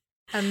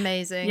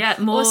Amazing. yeah,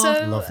 more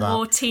Love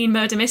that. teen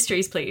murder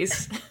mysteries,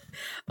 please.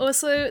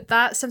 Also,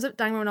 that sums up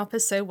Danganronpa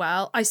so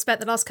well. I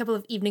spent the last couple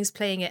of evenings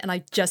playing it, and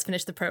I just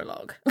finished the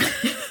prologue.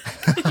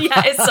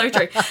 Yeah, it's so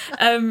true.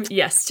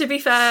 Yes, to be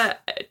fair,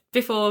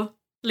 before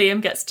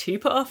Liam gets too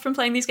put off from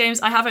playing these games,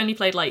 I have only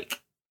played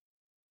like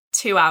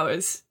 2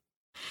 hours,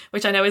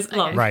 which I know is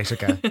long. Right,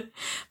 okay.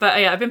 But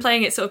yeah, I've been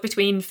playing it sort of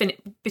between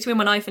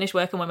when I finish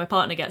work and when my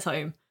partner gets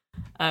home.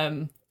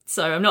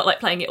 So I'm not like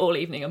playing it all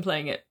evening. I'm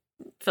playing it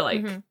for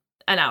like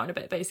an hour and a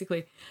bit,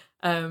 basically.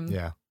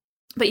 Yeah.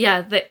 But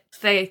yeah,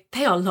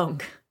 they are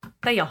long.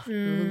 They are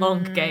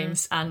long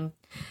games, and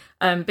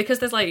because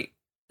there's like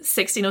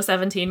 16 or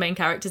 17 main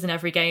characters in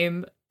every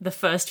game, the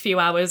first few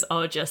hours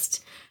are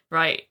just,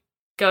 right,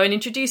 go and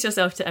introduce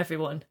yourself to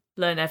everyone,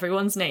 learn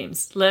everyone's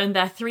names, learn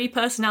their 3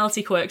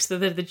 personality quirks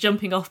that are the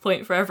jumping off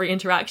point for every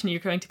interaction you're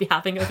going to be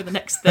having over the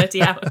next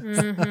 30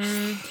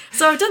 hours.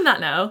 So I've done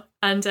that now,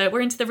 and we're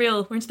into the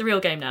real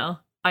game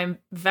now. I'm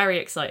very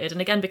excited,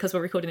 and again, because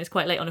we're recording this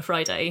quite late on a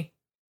Friday,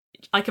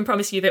 I can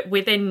promise you that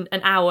within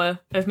an hour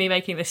of me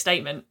making this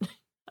statement,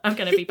 I'm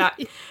going to be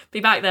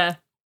back there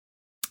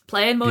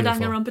playing more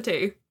Beautiful. Danganronpa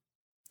 2.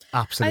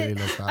 Absolutely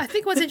love that. I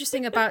think what's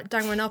interesting about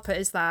Danganronpa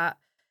is that,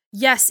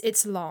 yes,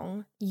 it's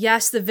long.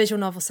 Yes, the visual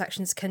novel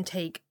sections can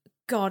take,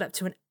 God, up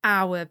to an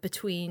hour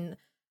between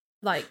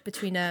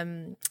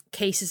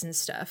cases and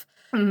stuff.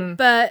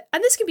 But,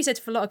 and this can be said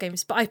for a lot of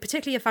games, but I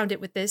particularly have found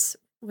it with this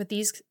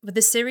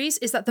series,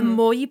 is that the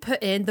more you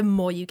put in, the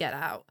more you get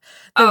out.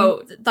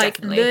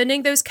 Definitely.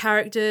 Learning those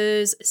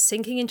characters,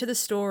 sinking into the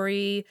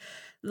story,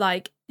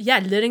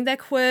 learning their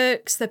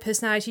quirks, their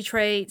personality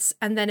traits,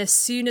 and then as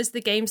soon as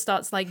the game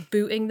starts like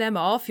booting them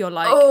off, you're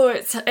like,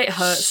 it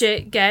hurts.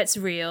 Shit gets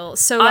real.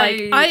 So like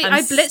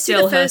I blitzed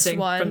through the first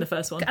one from the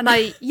first one, and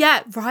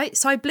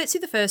so I blitzed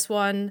through the first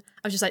one.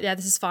 I was just like, yeah,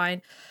 this is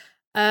fine.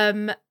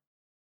 The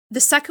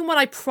second one,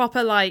 I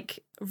proper like,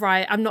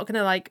 right, I'm not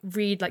gonna like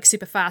read like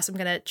super fast. I'm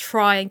gonna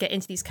try and get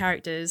into these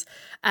characters,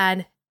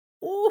 and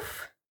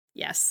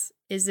yes,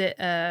 is it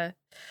a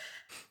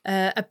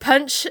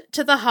punch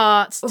to the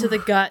heart, to the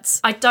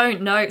gut? I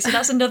don't know. So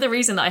that's another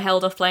reason that I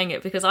held off playing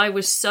it, because I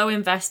was so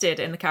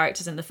invested in the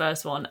characters in the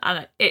first one,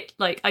 and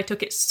I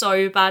took it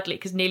so badly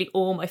because nearly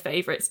all my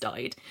favourites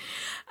died,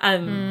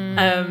 and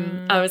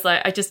I was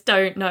like, I just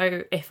don't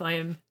know if I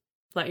am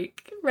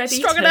like ready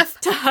strong enough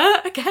to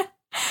hurt again.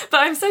 But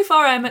I'm so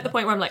far, I'm at the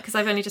point where I'm like, because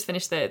I've only just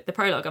finished the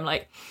prologue, I'm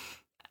like,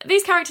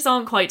 these characters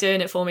aren't quite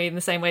doing it for me in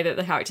the same way that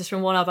the characters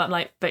from 1 are, but I'm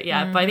like, but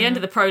yeah, by the end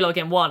of the prologue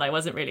in 1, I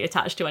wasn't really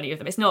attached to any of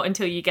them. It's not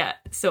until you get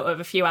sort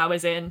of a few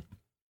hours in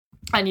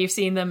and you've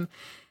seen them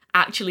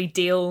actually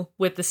deal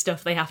with the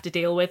stuff they have to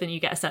deal with, and you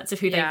get a sense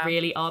of who they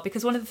really are.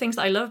 Because one of the things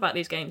that I love about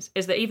these games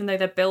is that even though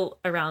they're built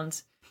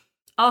around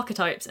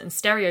archetypes and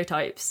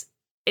stereotypes,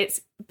 it's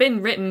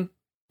been written,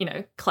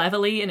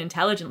 cleverly and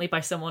intelligently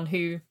by someone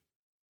who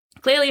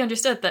clearly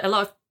understood that a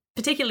lot of,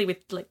 particularly with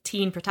like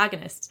teen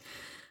protagonists,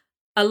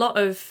 a lot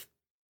of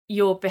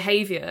your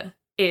behavior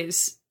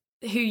is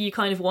who you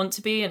kind of want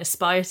to be and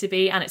aspire to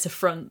be, and it's a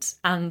front.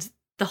 And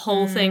the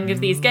whole thing of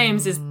these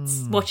games is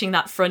watching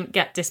that front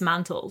get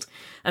dismantled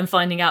and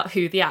finding out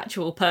who the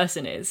actual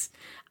person is.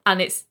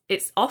 And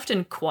it's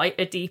often quite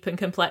a deep and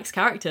complex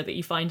character that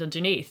you find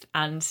underneath.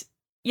 And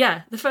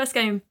yeah, the first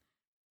game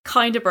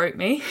kind of broke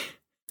me.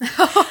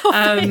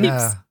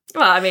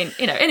 Well, I mean,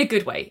 in a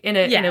good way, in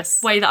a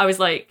way that I was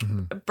like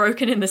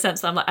broken in the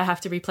sense that I'm like, I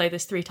have to replay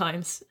this 3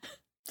 times.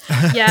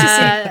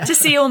 Yeah, to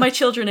see all my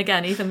children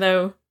again, even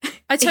though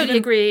I totally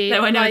agree.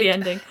 Though I know the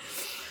ending.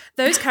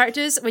 Those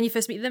characters, when you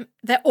first meet them,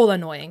 they're all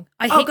annoying.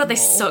 I hate them they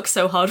all. suck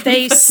so hard.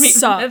 They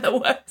suck. They're the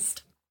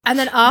worst. And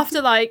then after,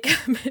 like,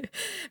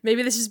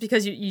 maybe this is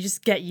because you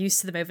just get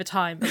used to them over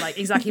time, but like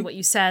exactly what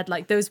you said,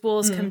 like those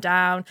walls come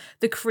down,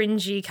 the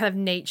cringy kind of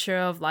nature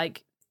of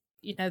like,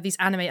 these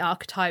anime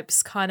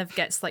archetypes kind of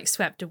gets like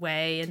swept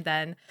away, and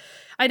then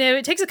I know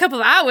it takes a couple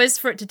of hours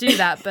for it to do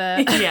that,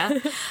 but yeah,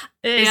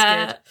 it is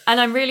good. And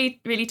I'm really,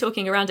 really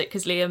talking around it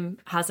because Liam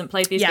hasn't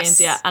played these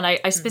games yet, and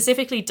I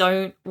specifically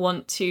don't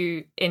want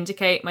to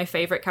indicate my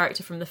favourite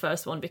character from the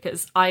first one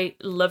because I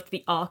loved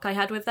the arc I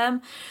had with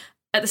them.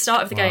 At the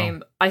start of the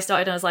game, I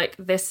started and I was like,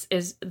 this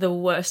is the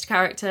worst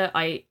character.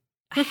 I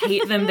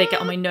hate them. They get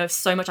on my nerves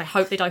so much. I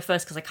hope they die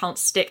first because I can't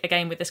stick a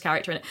game with this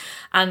character in it.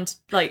 And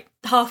like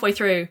halfway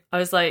through, I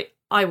was like,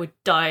 I would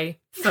die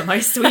for my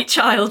sweet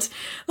child.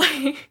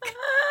 Like,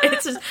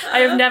 it's just, I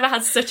have never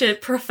had such a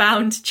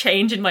profound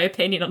change in my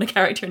opinion on a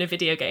character in a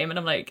video game. And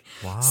I'm like,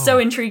 so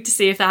intrigued to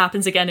see if that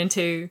happens again in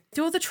 2.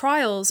 Through all the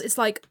trials, it's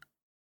like,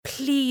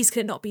 please,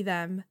 can it not be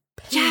them?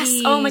 Please.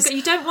 Yes. Oh my God.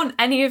 You don't want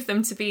any of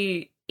them to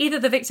be either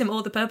the victim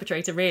or the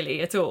perpetrator,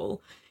 really, at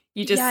all.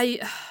 You just...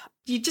 Yeah,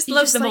 you just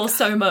love them all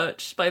so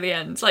much by the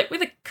end, like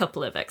with a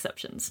couple of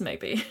exceptions,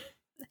 maybe.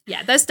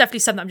 Yeah, there's definitely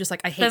some that I'm just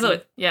like, I hate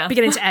you. Yeah.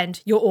 Beginning to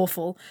end, you're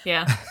awful.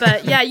 Yeah.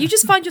 But yeah, you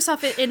just find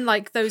yourself in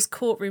like those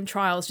courtroom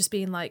trials just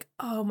being like,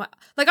 oh my,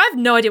 like I have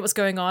no idea what's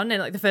going on in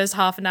like the first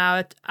half an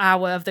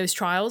hour of those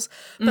trials.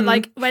 But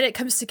like when it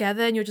comes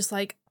together and you're just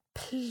like,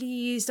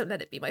 please don't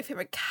let it be my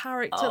favorite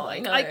character. Oh,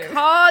 like I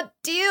can't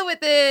deal with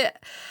it.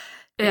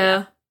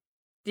 Yeah.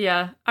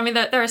 Yeah, I mean,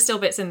 there are still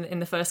bits in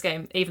the first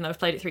game, even though I've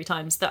played it 3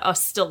 times, that are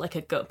still like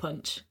a gut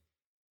punch.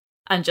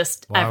 And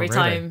just every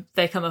time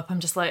they come up,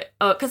 I'm just like,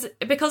 oh,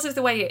 because of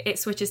the way it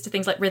switches to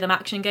things like rhythm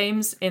action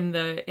games in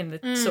the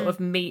sort of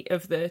meat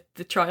of the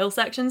trial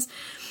sections.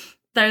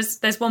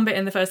 There's one bit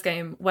in the first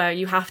game where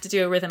you have to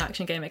do a rhythm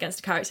action game against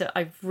a character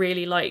I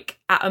really like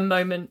at a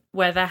moment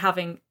where they're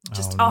having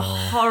just a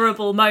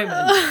horrible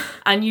moment,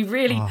 and you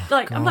really I'm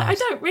like, I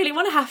don't really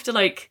want to have to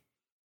like,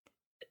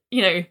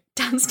 you know,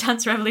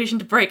 Dance Revolution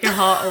to break your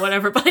heart or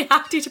whatever, but I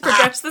have to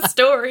progress the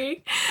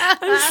story.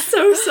 I'm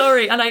so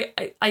sorry. And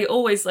I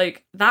always,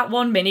 like, that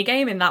one mini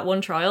game in that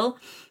one trial,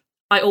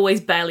 I always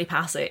barely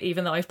pass it,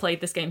 even though I've played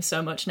this game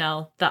so much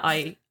now that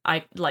I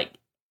like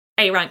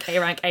A rank, A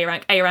rank, A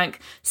rank, A rank,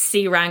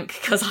 C rank,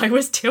 because I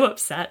was too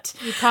upset.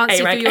 You can't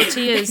see through your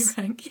tears.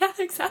 Yeah,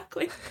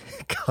 exactly.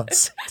 Can't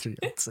see through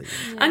your tears.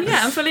 And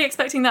yeah, I'm fully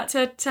expecting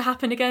that to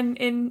happen again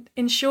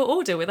in short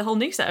order with a whole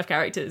new set of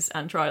characters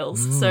and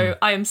trials. So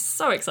I am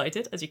so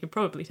excited, as you can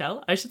probably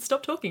tell. I should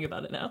stop talking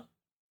about it now.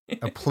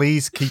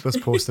 Please keep us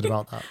posted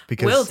about that,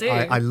 because Will do.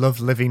 I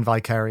love living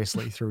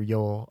vicariously through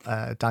your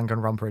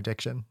Danganronpa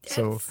addiction.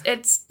 So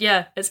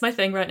it's my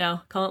thing right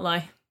now. Can't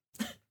lie.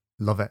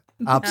 Love it.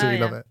 Absolutely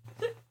love it.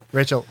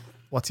 Rachel,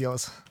 what's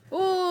yours?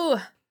 Ooh,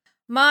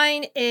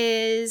 mine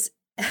is...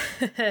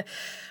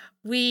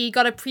 We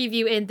got a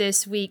preview in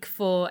this week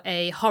for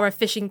a horror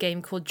fishing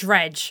game called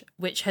Dredge,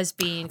 which has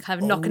been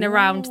kind of knocking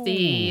around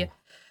the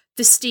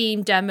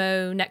Steam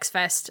demo Next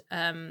Fest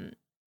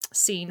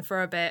scene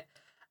for a bit.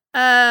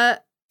 I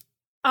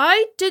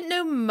didn't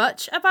know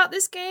much about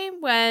this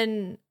game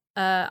when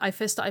I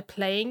first started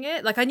playing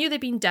it. Like, I knew there'd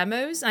been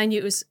demos. I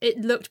knew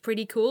it looked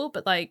pretty cool,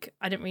 but like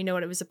I didn't really know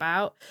what it was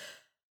about.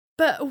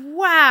 But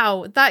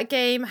wow, that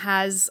game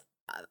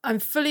I'm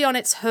fully on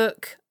its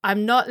hook.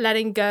 I'm not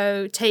letting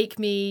go. Take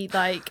me,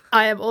 like,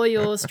 I am all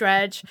yours,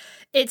 Dredge.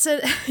 It's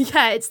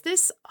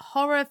this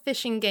horror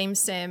fishing game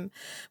sim,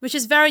 which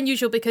is very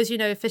unusual because, you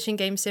know, fishing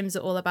game sims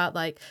are all about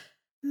like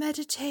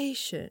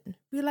meditation,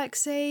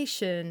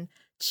 relaxation,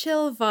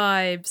 chill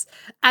vibes.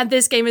 And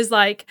this game is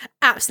like,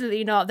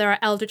 absolutely not. There are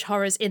eldritch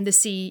horrors in the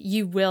sea.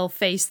 You will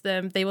face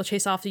them. They will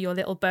chase after your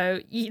little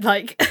boat.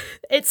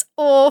 It's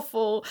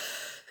awful.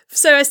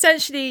 So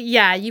essentially,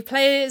 yeah, you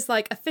play as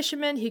like a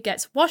fisherman who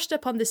gets washed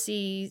up on the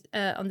seas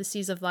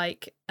of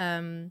like,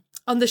 on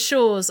the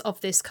shores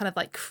of this kind of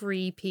like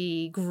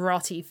creepy,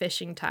 grotty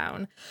fishing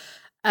town.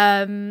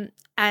 And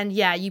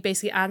yeah, you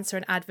basically answer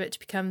an advert to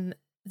become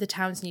the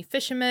town's new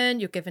fisherman.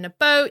 You're given a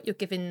boat, you're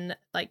given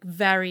like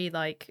very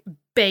like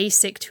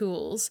basic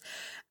tools,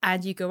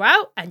 and you go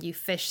out and you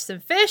fish some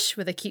fish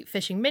with a cute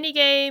fishing mini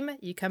game.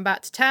 You come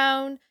back to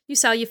town, you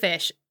sell your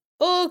fish.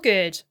 All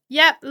good.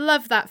 Yep,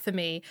 love that for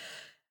me.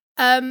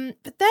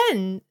 But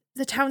then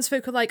the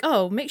townsfolk are like,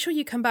 oh, make sure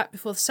you come back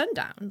before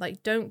sundown.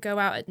 Like, don't go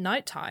out at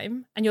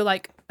nighttime. And you're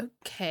like,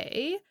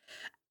 okay.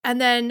 And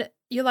then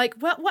you're like,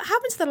 well, what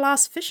happened to the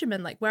last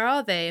fisherman? Like, where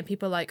are they? And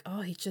people are like, oh,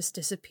 he just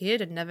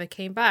disappeared and never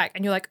came back.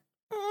 And you're like,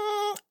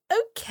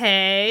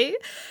 okay.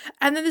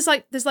 And then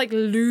there's like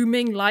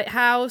looming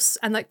lighthouse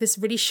and like this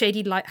really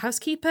shady lighthouse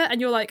keeper.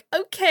 And you're like,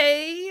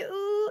 okay.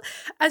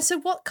 And so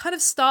what kind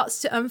of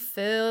starts to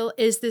unfurl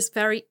is this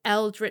very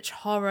eldritch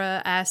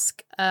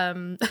horror-esque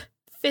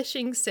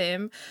fishing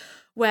sim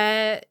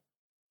where,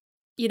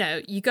 you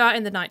know, you go out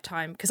in the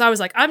nighttime, because I was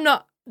like, I'm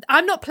not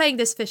playing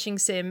this fishing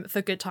sim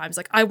for good times.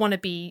 Like, I want to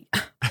be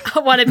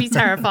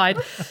terrified.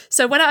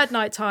 So I went out at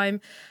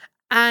nighttime,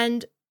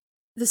 and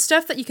the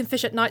stuff that you can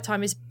fish at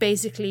nighttime is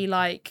basically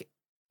like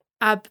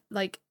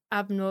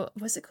abnormal,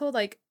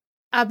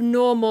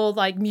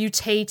 like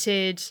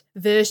mutated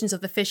versions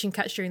of the fish you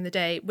catch during the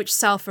day, which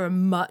sell for a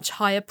much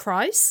higher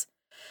price.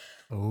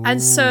 Ooh.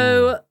 And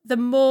so the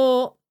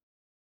more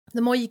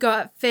you go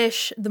out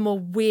fish, the more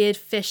weird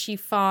fish you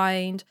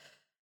find.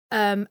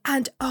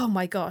 And oh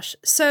my gosh.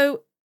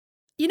 So,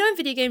 you know, in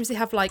video games, they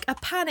have like a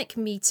panic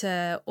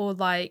meter or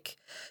like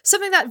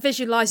something that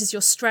visualizes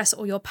your stress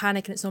or your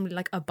panic, and it's normally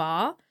like a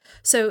bar.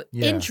 So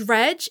in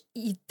Dredge,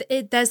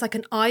 there's like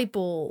an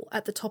eyeball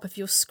at the top of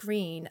your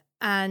screen,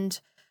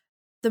 and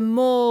the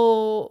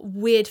more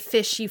weird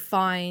fish you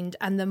find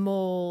and the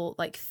more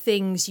like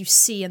things you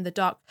see in the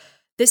dark,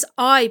 this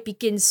eye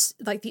begins,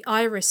 like the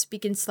iris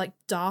begins to like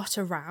dart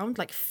around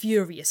like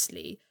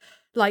furiously.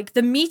 Like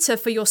the meter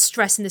for your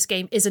stress in this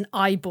game is an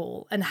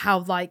eyeball, and how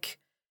like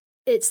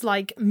it's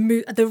like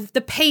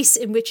the pace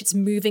in which it's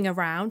moving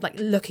around, like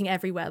looking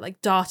everywhere,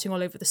 like darting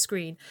all over the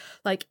screen.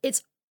 Like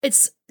it's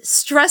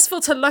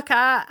stressful to look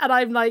at, and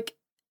I'm like,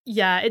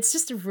 yeah, it's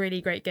just a really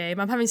great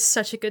game. I'm having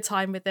such a good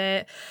time with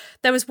it.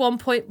 There was one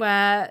point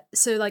where,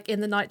 so like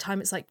in the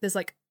nighttime, it's like it's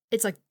like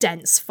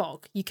dense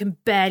fog. You can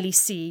barely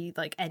see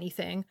like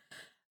anything.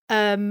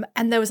 And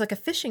there was like a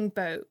fishing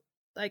boat,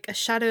 like a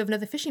shadow of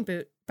another fishing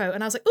boat,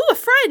 and I was like, oh, a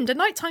friend, a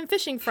nighttime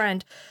fishing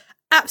friend.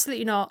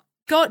 Absolutely not.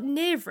 Got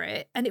near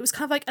it, and it was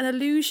kind of like an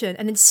illusion,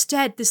 and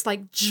instead this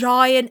like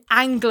giant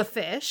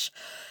anglerfish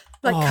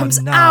comes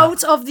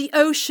out of the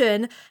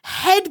ocean,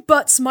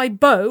 headbutts my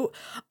boat.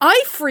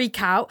 I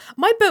freak out.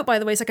 My boat, by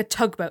the way, is like a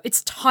tugboat.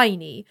 It's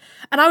tiny.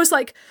 And I was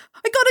like,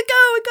 I gotta go.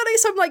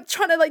 So I'm like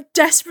trying to like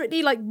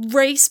desperately like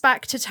race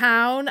back to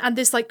town. And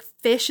this like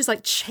fish is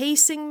like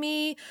chasing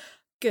me.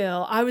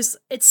 Girl,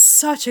 it's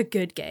such a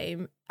good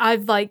game.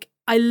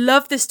 I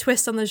love this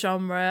twist on the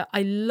genre.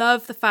 I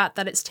love the fact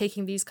that it's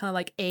taking these kind of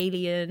like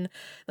alien,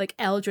 like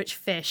eldritch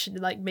fish and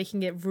like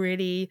making it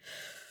really,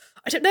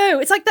 I don't know.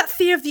 It's like that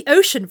fear of the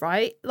ocean,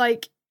 right?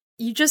 Like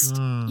you just,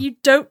 you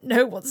don't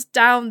know what's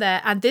down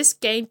there. And this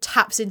game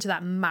taps into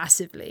that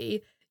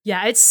massively.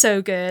 Yeah, it's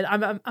so good.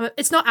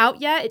 It's not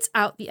out yet. It's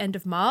out the end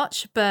of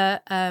March,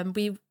 but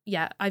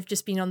I've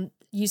just been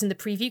using the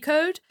preview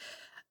code.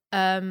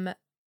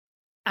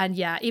 And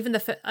yeah, even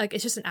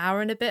it's just an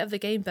hour and a bit of the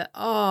game, but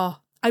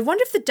I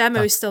wonder if the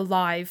demo is still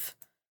live.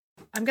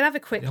 I'm gonna have a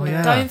quick look.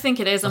 I don't think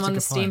it is. I'm on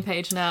the Steam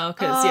page now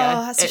because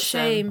that's a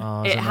shame.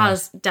 It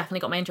has definitely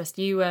got my interest.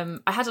 I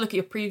had to look at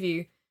your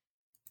preview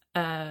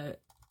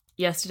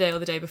yesterday or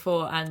the day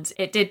before, and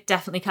it did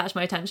definitely catch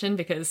my attention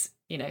because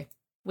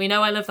we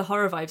know I love the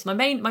horror vibes. My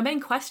main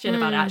question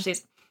about it actually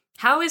is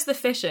how is the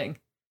fishing?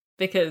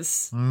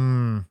 Because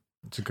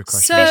that's a good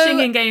question. Fishing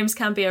in games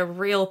can be a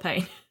real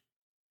pain.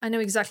 I know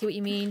exactly what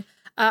you mean.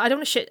 I don't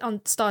want to shit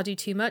on Stardew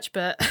too much,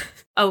 but...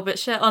 but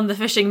shit on the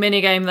fishing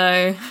minigame,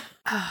 though.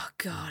 Oh,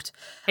 God.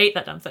 Hate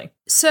that damn thing.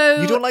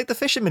 So... You don't like the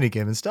fishing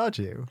minigame in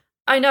Stardew?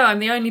 I know, I'm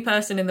the only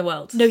person in the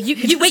world. No, you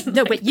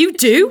you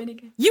do?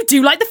 You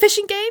do like the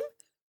fishing game?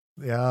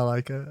 Yeah, I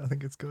like it. I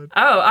think it's good.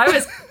 Oh, I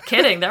was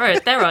kidding. There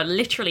are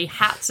literally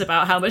hats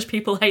about how much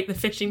people hate the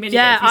fishing minigame.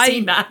 Yeah, Have you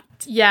seen that?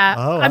 Yeah,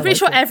 I'm pretty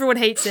sure everyone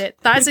hates it.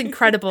 That is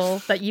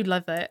incredible that you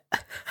love it.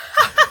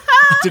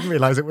 I didn't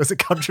realise it was a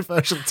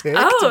controversial take.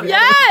 Oh,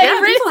 yeah,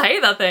 people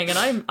hate that thing, and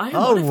I'm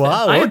oh,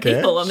 wow, I am okay.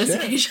 people on this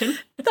occasion.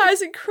 That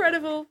is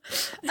incredible.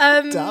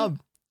 Damn.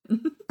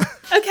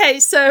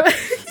 Okay, so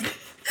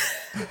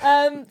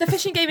the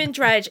fishing game in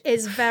Dredge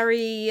is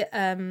very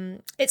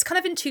it's kind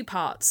of in two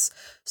parts.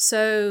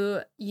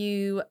 So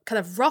you kind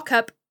of rock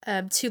up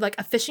to like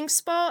a fishing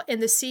spot in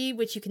the sea,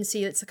 which you can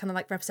see it's kind of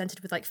like represented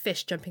with like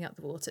fish jumping out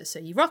the water. So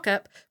you rock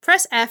up,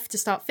 press F to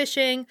start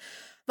fishing,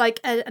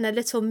 and a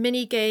little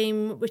mini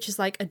game which is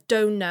like a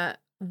donut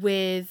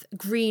with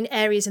green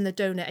areas in the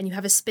donut, and you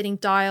have a spinning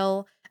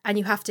dial and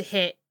you have to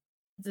hit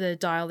the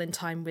dial in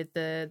time with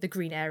the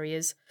green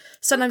areas.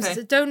 Sometimes it's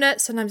a donut,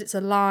 sometimes it's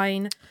a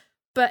line,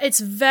 but it's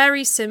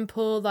very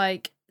simple.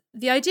 Like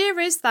the idea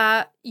is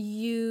that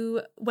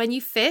when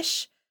you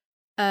fish,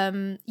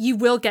 you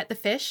will get the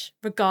fish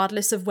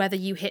regardless of whether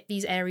you hit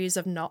these areas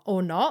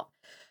or not.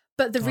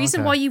 But the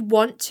reason why you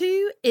want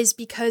to is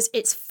because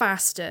it's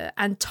faster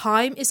and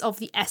time is of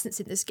the essence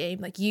in this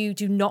game. Like you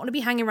do not want to be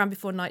hanging around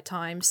before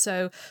nighttime.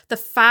 So the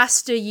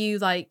faster you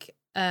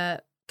can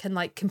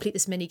like complete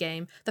this mini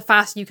game, the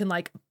faster you can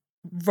like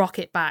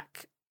rocket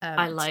back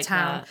I like to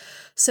town. that.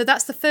 So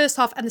that's the first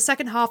half, and the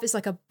second half is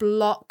like a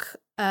block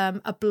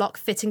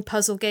fitting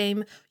puzzle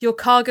game. Your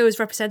cargo is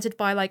represented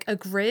by like a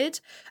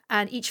grid,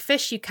 and each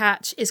fish you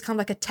catch is kind of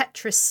like a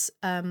Tetris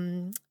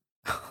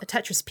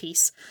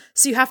piece.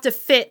 So you have to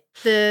fit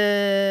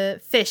the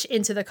fish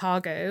into the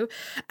cargo.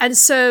 And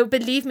so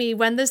believe me,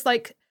 when there's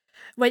like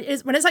when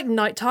it's like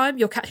nighttime,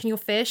 you're catching your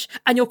fish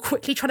and you're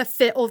quickly trying to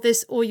fit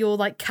all your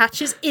like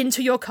catches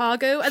into your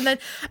cargo, and then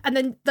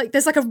like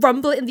there's like a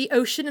rumble in the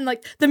ocean and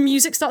like the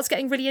music starts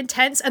getting really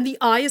intense and the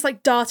eye is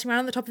like darting around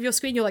on the top of your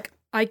screen. You're like,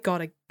 I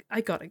gotta go.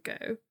 I gotta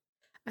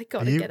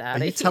get out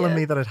of here. Are you telling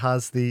me that it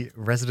has the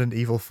Resident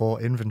Evil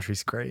 4 inventory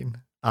screen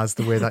as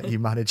the way that you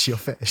manage your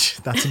fish?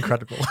 That's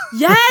incredible.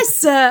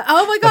 Yes!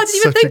 Oh my god, I didn't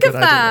even think of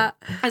that.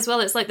 Idea. As well,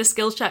 it's like the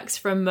skill checks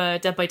from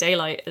Dead by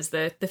Daylight as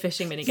the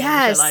fishing minigame.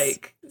 Yes.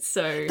 Like,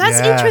 so that's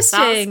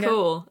interesting. That's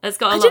cool. It's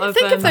got a lot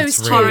of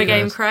those horror really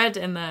game cred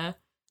in there.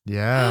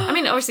 Yeah. I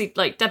mean, obviously,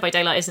 like Dead by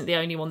Daylight isn't the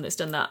only one that's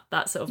done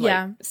that sort of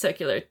like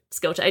circular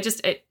skill check.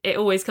 It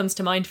always comes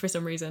to mind for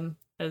some reason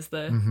as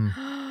the...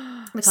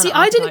 See,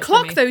 I didn't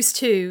clock those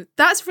two.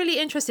 That's really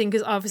interesting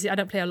because obviously I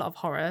don't play a lot of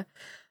horror.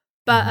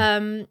 But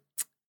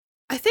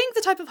I think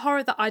the type of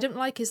horror that I don't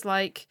like is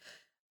like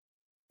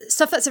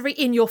stuff that's very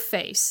in your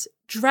face.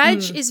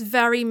 Dredge is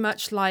very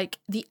much like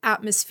the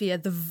atmosphere,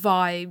 the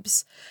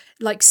vibes,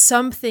 like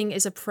something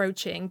is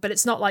approaching, but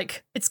it's not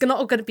like it's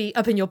not going to be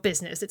up in your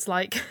business. It's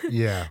like,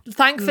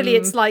 thankfully,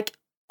 it's like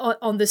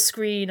on the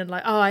screen, and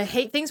like, I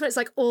hate things when it's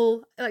like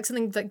all like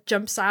something like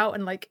jumps out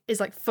and like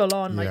is like full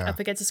on like up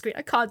against the screen.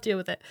 I can't deal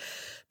with it.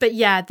 But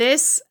yeah,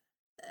 this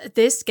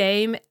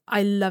game,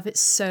 I love it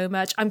so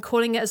much. I'm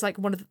calling it as like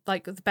one of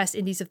the best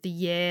indies of the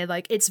year.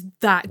 Like it's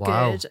that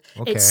good.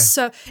 Okay. It's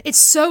so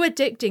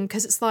addicting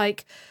because it's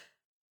like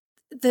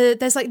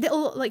there's like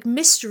little like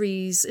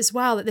mysteries as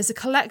well. Like there's a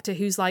collector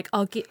who's like,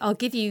 I'll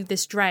give you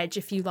this dredge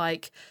if you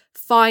like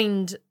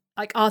find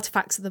like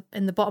artifacts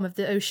in the bottom of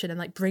the ocean and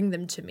like bring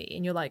them to me.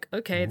 And you're like,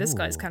 okay, this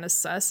guy's kind of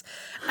sus.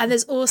 And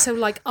there's also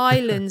like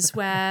islands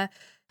where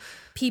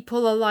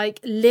people are like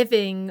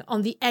living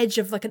on the edge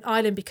of like an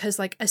island because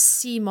like a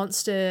sea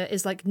monster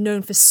is like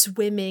known for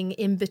swimming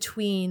in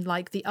between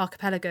like the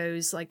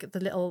archipelagos, like the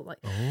little like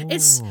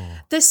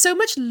there's so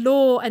much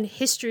lore and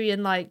history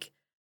and like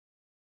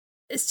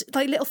it's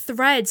like little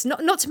threads,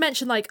 not to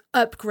mention like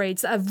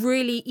upgrades that are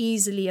really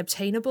easily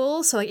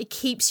obtainable, so like it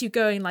keeps you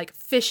going, like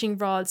fishing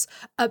rods,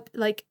 up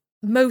like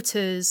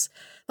motors,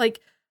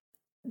 like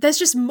there's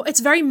just it's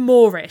very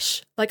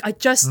Moorish. Like I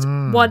just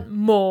want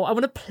more. I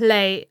want to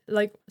play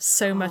like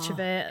so much of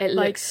it. It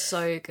like, looks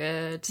so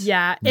good.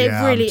 Yeah, it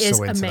really I'm is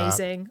so into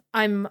amazing.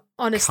 I'm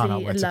honestly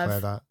Cannot wait in to play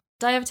love. that.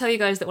 Did I ever tell you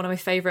guys that one of my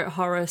favourite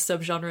horror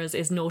subgenres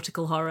is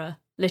nautical horror?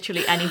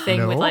 Literally anything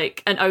No. with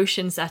like an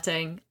ocean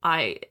setting,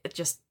 I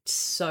just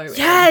so in.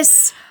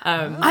 Yes,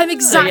 I'm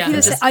exactly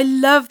the same. I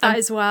love that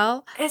as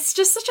well. It's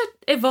just such an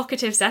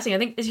evocative setting. I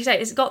think, as you say,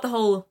 it's got the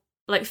whole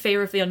like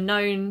fear of the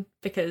unknown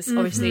because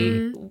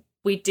obviously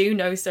we do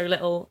know so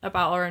little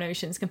about our own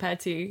oceans compared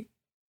to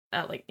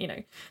like, you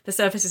know, the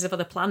surfaces of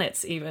other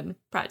planets even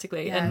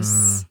practically.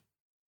 Yes.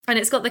 And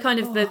it's got the kind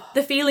of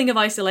the feeling of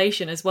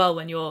isolation as well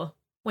when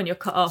you're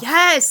cut off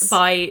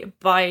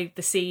by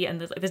the sea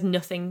and there's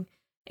nothing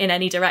in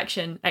any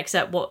direction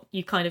except what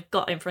you kind of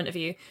got in front of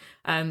you.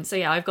 So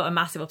yeah, I've got a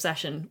massive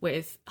obsession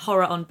with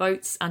horror on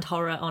boats and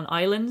horror on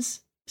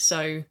islands.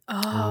 So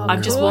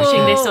I'm just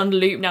watching this on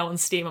loop now on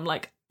Steam. I'm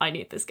like, I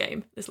need this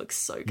game. This looks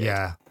so good.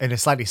 Yeah. In a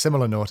slightly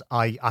similar note,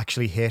 I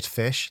actually hate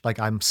fish. Like,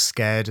 I'm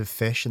scared of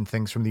fish and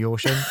things from the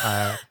ocean.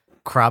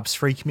 Crabs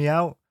freak me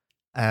out.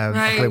 I'm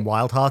playing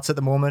Wild Hearts at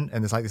the moment,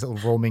 and there's like these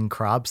little roaming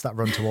crabs that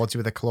run towards you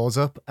with their claws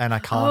up, and I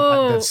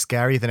can't. They're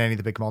scarier than any of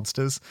the big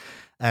monsters.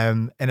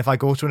 And if I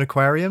go to an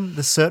aquarium,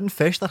 there's certain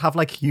fish that have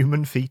like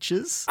human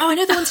features. Oh, I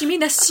know the ones you mean.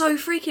 They're so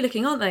freaky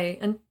looking, aren't they?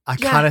 And I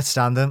cannot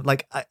stand them.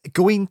 Like,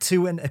 going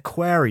to an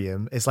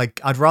aquarium is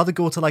like, I'd rather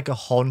go to like a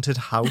haunted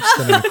house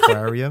than an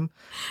aquarium.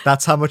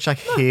 That's how much I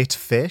hate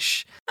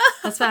fish.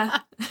 That's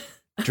fair.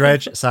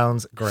 Dredge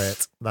sounds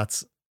great.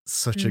 That's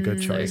such a good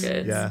choice. So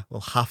good. Yeah,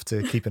 we'll have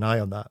to keep an eye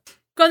on that.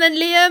 Go on then,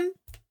 Liam.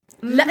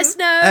 Let us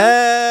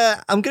know.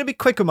 I'm going to be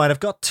quick with mine. I've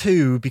got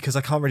two because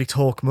I can't really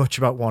talk much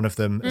about one of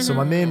them. So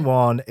my main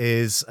one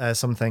is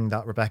something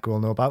that Rebecca will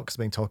know about because I've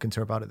been talking to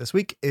her about it this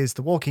week, is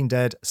The Walking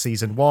Dead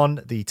Season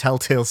 1, the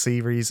Telltale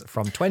series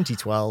from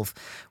 2012,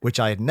 which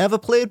I had never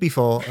played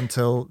before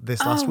until this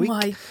last week. Oh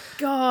my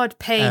God,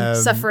 pain,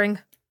 suffering.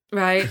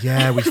 Right.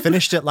 Yeah, we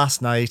finished it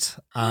last night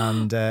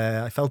and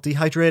I felt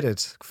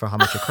dehydrated for how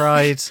much I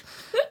cried.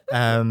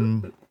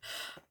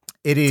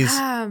 It is...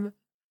 Damn.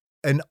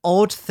 An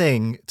odd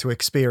thing to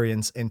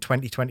experience in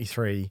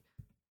 2023.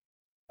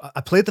 I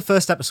played the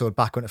first episode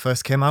back when it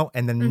first came out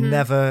and then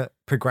never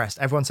progressed.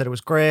 Everyone said it was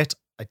great.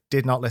 I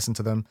did not listen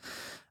to them.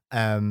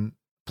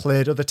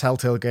 Played other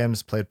Telltale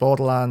games, played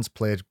Borderlands,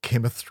 played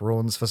Game of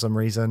Thrones for some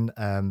reason,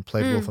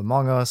 played Wolf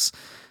Among Us.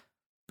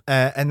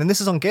 And then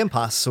this is on Game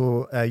Pass.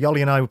 So Yoli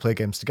and I would play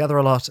games together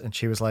a lot. And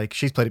she was like,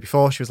 she's played it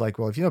before. She was like,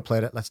 well, if you've not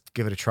played it, let's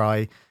give it a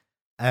try.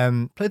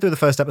 Played through the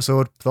first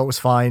episode, thought it was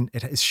fine.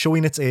 It is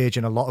showing its age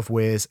in a lot of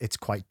ways. It's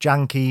quite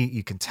janky.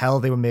 You can tell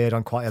they were made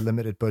on quite a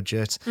limited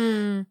budget.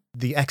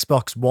 The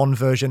Xbox One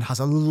version has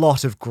a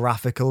lot of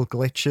graphical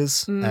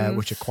glitches,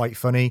 which are quite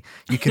funny.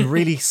 You can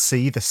really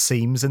see the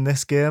seams in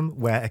this game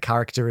where a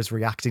character is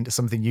reacting to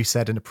something you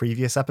said in a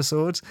previous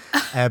episode.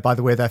 By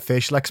the way, their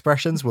facial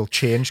expressions will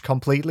change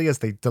completely as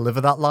they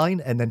deliver that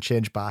line and then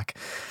change back.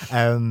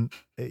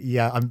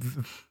 Yeah, I'm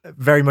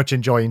very much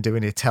enjoying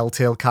doing a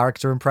Telltale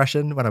character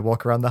impression when I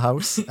walk around the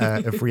house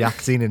of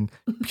reacting and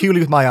purely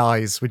with my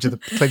eyes, which are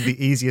the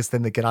easiest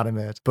thing to get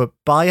animated. But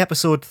by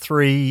episode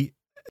 3,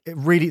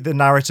 the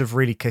narrative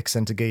really kicks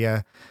into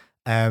gear.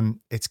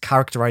 Its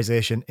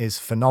characterization is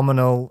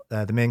phenomenal.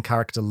 The main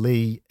character,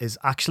 Lee, is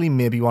actually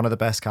maybe one of the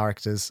best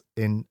characters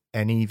in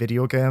any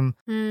video game.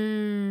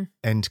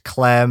 And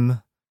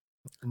Clementine,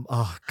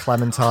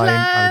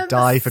 I would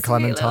die for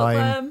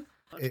Clementine.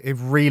 It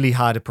really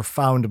had a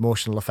profound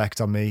emotional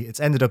effect on me. It's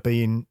ended up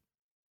being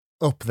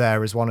up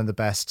there as one of the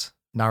best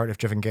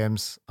narrative-driven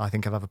games I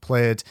think I've ever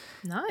played.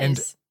 Nice. And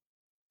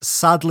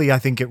sadly, I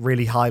think it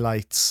really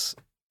highlights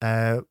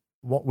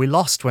what we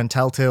lost when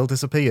Telltale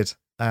disappeared,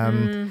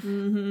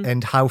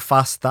 and how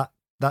fast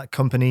that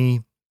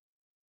company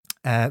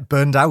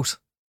burned out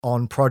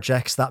on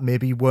projects that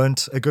maybe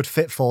weren't a good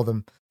fit for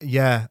them.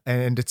 Yeah,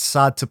 and it's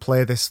sad to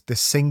play this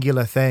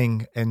singular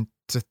thing and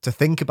to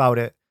think about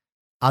it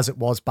as it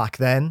was back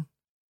then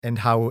and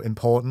how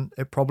important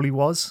it probably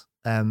was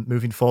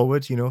moving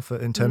forward, you know,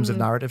 in terms of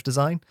narrative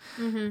design.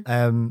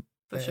 For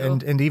sure.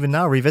 And even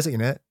now, revisiting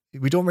it,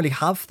 we don't really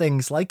have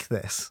things like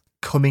this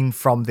coming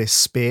from this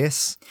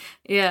space.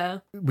 Yeah.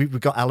 We've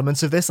got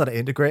elements of this that are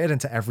integrated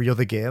into every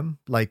other game.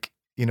 Like,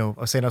 you know,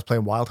 I was saying I was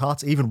playing Wild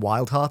Hearts. Even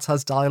Wild Hearts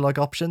has dialogue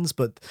options,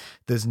 but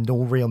there's no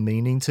real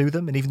meaning to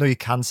them. And even though you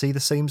can see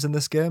the seams in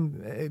this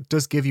game, it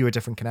does give you a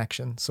different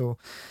connection. So,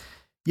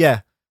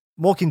 yeah.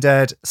 Walking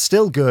Dead,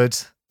 still good,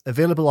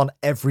 available on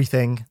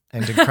everything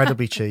and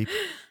incredibly cheap.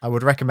 I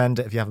would recommend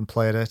it if you haven't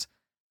played it.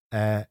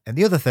 And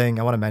the other thing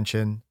I want to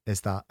mention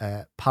is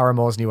that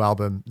Paramore's new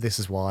album, This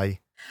Is Why,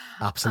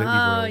 Absolutely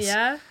Oh, rules.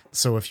 yeah.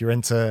 So if you're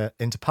into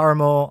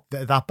Paramore,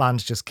 that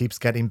band just keeps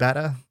getting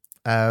better.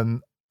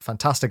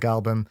 Fantastic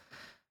album.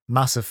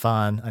 Massive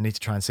fan. I need to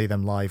try and see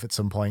them live at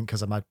some point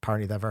because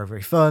apparently they're very,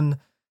 very fun.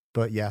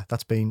 But yeah,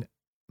 that's been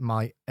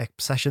my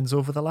obsessions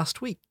over the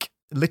last week.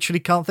 Literally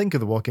can't think of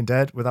The Walking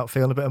Dead without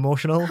feeling a bit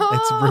emotional.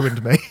 It's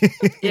ruined me.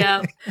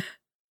 Yeah.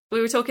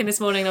 We were talking this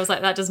morning. I was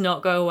like, that does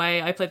not go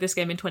away. I played this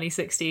game in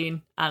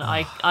 2016,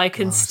 and I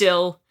can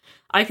still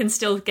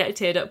get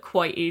teared up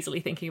quite easily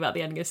thinking about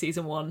the ending of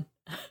season 1.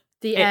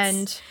 The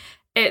end.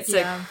 It's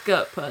a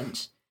gut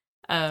punch.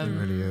 It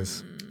really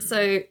is.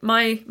 So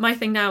my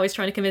thing now is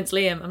trying to convince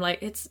Liam. I'm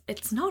like,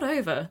 it's not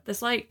over.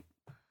 There's like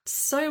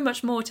so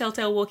much more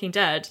Telltale Walking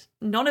Dead.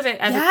 None of it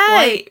ever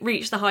quite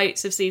reached the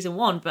heights of season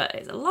 1,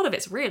 but a lot of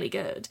it's really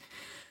good.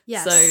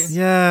 Yes. So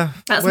yeah,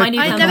 that's my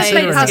new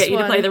campaign to get you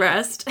to play the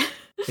rest.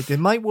 It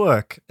might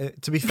work.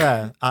 To be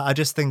fair, I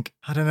just think,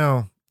 I don't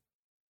know.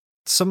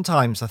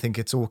 Sometimes I think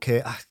it's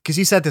okay because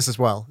you said this as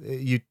well.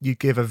 You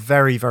give a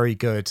very, very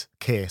good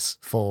case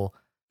for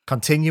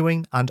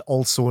continuing and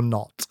also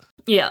not.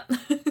 Yeah.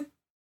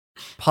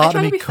 Part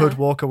of me could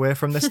walk away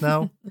from this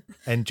now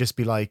and just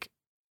be like,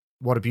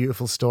 what a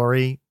beautiful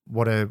story.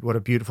 What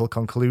a beautiful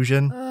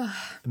conclusion.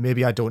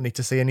 Maybe I don't need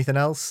to see anything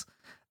else.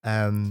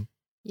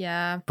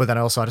 Yeah. But then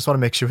also I just want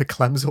to make sure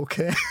Clem's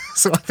okay.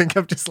 So I think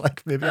I'm just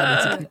like, maybe I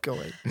need to keep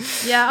going.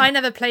 Yeah, I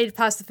never played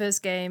past the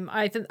first game.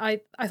 I thought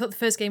the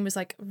first game was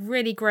like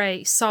really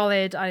great,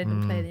 solid. I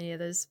didn't play any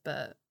others,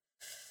 but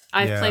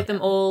I've played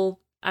them all,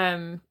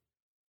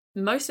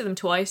 most of them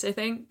twice, I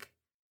think.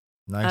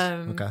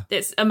 Nice. Okay.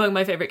 It's among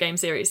my favorite game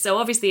series. So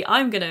obviously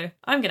I'm gonna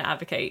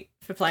advocate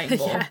for playing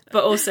more,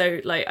 but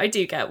also like I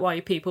do get why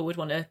people would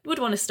want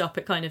to stop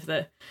at kind of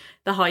the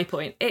high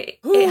point. It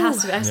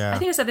has to be. I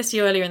think I said this to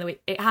you earlier in the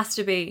week. It has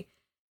to be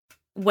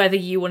whether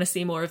you want to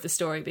see more of the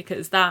story,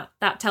 because that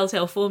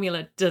Telltale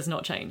formula does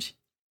not change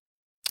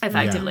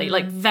effectively.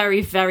 Like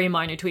very, very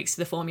minor tweaks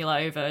to the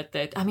formula over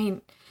the. I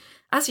mean,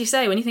 as you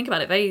say, when you think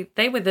about it,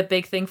 they were the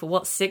big thing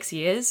for 6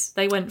 years.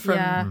 They went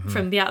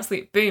from the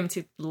absolute boom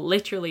to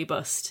literally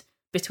bust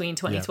between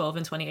 2012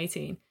 and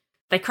 2018.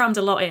 They crammed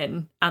a lot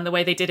in, and the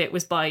way they did it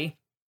was by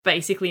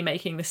basically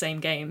making the same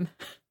game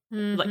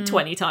like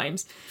 20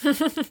 times.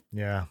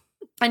 Yeah.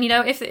 And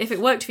if it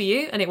worked for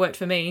you and it worked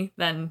for me,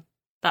 then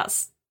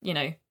that's,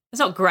 it's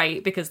not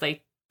great because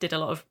they did a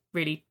lot of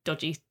really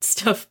dodgy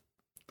stuff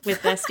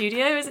with their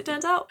studio, as it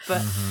turns out.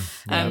 But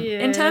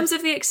in terms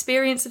of the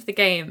experience of the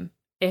game,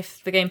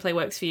 if the gameplay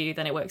works for you,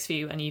 then it works for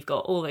you, and you've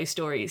got all those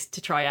stories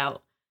to try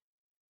out.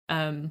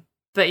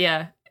 But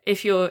yeah,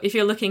 if you're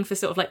looking for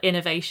sort of like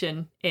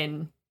innovation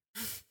in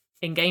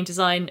game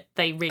design,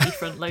 they really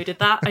front loaded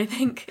that, I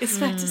think is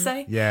fair to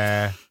say.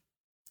 Yeah.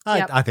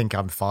 I think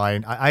I'm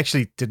fine. I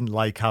actually didn't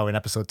like how in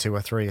episode 2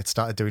 or 3 it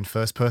started doing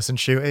first person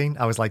shooting.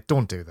 I was like,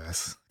 don't do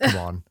this. Come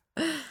on.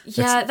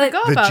 Yeah, the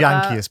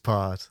jankiest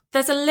part.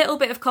 There's a little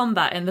bit of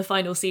combat in the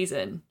final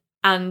season,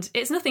 and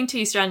it's nothing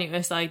too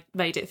strenuous. I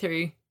made it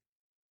through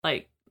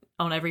like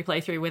on every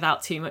playthrough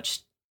without too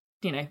much,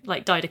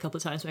 like died a couple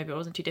of times, maybe it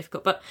wasn't too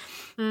difficult. But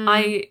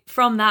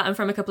from that and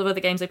from a couple of other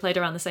games I played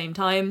around the same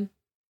time,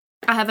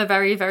 I have a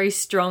very, very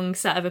strong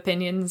set of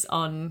opinions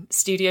on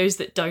studios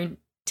that don't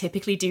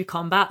typically do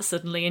combat,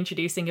 suddenly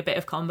introducing a bit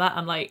of combat.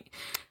 I'm like,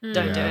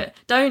 don't do it.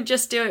 Don't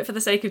just do it for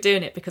the sake of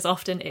doing it, because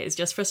often it is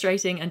just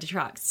frustrating and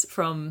detracts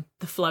from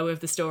the flow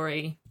of the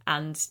story.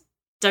 And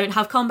don't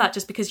have combat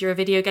just because you're a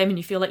video game and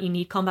you feel like you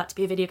need combat to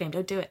be a video game.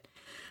 Don't do it.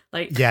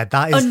 Like, yeah,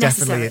 that is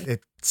definitely,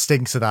 it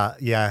stinks of that.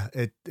 Yeah,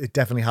 it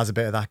definitely has a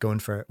bit of that going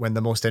for it, when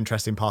the most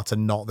interesting parts are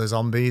not the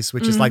zombies,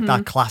 which is like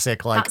that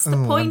classic, like, that's the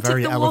point I'm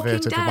very of the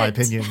elevated with my Dead.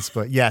 opinions.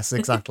 But yes,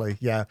 exactly.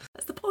 Yeah.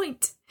 That's the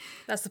point.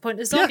 That's the point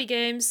of zombie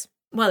games.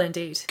 Well,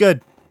 indeed.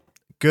 Good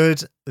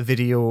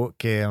video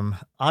game.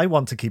 I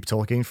want to keep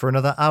talking for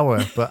another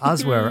hour, but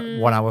as we're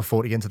 1 hour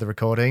 40 into the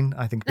recording,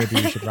 I think maybe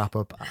we should wrap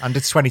up. And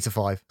it's 20 to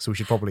 5, so we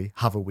should probably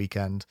have a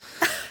weekend.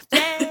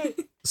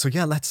 So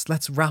yeah,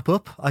 let's wrap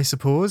up, I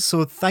suppose.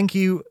 So thank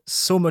you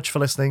so much for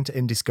listening to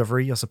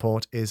Indiscovery. Your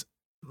support is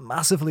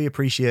massively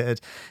appreciated.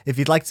 If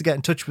you'd like to get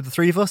in touch with the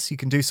three of us, you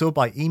can do so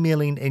by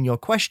emailing in your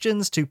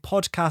questions to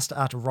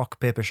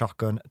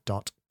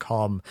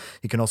podcast@rockpapershotgun.com.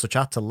 You can also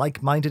chat to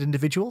like-minded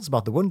individuals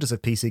about the wonders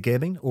of PC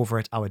gaming over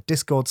at our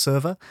Discord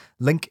server.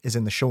 Link is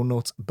in the show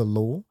notes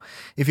below.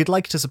 If you'd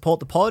like to support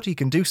the pod, you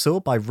can do so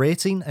by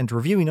rating and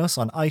reviewing us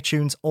on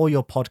iTunes or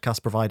your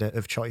podcast provider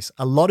of choice.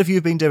 A lot of you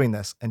have been doing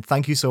this, and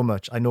thank you so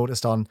much. I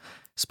noticed on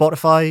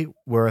Spotify,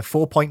 we're a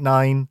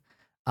 4.9,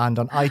 and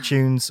on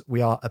iTunes,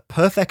 we are a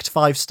perfect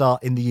 5-star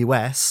in the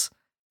US.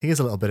 Here's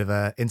a little bit of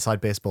a inside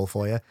baseball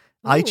for you. Ooh.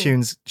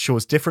 iTunes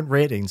shows different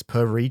ratings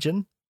per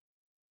region,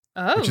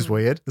 which is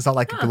weird. It's not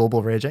like a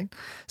global rating.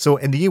 So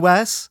in the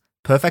US,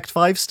 perfect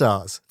 5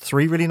 stars,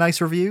 3 really nice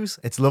reviews.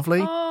 It's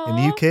lovely. Aww. In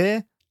the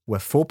UK, we're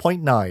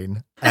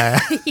 4.9.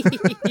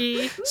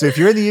 So if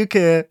you're in the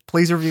UK,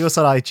 please review us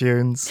on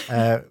iTunes.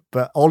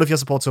 But all of your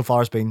support so far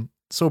has been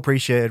So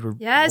appreciated. We're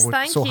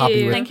thank so you.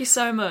 happy with Thank you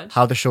so much.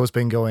 how the show's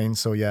been going.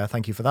 So yeah,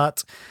 thank you for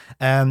that.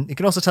 You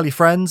can also tell your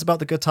friends about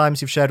the good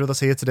times you've shared with us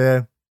here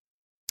today.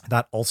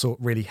 That also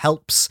really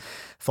helps.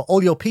 For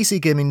all your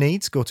PC gaming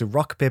needs, go to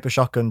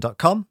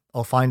rockpapershotgun.com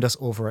or find us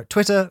over at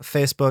Twitter,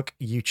 Facebook,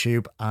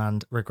 YouTube,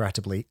 and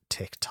regrettably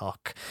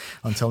TikTok.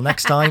 Until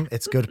next time,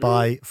 it's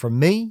goodbye from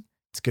me.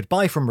 It's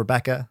goodbye from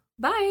Rebecca.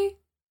 Bye.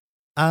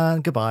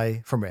 And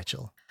goodbye from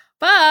Rachel.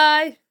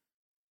 Bye.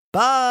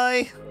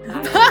 Bye.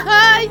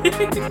 Bye.